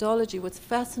methodology, what's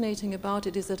fascinating about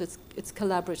it is that it's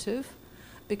collaborative,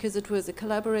 because it was a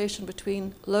collaboration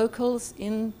between locals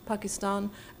in Pakistan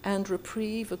and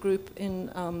Reprieve, a group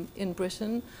in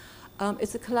Britain.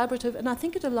 It's a collaborative, and I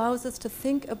think it allows us to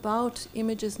think about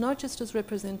images not just as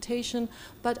representation,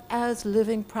 but as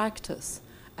living practice,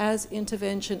 as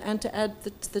intervention, and to add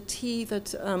the T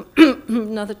that,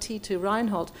 another T to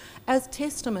Reinhold, as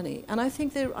testimony. And I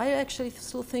think I actually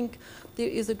still think there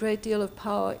is a great deal of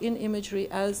power in imagery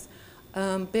as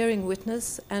bearing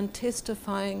witness and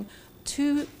testifying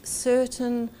to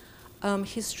certain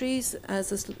histories,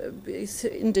 as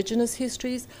indigenous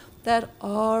histories, that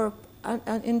are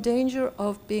in danger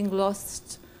of being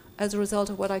lost as a result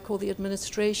of what I call the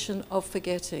administration of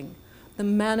forgetting, the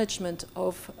management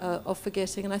of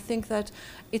forgetting. And I think that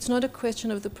it's not a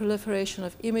question of the proliferation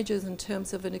of images in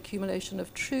terms of an accumulation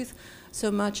of truth,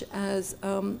 so much as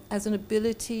an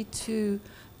ability to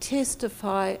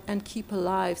testify and keep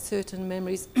alive certain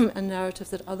memories and narratives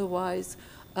that otherwise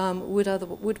would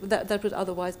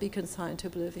otherwise be consigned to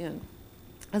oblivion,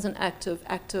 as an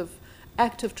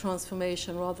active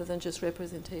transformation rather than just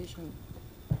representation.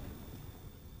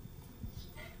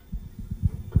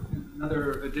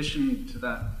 Another addition to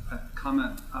that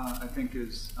comment, I think,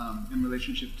 is in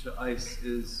relationship to ICE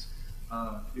is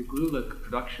Agglomerative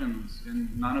Productions in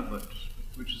Nunavut,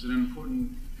 which is an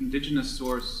important indigenous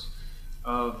source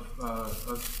of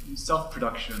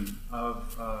self-production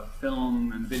of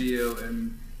film and video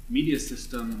and media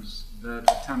systems that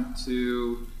attempt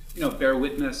to, bear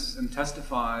witness and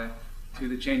testify to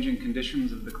the changing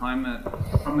conditions of the climate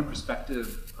from the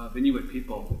perspective of Inuit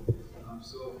people.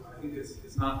 So I think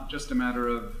it's not just a matter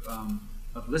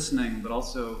of listening, but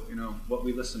also what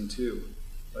we listen to.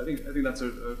 So I think that's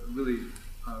a really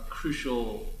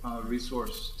crucial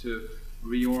resource to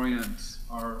reorient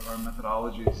our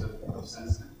methodologies of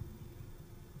sensing.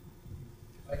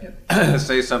 I can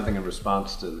say something in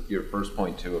response to your first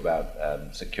point too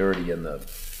about security in the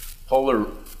polar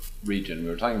region. We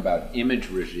were talking about image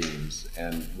regimes,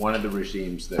 and one of the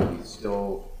regimes that we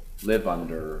still live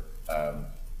under,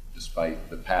 despite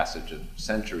the passage of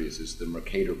centuries, is the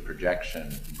Mercator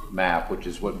projection map, which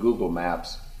is what Google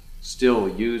Maps still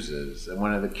uses. And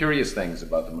one of the curious things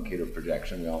about the Mercator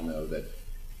projection, we all know that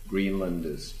Greenland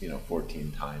is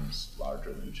 14 times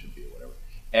larger than it should be, or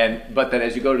whatever. But that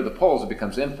as you go to the poles, it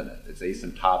becomes infinite. It's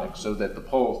asymptotic, so that the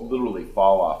poles literally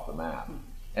fall off the map.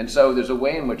 And so there's a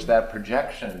way in which that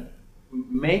projection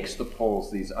makes the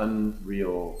poles these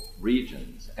unreal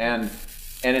regions. And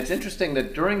it's interesting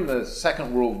that during the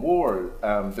Second World War,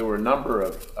 there were a number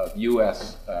of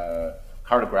US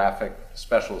cartographic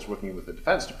specialists working with the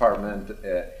Defense Department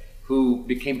who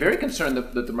became very concerned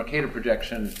that the Mercator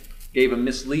projection gave a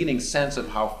misleading sense of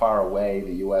how far away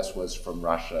the US was from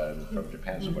Russia and from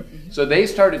Japan and so forth. So they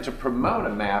started to promote a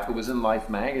map. It was in Life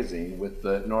magazine with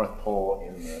the North Pole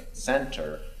in the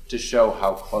center to show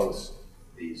how close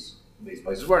these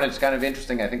places were. And it's kind of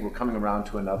interesting. I think we're coming around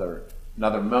to another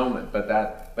moment,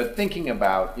 but thinking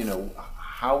about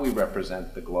how we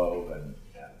represent the globe and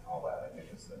all that, I think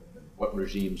is what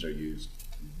regimes are used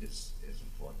is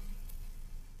important.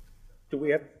 Do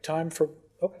we have time for?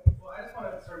 Oh. Well, I just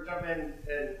want to sort of jump in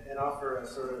and offer a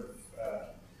sort of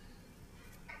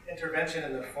intervention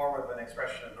in the form of an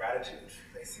expression of gratitude,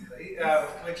 basically,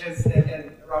 which is,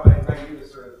 and Rob, I invite you to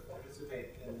sort of participate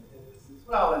in this as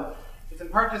well. And it's in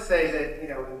part to say that,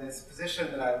 in this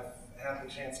position that I've have the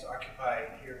chance to occupy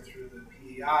here through the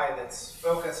PEI that's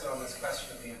focused on this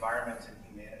question of the environment and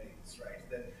humanities, right?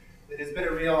 That has been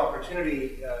a real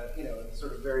opportunity, you know, in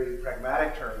sort of very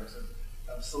pragmatic terms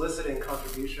of soliciting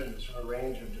contributions from a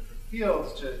range of different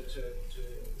fields to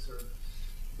sort of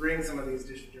bring some of these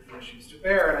different issues to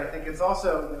bear. And I think it's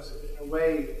also, you know, in a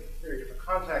way, very different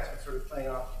context, but sort of playing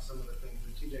off some of the things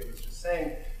that TJ was just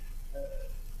saying,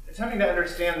 attempting to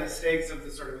understand the stakes of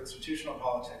the sort of institutional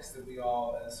politics that we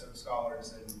all, as sort of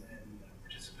scholars and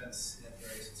participants in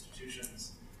various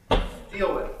institutions,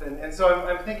 deal with. And so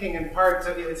I'm thinking in part,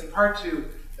 so it's in part to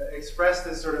express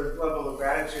this sort of level of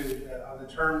gratitude on the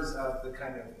terms of the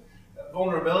kind of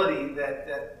vulnerability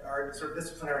that our sort of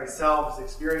disciplinary selves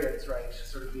experience, right?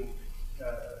 Sort of being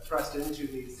thrust into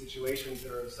these situations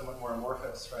that are somewhat more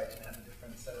amorphous, right? And have a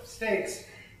different set of stakes.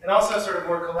 And also sort of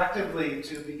more collectively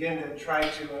to begin to try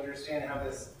to understand how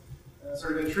this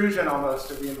sort of intrusion almost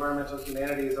of the environmental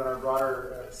humanities on our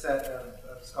broader set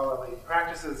of scholarly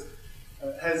practices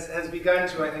has begun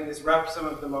to, I think, disrupt some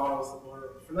of the models that we're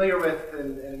familiar with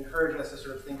and encourage us to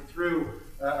sort of think through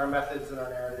our methods and our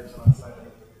narratives on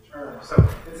scientific return. So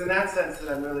it's in that sense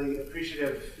that I'm really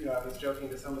appreciative. You know, I was joking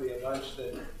to somebody at lunch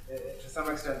that to some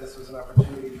extent this was an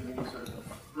opportunity for me to sort of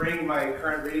bring my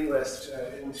current reading list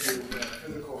into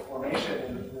physical formation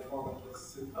in the form of this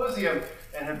symposium,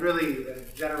 and have really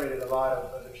generated a lot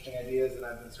of interesting ideas, and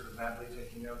I've been sort of madly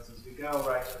taking notes as we go,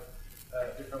 right?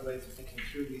 Different ways of thinking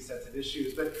through these sets of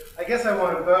issues. But I guess I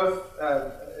want to both,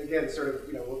 again, sort of,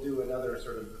 you know, we'll do another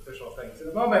sort of official things in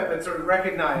a moment, but sort of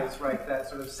recognize, right, that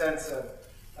sort of sense of,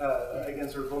 again,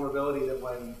 sort of vulnerability that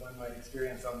one might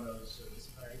experience on those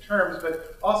disciplinary terms,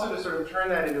 but also to sort of turn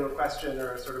that into a question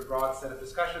or a sort of broad set of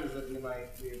discussions that we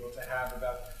might be able to have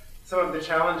about some of the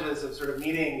challenges of sort of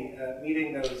meeting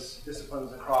those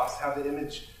disciplines across, how the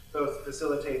image both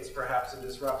facilitates perhaps and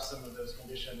disrupts some of those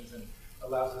conditions and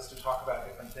allows us to talk about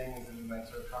different things than we might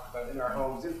sort of talk about in our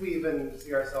homes, if we even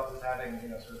see ourselves as having, you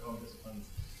know, sort of home disciplines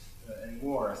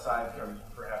anymore, aside from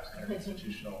perhaps kind of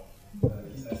institutional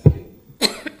necessity.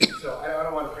 So I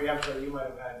don't want to preempt what you might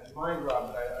have had in mind,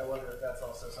 Rob, but I wonder if that's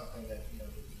also something that, you know,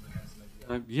 that you might have some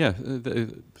idea. Yeah,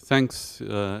 thanks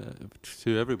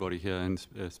to everybody here, and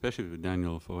especially with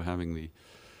Daniel for having the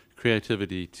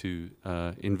creativity to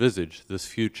envisage this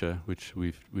future, which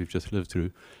we've just lived through.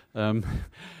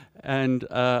 And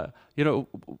you know,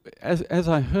 as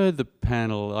I heard the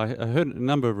panel, I heard a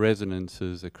number of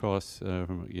resonances across,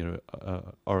 from, you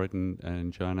know, Oriton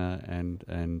and Joanna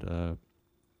and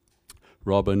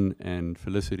Robin and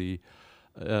Felicity,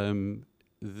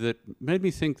 that made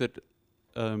me think that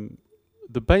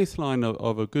the baseline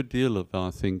of a good deal of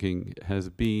our thinking has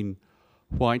been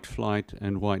white flight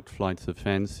and white flights of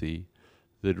fancy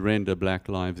that render black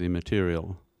lives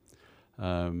immaterial.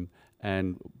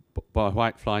 And by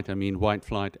white flight, I mean white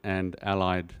flight and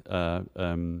allied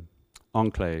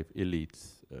enclave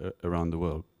elites around the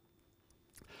world.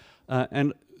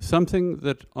 And something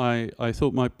that I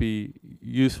thought might be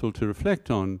useful to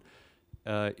reflect on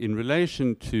in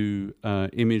relation to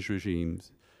image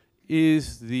regimes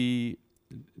is the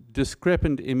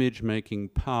discrepant image-making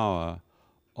power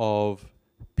of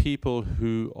people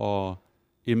who are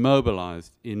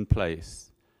immobilized in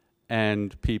place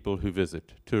and people who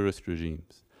visit, tourist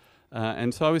regimes.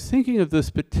 And so I was thinking of this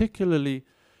particularly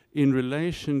in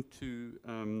relation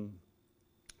to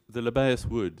the Labaeus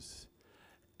Woods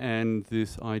and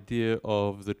this idea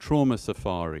of the trauma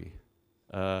safari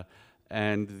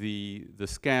and the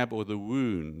scab or the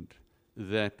wound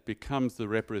that becomes the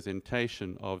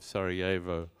representation of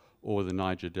Sarajevo or the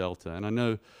Niger Delta. And I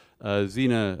know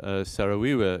Zina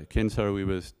Sarawiwa, Ken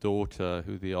Sarawiwa's daughter,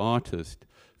 who the artist,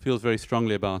 feels very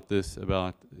strongly about this,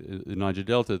 about the Niger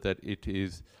Delta, that it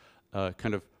is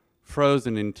kind of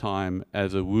frozen in time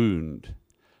as a wound.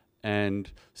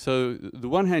 And so, the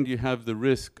one hand, you have the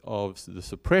risk of the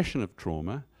suppression of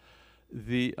trauma.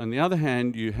 On the other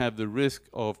hand, you have the risk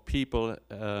of people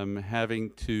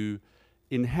having to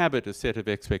inhabit a set of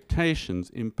expectations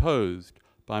imposed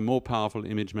by more powerful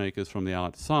image makers from the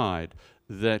outside,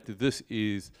 that this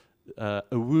is a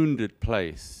wounded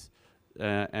place,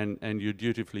 and you're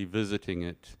dutifully visiting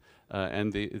it,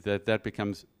 and that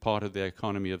becomes part of the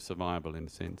economy of survival, in a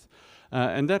sense.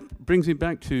 And that brings me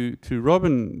back to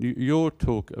Robin, your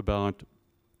talk about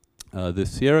the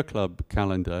Sierra Club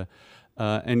calendar,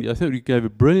 and I thought you gave a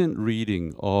brilliant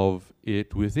reading of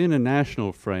it within a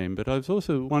national frame, but I was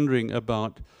also wondering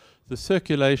about the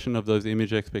circulation of those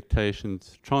image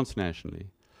expectations transnationally.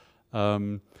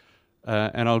 And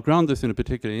I'll ground this in a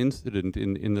particular incident.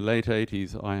 In the late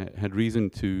 80s, I had reason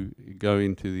to go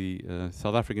into the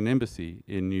South African embassy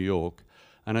in New York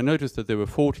And I noticed that there were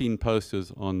 14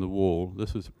 posters on the wall.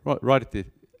 This was right at the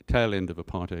tail end of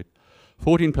apartheid.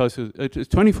 14 posters,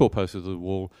 24 posters on the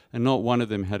wall, and not one of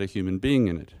them had a human being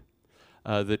in it.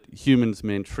 That humans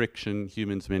meant friction,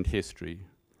 humans meant history.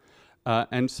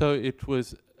 And so it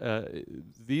was,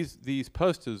 these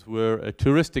posters were a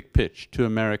touristic pitch to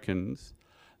Americans,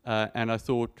 and I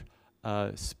thought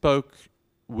spoke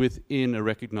within a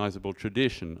recognizable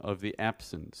tradition of the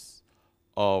absence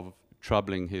of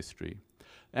troubling history.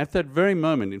 At that very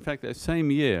moment, in fact, that same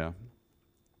year,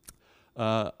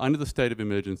 under the state of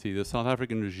emergency, the South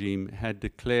African regime had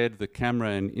declared the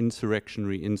camera an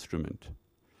insurrectionary instrument.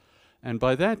 And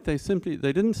by that, they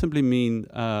didn't simply mean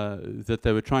that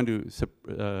they were trying to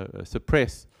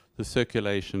suppress the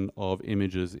circulation of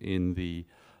images in the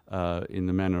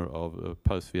manner of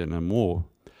post-Vietnam War,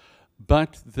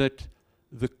 but that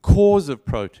the cause of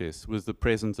protest was the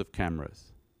presence of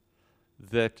cameras.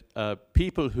 That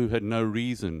people who had no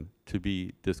reason to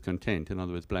be discontent, in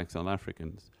other words, black South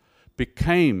Africans,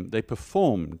 they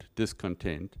performed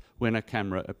discontent when a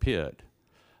camera appeared.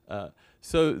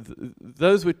 So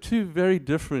those were two very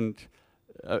different,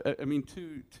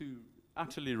 two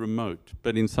utterly remote,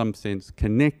 but in some sense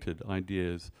connected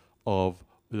ideas of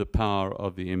the power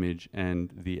of the image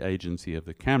and the agency of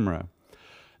the camera.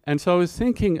 And so I was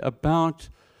thinking about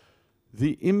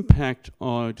the impact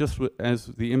on, as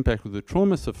the impact of the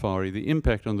trauma safari, the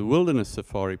impact on the wilderness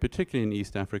safari, particularly in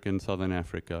East Africa and Southern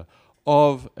Africa,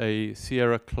 of a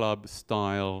Sierra Club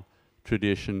style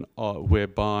tradition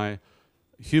whereby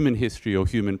human history or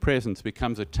human presence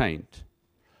becomes a taint.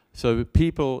 So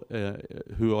people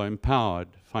who are empowered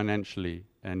financially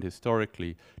and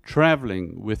historically,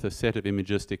 traveling with a set of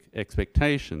imagistic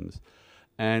expectations,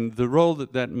 and the role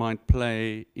that that might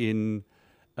play in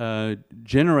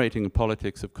generating a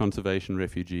politics of conservation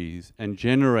refugees and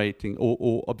generating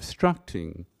or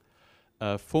obstructing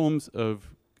forms of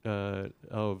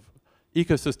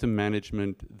ecosystem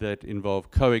management that involve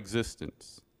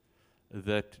coexistence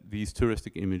that these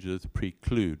touristic images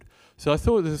preclude. So I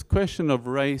thought this question of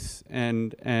race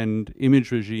and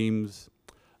image regimes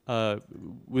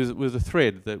was a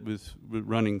thread that was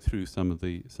running through some of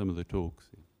the talks.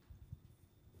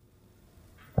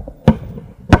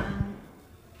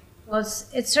 Well,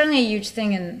 it's certainly a huge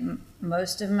thing in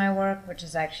most of my work, which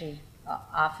is actually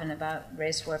often about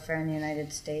race warfare in the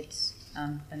United States,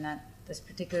 but not this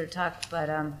particular talk. But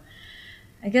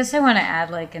I guess I want to add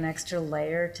like an extra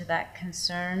layer to that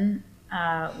concern,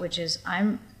 which is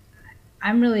I'm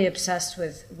really obsessed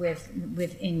with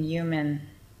inhuman.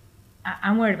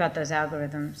 I'm worried about those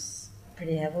algorithms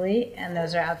pretty heavily, and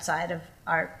those are outside of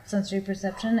our sensory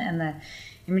perception, and the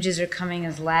images are coming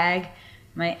as lag.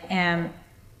 I'm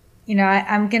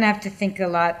going to have to think a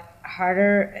lot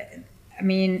harder,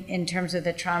 in terms of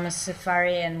the trauma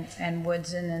safari and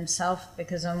Woodson himself,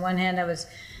 because on one hand I was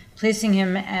placing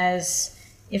him as,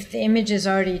 if the image is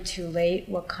already too late,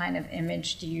 what kind of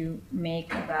image do you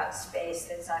make about space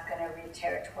that's not going to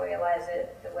re-territorialize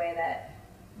it the way that,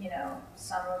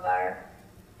 some of our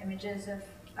images of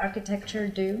architecture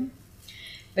do?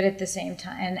 But at the same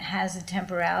time, and it has a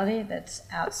temporality that's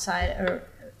outside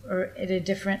or at a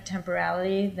different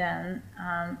temporality than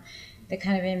the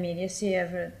kind of immediacy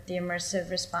of the immersive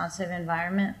responsive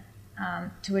environment,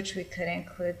 to which we could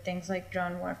include things like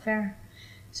drone warfare.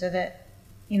 So that,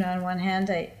 on one hand,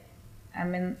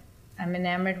 I'm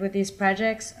enamored with these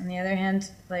projects. On the other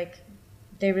hand,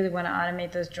 they really want to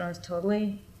automate those drones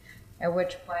totally, at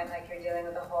which point, you're dealing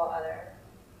with a whole other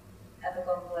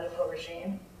ethical and political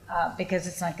regime, because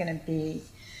it's not going to be,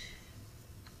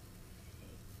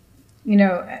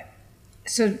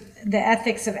 so the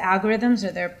ethics of algorithms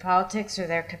or their politics or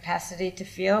their capacity to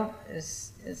feel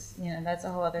is that's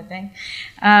a whole other thing.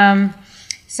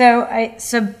 So I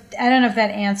don't know if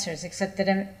that answers, except that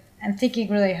I'm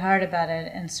thinking really hard about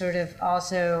it, and sort of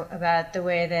also about the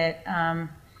way that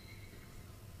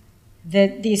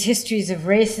that these histories of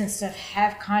race and stuff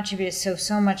have contributed.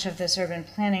 So much of this urban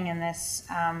planning and this,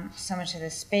 so much of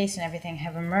this space and everything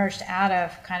have emerged out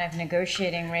of kind of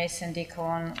negotiating race and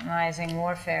decolonizing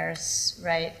warfares,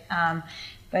 right?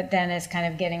 But then it's kind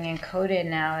of getting encoded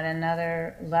now at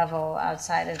another level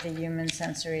outside of the human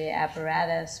sensory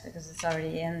apparatus, because it's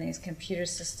already in these computer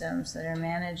systems that are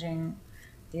managing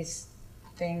these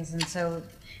things. And so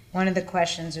one of the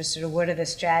questions is sort of, what are the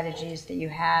strategies that you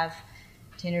have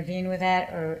to intervene with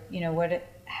that, or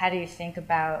how do you think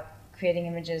about creating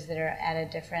images that are at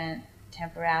a different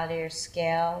temporality or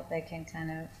scale that can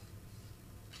kind of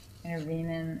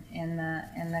intervene in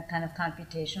the kind of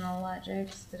computational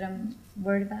logics that I'm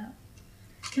worried about?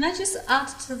 Can I just add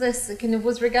to this, kind of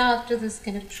with regard to this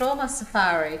kind of trauma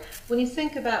safari, when you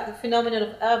think about the phenomenon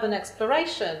of urban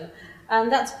exploration, and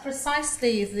that's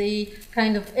precisely the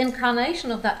kind of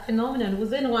incarnation of that phenomenon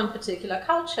within one particular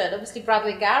culture. And obviously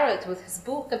Bradley Garrett, with his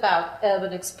book about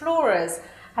urban explorers,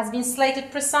 has been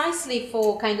slated precisely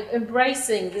for kind of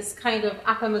embracing this kind of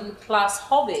upper middle class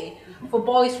hobby for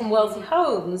boys from wealthy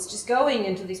homes, just going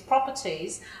into these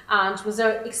properties and with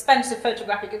their expensive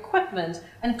photographic equipment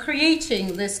and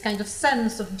creating this kind of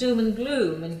sense of doom and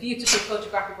gloom and beautiful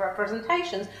photographic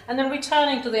representations, and then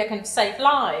returning to their kind of safe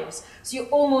lives. So you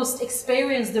almost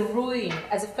experience the ruin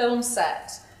as a film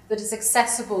set that is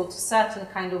accessible to certain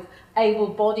kind of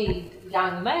able-bodied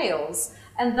young males.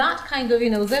 And that kind of, you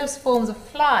know, those forms of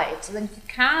flight that you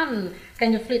can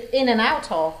kind of flit in and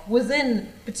out of within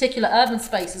particular urban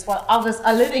spaces while others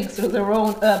are living through their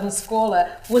own urban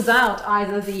squalor without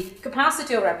either the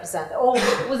capacity to represent or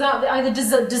without the either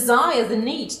desire, the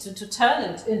need to turn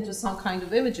it into some kind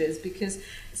of images, because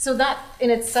so that in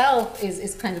itself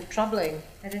is kind of troubling.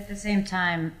 But at the same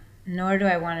time, nor do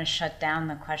I want to shut down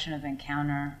the question of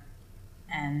encounter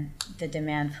and the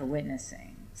demand for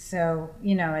witnessing. So,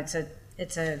 you know, it's a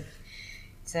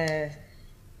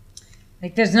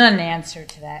like there's not an answer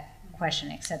to that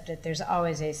question except that there's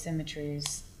always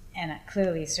asymmetries, and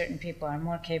clearly certain people are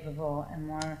more capable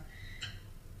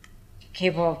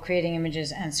of creating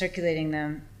images and circulating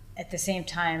them. At the same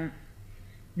time,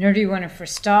 nor do you want to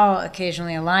forestall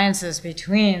occasionally alliances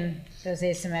between those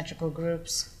asymmetrical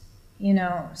groups, you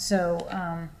know, so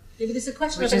it is a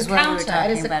question of encounter.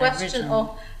 It is a question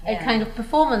of a kind of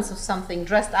performance of something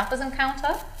dressed up as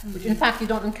encounter, which in fact you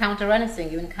don't encounter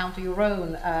anything. You encounter your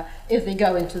own if they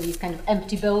go into these kind of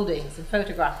empty buildings and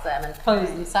photograph them and pose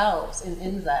themselves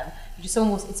in them. It's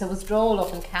a withdrawal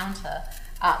of encounter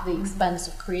at the expense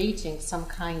of creating some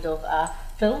kind of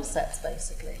film sets,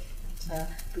 basically,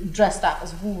 dressed up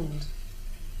as wound.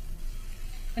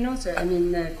 And also, I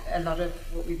mean, a lot of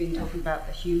what we've been talking about,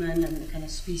 the human and the kind of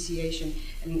speciation,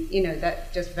 and, you know,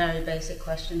 that just very basic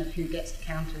question of who gets to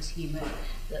count as human,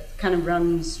 that kind of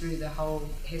runs through the whole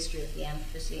history of the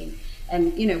Anthropocene.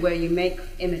 And, you know, where you make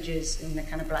images in the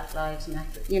kind of Black Lives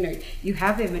Matter, you know, you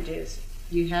have images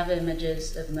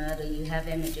of murder, you have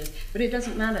images, but it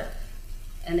doesn't matter.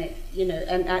 And it, you know,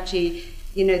 and actually,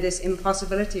 you know, this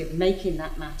impossibility of making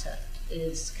that matter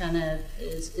is kind of,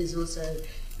 is also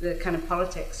the kind of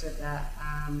politics of that,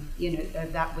 you know,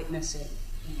 of that witnessing.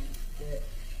 You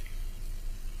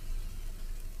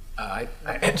know,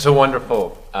 it's a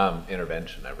wonderful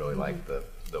intervention. I really like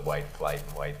the white flight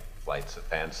and white flights of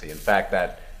fancy. In fact,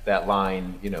 that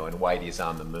line, you know, and Whitey's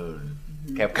on the moon,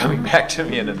 kept coming back to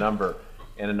me in a number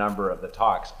of the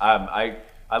talks. I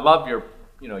love your,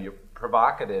 you know, your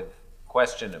provocative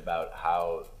question about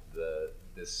how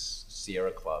this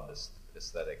Sierra Club, this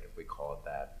aesthetic, if we call it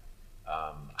that,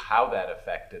 how that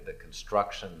affected the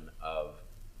construction of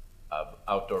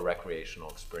outdoor recreational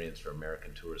experience for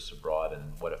American tourists abroad, and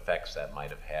what effects that might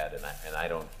have had. And I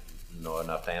don't know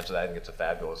enough to answer that. I think it's a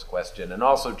fabulous question. And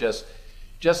also just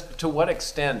to what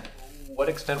extent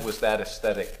was that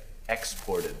aesthetic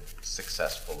exported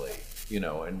successfly, you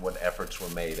know, and what efforts were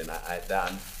made. And I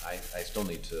still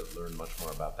need to learn much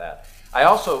more about that. I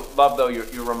also love, though,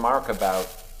 your remark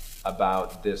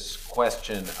about this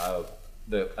question of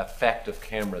the effect of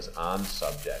cameras on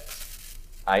subjects.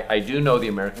 I do know the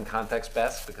American context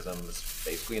best because I'm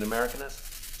basically an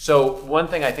Americanist. So one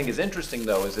thing I think is interesting,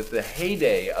 though, is that the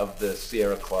heyday of the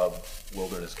Sierra Club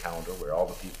Wilderness Calendar, where all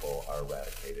the people are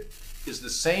eradicated, is the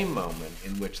same moment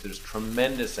in which there's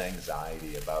tremendous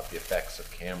anxiety about the effects of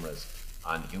cameras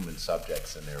on human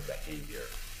subjects and their behavior.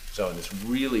 So, and it's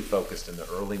really focused in the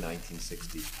early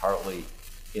 1960s, partly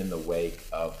in the wake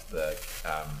of the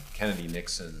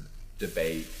Kennedy-Nixon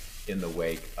debate, in the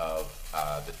wake of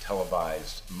the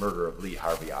televised murder of Lee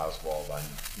Harvey Oswald on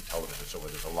television. So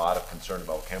there's a lot of concern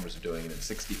about what cameras are doing. And in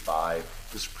 '65,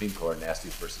 the Supreme Court in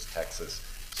Estes versus Texas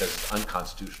says it's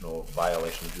unconstitutional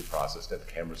violation of due process to have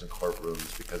cameras in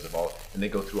courtrooms because of all, and they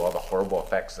go through all the horrible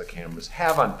effects the cameras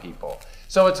have on people.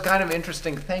 So it's kind of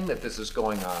interesting thing that this is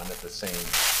going on at the same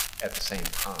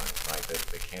time, right? That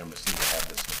the cameras seem to have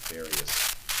this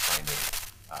nefarious kind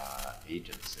of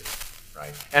agency.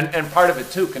 Right. And part of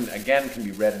it, too, can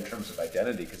be read in terms of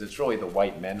identity, because it's really the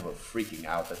white men who are freaking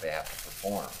out that they have to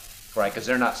perform, right? Because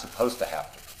they're not supposed to have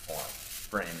to perform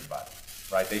for anybody,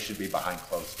 right? They should be behind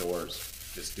closed doors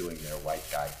just doing their white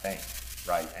guy thing,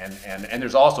 right? And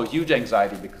there's also huge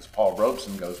anxiety because Paul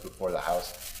Robeson goes before the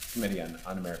House Committee on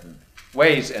Un-American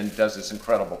Ways and does this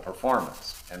incredible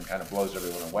performance and kind of blows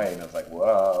everyone away. And it's like,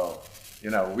 whoa, you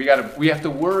know, we have to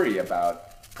worry about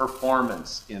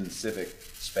performance in civic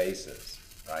spaces,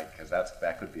 right? Because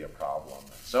that could be a problem.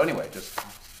 So anyway, just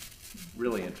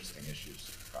really interesting issues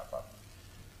to crop up.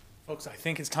 Folks, I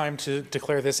think it's time to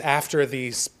declare this after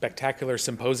the spectacular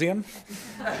symposium.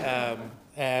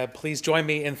 Please join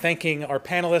me in thanking our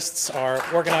panelists, our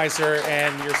organizer,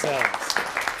 and yourselves.